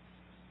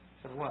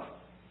 I said, what?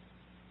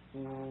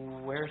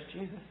 Where's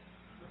Jesus?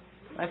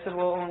 I said,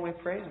 well, Owen, we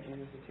prayed and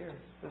Jesus is here.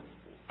 He said,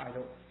 I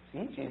don't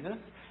see Jesus.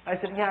 I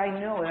said, yeah, I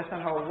know. That's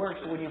not how it works.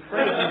 When you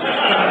pray, Jesus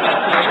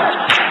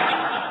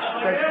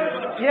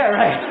yeah,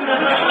 right.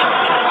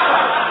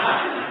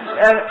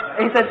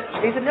 And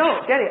he said,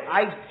 no, Daddy,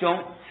 I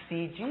don't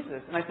see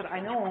Jesus. And I said, I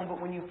know him,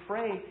 but when you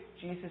pray,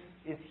 Jesus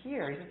is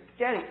here. He said,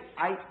 Daddy,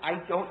 I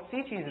don't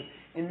see Jesus.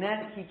 And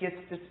then he gets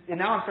this, and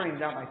now I'm starting to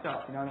doubt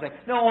myself. You know, I'm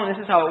like, no, this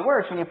is how it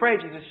works. When you pray,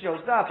 Jesus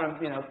shows up. And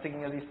I'm,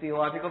 thinking of these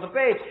theological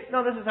debates.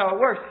 No, this is how it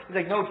works. He's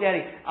like, no,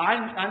 Daddy,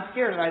 I'm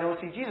scared and I don't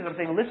see Jesus. I'm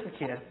saying, listen,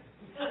 kid,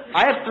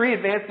 I have 3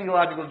 advanced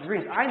theological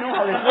degrees. I know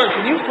how this works.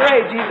 When you pray,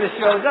 Jesus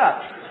shows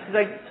up. He's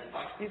like,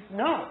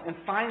 no. And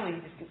finally,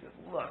 he just gets this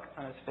look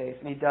on his face,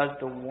 and he does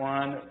the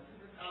one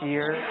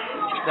tear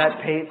that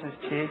paints his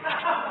cheek.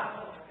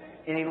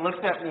 And he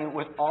looks at me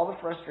with all the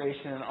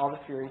frustration and all the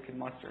fear he could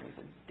muster, and he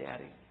said,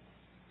 Daddy,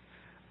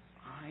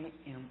 I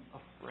am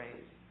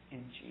afraid,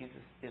 and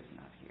Jesus is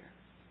not here.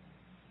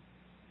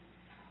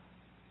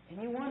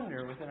 And you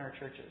wonder within our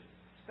churches,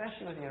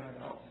 especially with young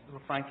adults, who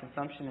find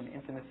consumption and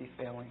intimacy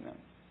failing them,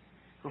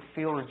 who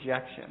feel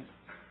rejection.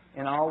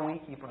 And all we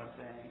keep on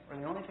saying, or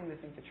the only thing they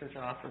think the church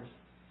offers,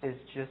 is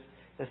just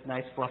this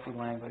nice fluffy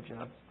language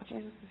of, oh,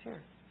 Jesus is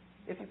here.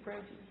 If you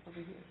pray, Jesus will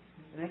be here.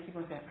 And they keep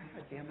on saying, I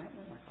got a damn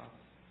nightmare in my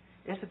closet.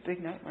 It's a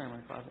big nightmare in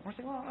my closet. We're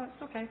saying, well,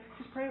 it's okay.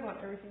 Just pray about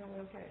it. Everything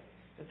will be okay.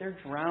 But they're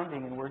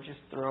drowning, and we're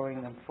just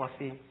throwing them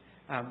fluffy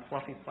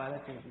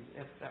platitudes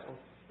as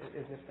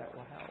if that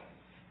will help.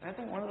 And I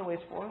think one of the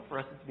ways forward for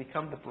us is to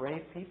become the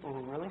brave people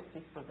who really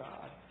seek for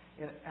God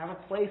and have a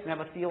place and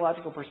have a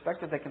theological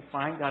perspective that can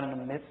find God in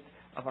the midst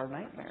of our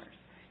nightmares.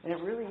 And it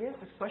really is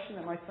this question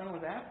that my son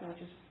was asking,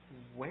 which is,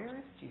 where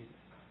is Jesus?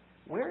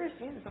 Where is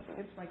Jesus up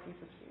against my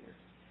deepest fears?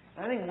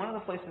 And I think one of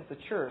the places the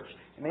church,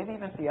 and maybe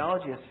even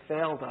theology, has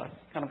failed us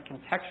kind of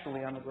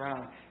contextually on the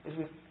ground is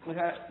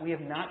we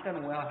have not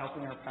done well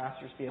helping our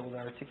pastors be able to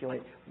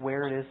articulate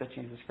where it is that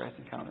Jesus Christ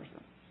encounters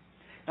them.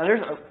 Now,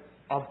 there's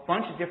a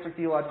bunch of different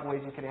theological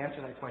ways you could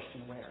answer that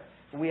question, where.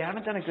 But we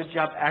haven't done a good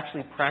job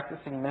actually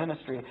practicing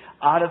ministry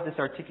out of this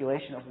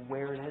articulation of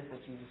where it is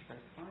that Jesus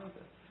Christ finds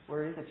us.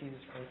 Where it is that Jesus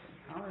Christ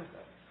encounters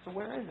us. So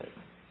where is it?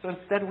 So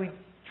instead we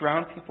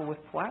drown people with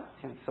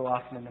platitudes so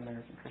often in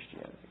American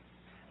Christianity.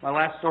 My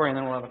last story, and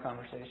then we'll have a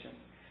conversation.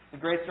 The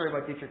great story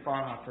about Dietrich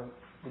Bonhoeffer,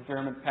 the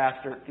German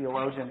pastor,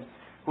 theologian,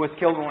 who was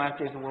killed in the last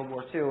days of World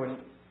War II and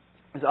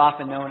is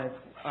often known as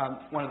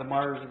one of the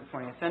martyrs of the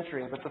 20th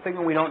century. But the thing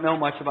that we don't know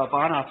much about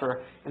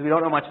Bonhoeffer is we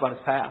don't know much about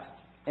his past.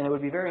 And it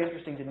would be very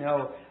interesting to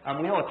know,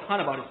 we know a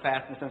ton about his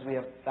past in the sense we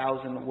have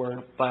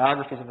 1,000-word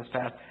biographies of his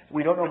past.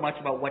 We don't know much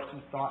about what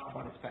he thought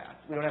about his past.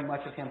 We don't have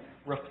much of him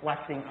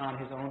reflecting on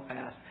his own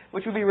past,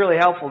 which would be really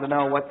helpful to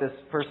know what this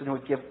person who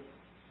would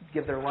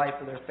give their life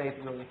for their faith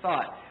really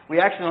thought. We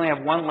actually only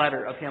have one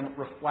letter of him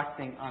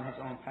reflecting on his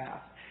own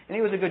past. And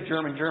he was a good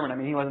German. I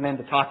mean, he wasn't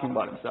into talking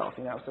about himself,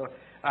 So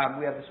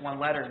we have this one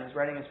letter, and his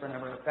writing is for a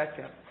number of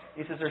Beckham.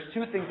 He says, there's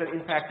two things that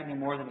impacted me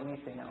more than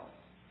anything else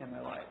in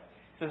my life.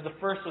 He says, the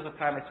first was the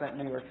time I spent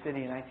in New York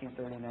City in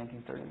 1930 and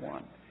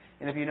 1931.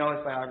 And if you know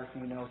his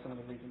biography, you know some of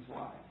the reasons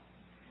why.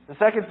 The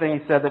second thing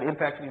he said that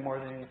impacted me more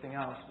than anything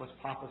else was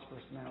Papa's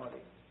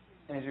personality.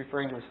 And he's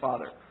referring to his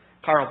father,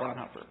 Karl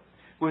Bonhoeffer,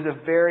 who was a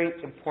very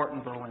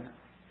important Berliner.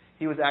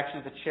 He was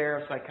actually the chair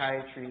of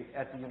psychiatry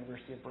at the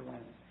University of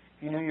Berlin.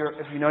 If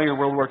you know your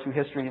World War II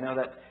history, you know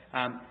that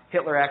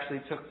Hitler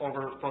actually took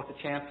over both the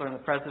chancellor and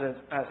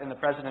the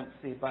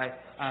presidency by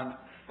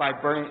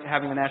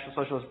having the National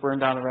Socialists burn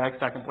down the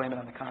Reichstag and blame it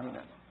on the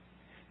communists.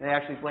 And they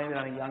actually blamed it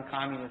on a young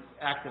communist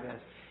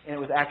activist, and it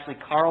was actually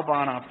Karl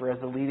Bonhoeffer, as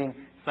the leading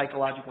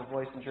psychological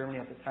voice in Germany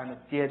at the time,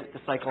 that did the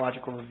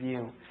psychological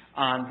review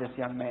on this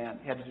young man.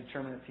 He had to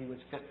determine if he was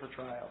fit for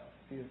trial.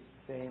 He was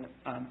sane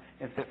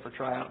and fit for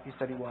trial. He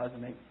said he was,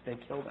 and they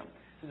killed him.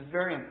 He was a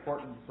very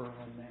important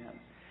Berlin man.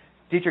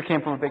 Dietrich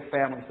came from a big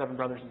family, 7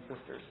 brothers and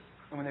sisters.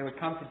 And when they would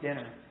come to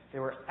dinner, they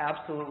were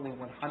absolutely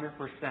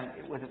 100%,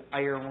 it was an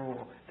iron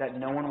rule that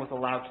no one was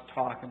allowed to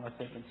talk unless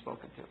they'd been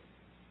spoken to.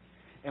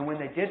 And when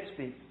they did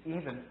speak,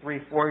 even 3,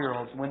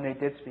 4-year-olds, when they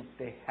did speak,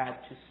 they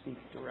had to speak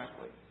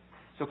directly.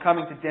 So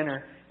coming to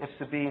dinner, if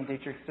Sabine,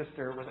 Dietrich's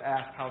sister, was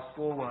asked how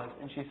school was,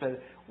 and she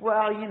said,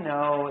 well,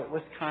 it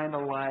was kind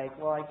of like,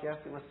 I guess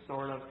it was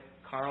sort of,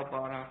 Karl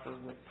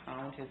Bonhoeffer would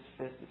pound his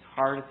fist as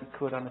hard as he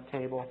could on the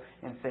table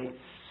and say,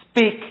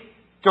 speak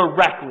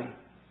directly.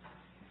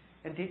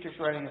 And Dietrich's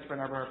writing this for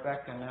Norbert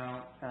Becker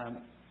now,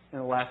 in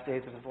the last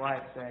days of his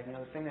life, saying,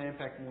 the thing that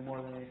impacted me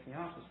more than anything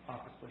else was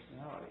Papa's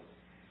personality.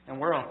 And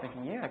we're all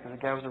thinking, yeah, because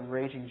the guy was a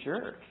raging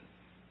jerk.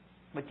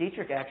 But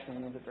Dietrich actually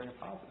means it very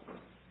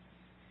positively.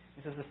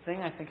 He says, the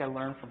thing I think I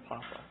learned from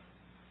Papa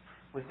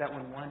was that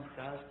when one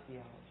does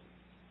theology,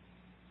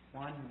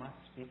 one must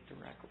speak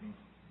directly.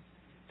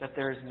 That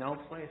there is no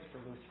place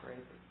for loose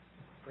phrases.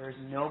 There is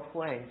no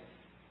place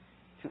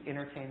to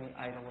entertain the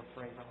idol of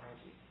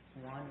phraseology.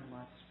 One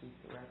must speak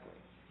directly.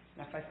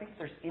 Now, if I think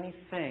there's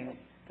anything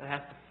that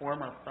has to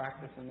form our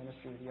practice and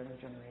ministry with younger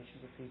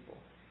generations of people,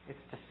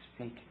 it's to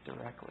speak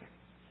directly.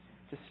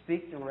 To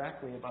speak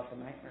directly about the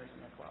nightmares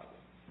in the closet.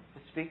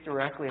 To speak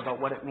directly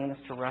about what it means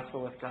to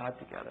wrestle with God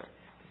together.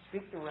 To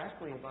speak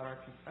directly about our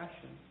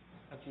confession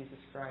of Jesus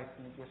Christ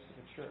and the gifts of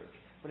the church.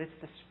 But it's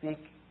to speak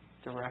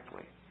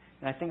directly.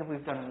 And I think if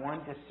we've done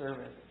one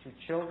disservice to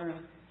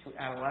children, to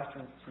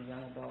adolescents, to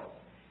young adults,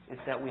 is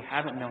that we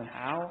haven't known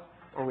how,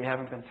 or we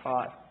haven't been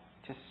taught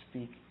to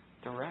speak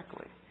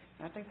directly.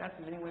 And I think that's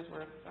in many ways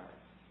where it starts,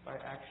 by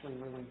actually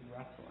really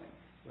wrestling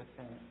with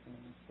Him in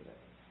the midst of it.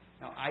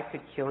 Now, I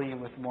could kill you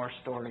with more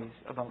stories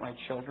about my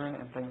children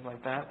and things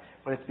like that,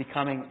 but it's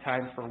becoming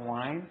time for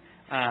wine,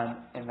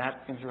 and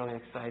that seems really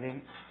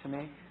exciting to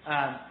me.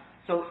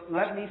 So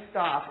let me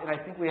stop, and I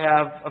think we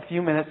have a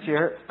few minutes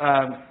here,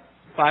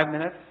 5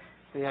 minutes.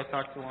 See, I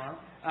talked too long.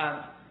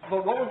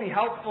 But what would be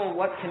helpful?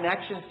 What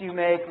connections do you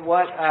make?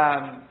 What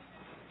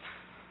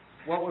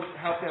would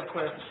help you have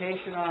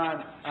clarification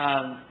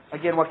on?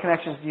 Again, what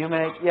connections do you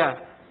make? Yeah.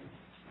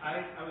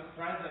 I was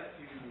surprised that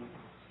you didn't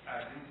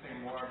say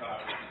more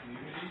about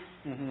community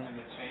and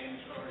the change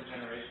over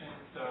generations.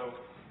 So,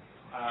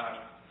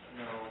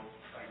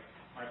 like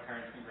my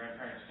parents and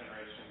grandparents'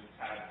 generations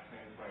had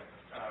things like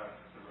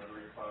the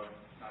Rotary Club,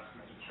 not to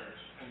mention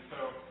church. And so,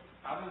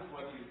 how does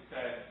what you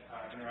said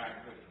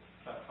interact with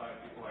stuff like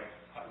people like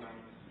Putnam?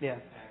 Yeah.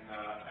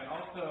 And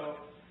also,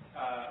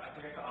 I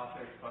forget the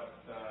authors,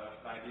 but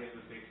the idea of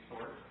the big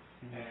sort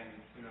and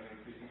the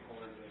increasing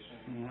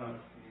polarization of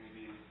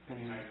communities in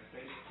the United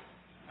States,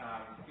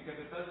 because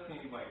it does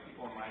seem like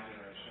people in my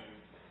generation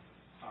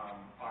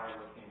are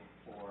looking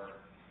for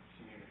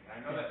community.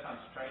 I know that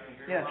sounds trite to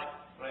hear a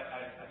lot, but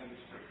I think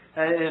it's true.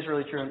 It is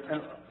really true.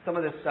 And some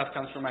of this stuff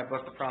comes from my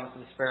book, The Promise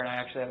of Despair, and I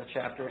actually have a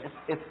chapter.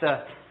 It's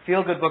the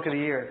feel-good book of the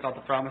year. It's called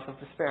The Promise of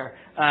Despair.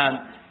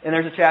 And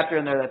there's a chapter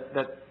in there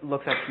that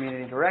looks at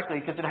community directly,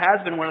 because it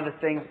has been one of the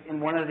things in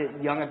one of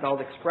the young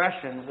adult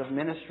expressions of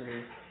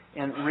ministry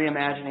and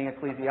reimagining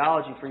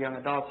ecclesiology for young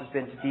adults has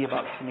been to be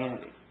about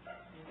community.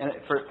 And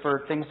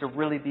for things to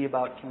really be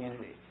about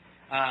community.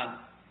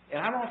 And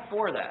I'm all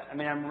for that. I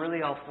mean, I'm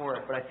really all for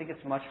it, but I think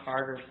it's much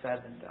harder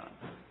said than done.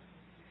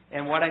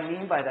 And what I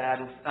mean by that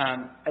is,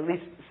 at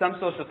least some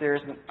social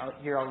theorists,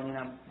 here I'll lean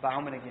on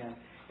Bauman again,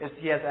 is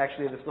he has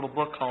actually this little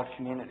book called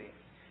Community.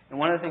 And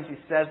one of the things he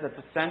says that's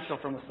essential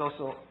from a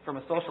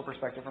social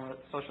perspective, from a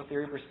social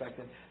theory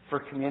perspective, for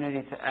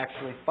community to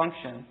actually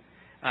function,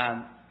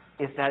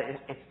 is that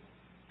it's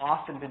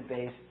often been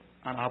based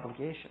on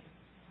obligation.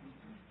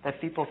 That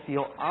people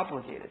feel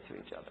obligated to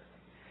each other.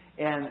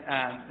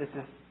 And this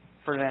is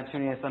Ferdinand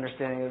Tunius'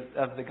 understanding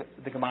of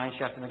the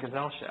Gemeinschaft and the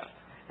Gesellschaft.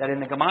 that in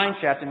the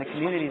Gemeinschaft, in the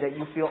community, that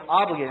you feel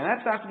obligated. And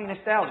that's not to be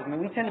nostalgic. I mean,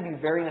 we tend to be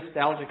very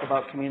nostalgic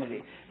about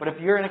community. But if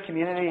you're in a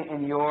community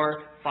and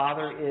your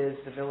father is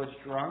the village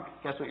drunk,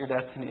 guess what your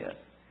destiny is?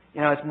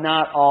 It's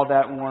not all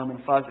that warm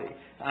and fuzzy.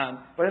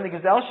 But in the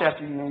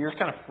Gesellschaft, you're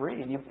kind of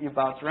free and you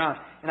bounce around.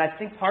 And I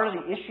think part of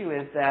the issue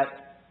is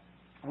that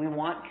we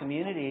want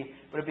community,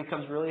 but it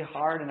becomes really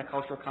hard in a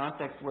cultural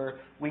context where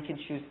we can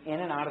choose in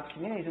and out of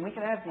communities. And we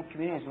can have deep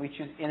communities, and we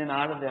choose in and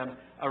out of them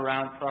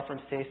around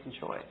preference, taste, and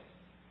choice.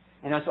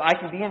 So I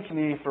can be in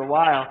community for a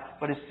while,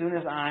 but as soon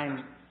as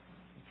I'm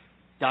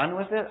done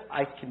with it,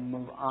 I can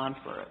move on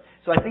for it.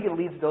 So I think it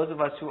leads those of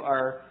us who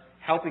are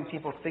helping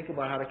people think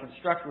about how to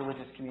construct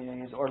religious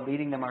communities or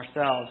leading them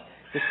ourselves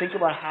to think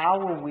about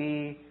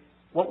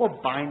what will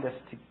bind us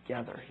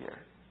together here.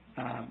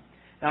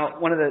 Now,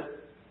 one of the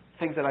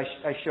things that I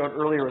showed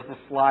earlier was this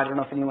slide. I don't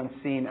know if anyone's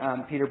seen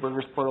Peter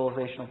Berger's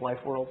Pluralization of Life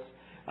Worlds.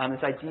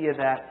 This idea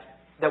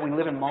that we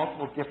live in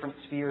multiple different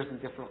spheres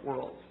and different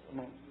worlds.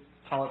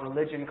 Call it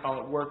religion, call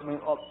it work,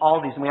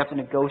 all these, and we have to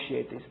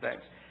negotiate these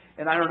things.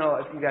 And I don't know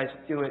if you guys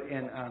do it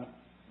in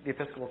the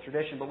Episcopal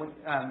tradition, but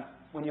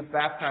when you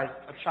baptize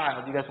a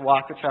child, you guys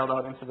walk the child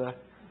out into the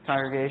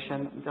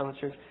congregation, into the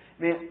church.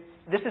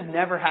 This has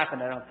never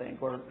happened, I don't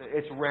think, or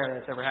it's rare that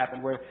it's ever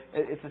happened, where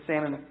it's the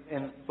same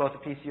in both the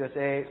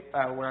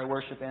PCUSA, where I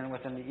worship, and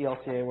within the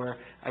ELCA, where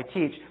I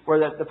teach, where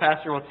the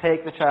pastor will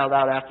take the child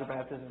out after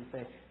baptism and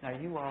say, now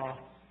you all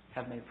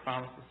have made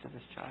promises to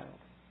this child,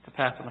 to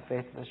pass on the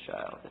faith of this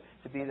child,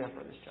 to be there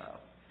for this child.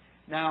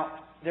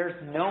 Now, there's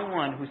no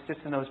one who sits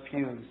in those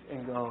pews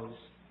and goes,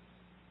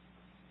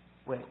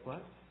 wait,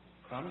 what?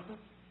 Promises?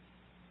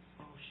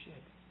 Oh,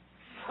 shit.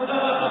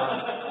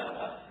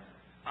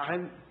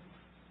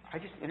 I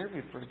just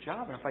interviewed for a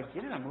job, and if I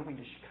get it, I'm moving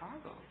to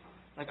Chicago.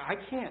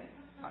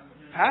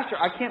 Pastor,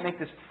 I can't make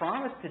this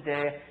promise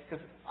today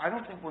because I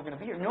don't think we're going to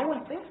be here. No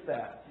one thinks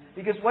that.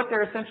 Because what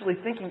they're essentially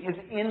thinking is,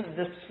 in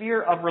the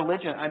sphere of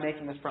religion, I'm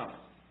making this promise.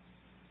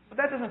 But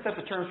that doesn't set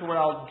the terms for what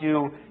I'll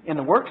do in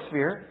the work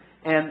sphere.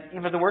 And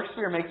even the work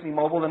sphere makes me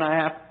mobile, then I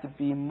have to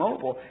be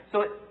mobile.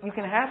 So you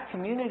can have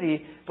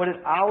community, but it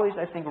always,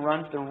 I think,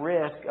 runs the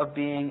risk of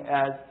being,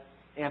 as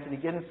Anthony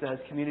Giddens says,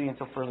 community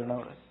until further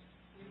notice.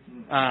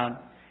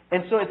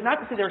 And so it's not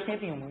to say there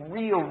can't be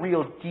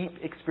real deep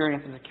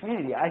experiences of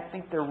community. I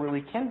think there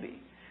really can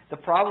be. The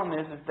problem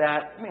is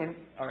that,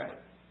 all right,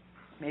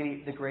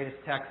 maybe the greatest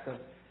text of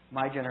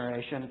my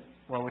generation,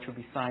 which would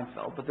be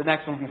Seinfeld, but the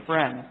next one would be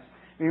Friends.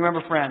 You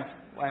remember Friends?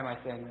 Why am I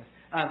saying this?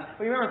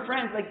 But you remember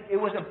Friends, it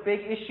was a big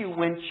issue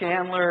when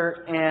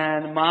Chandler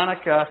and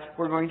Monica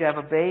were going to have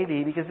a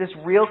baby, because this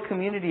real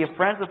community of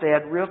friends that they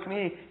had, real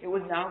community, it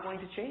was now going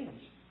to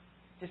change.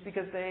 Just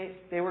because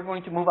they were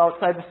going to move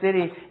outside the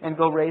city and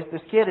go raise this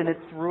kid, and it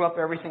threw up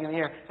everything in the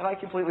air. Have I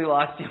completely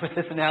lost you with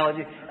this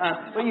analogy?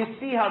 But you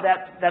see how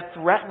that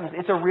threatens,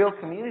 it's a real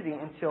community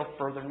until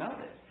further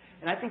notice.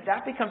 And I think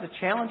that becomes a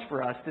challenge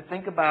for us to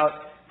think about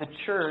the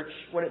church,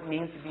 what it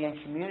means to be in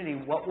community,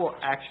 what will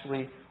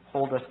actually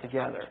hold us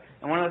together.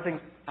 And one of the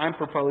things I'm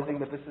proposing,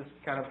 but this is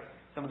kind of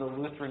some of the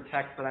Lutheran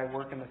texts that I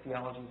work in, the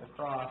theology of the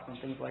cross and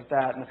things like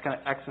that, and this kind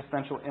of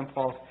existential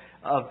impulse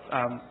of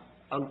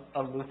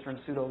a Lutheran,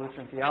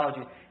 pseudo-Lutheran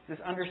theology, this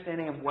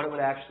understanding of what it would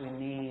actually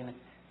mean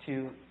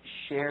to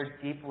share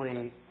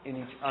deeply in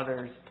each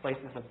other's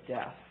places of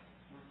death.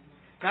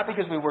 Not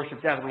because we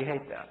worship death, we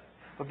hate death,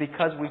 but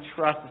because we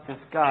trust that this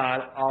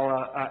God,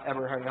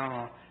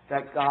 Abraham,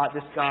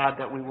 this God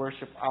that we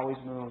worship always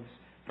moves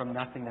from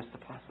nothingness to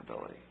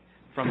possibility,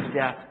 from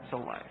death to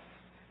life.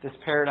 This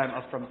paradigm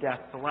of from death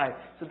to life.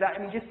 So that,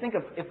 just think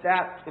of if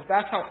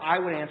that's how I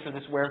would answer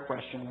this where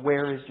question,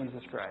 where is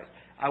Jesus Christ?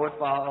 I would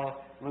follow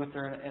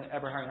Luther and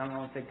Eberhard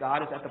and say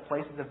God is at the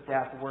places of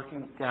death,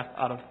 working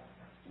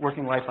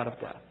life out of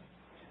death,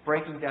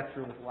 breaking death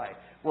through with life.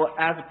 Well,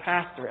 as a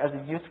pastor, as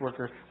a youth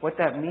worker, what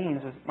that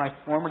means is my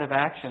formative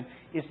action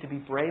is to be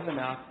brave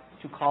enough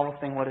to call a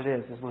thing what it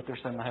is, as Luther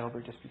said in the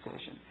Heidelberg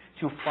Disputation.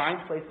 To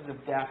find places of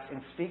death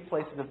and speak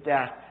places of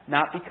death,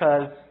 not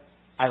because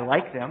I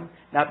like them,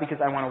 not because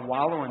I want to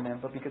wallow in them,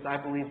 but because I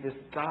believe this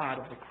God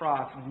of the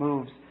cross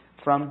moves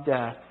from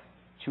death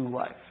to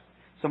life.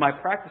 So my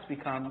practice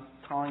becomes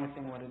calling a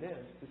thing what it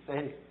is, to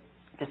say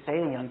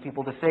to young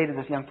people, to say to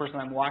this young person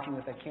I'm walking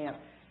with at camp,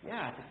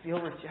 to feel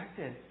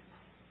rejected.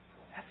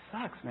 That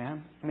sucks,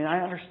 man. I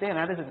understand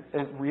that is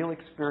a real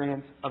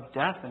experience of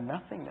death and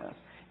nothingness.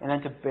 And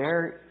then to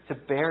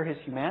bear his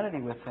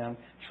humanity with him,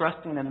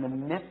 trusting that in the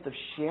midst of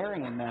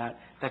sharing in that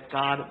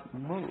God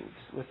moves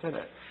within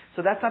it.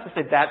 So that's not to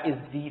say that is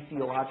the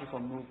theological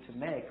move to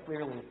make.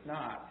 Clearly it's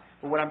not.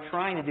 But what I'm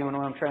trying to do and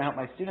what I'm trying to help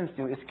my students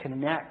do is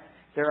connect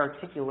their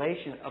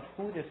articulation of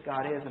who this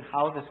God is and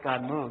how this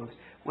God moves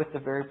with the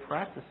very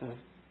practices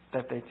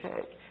that they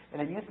take.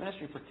 And in youth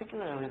ministry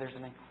particularly, there's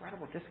an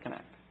incredible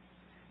disconnect.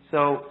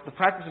 So the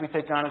practices we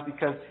take on is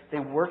because they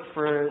work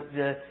for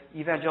the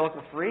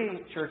evangelical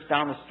free church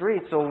down the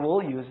street, so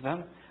we'll use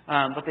them.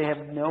 But they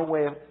have no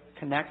way of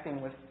connecting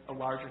with a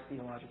larger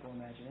theological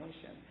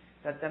imagination.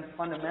 that then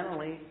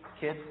fundamentally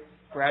kids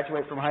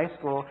graduate from high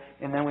school,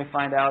 and then we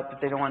find out that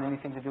they don't want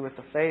anything to do with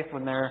the faith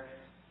when they're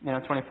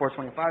 24,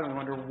 25, and we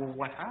wonder, well,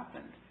 what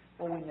happened?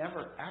 Well, we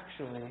never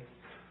actually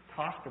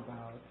talked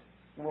about.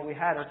 What we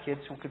had are kids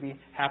who could be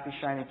happy,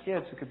 shiny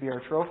kids, who could be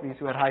our trophies,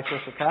 who had high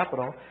social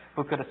capital,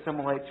 who could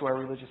assimilate to our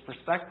religious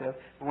perspective.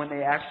 But when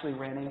they actually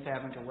ran into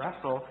having to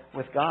wrestle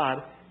with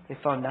God, they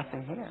found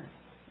nothing here.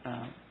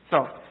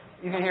 So,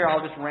 even here,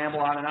 I'll just ramble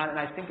on, and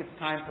I think it's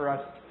time for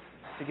us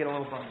to get a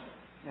little bummed.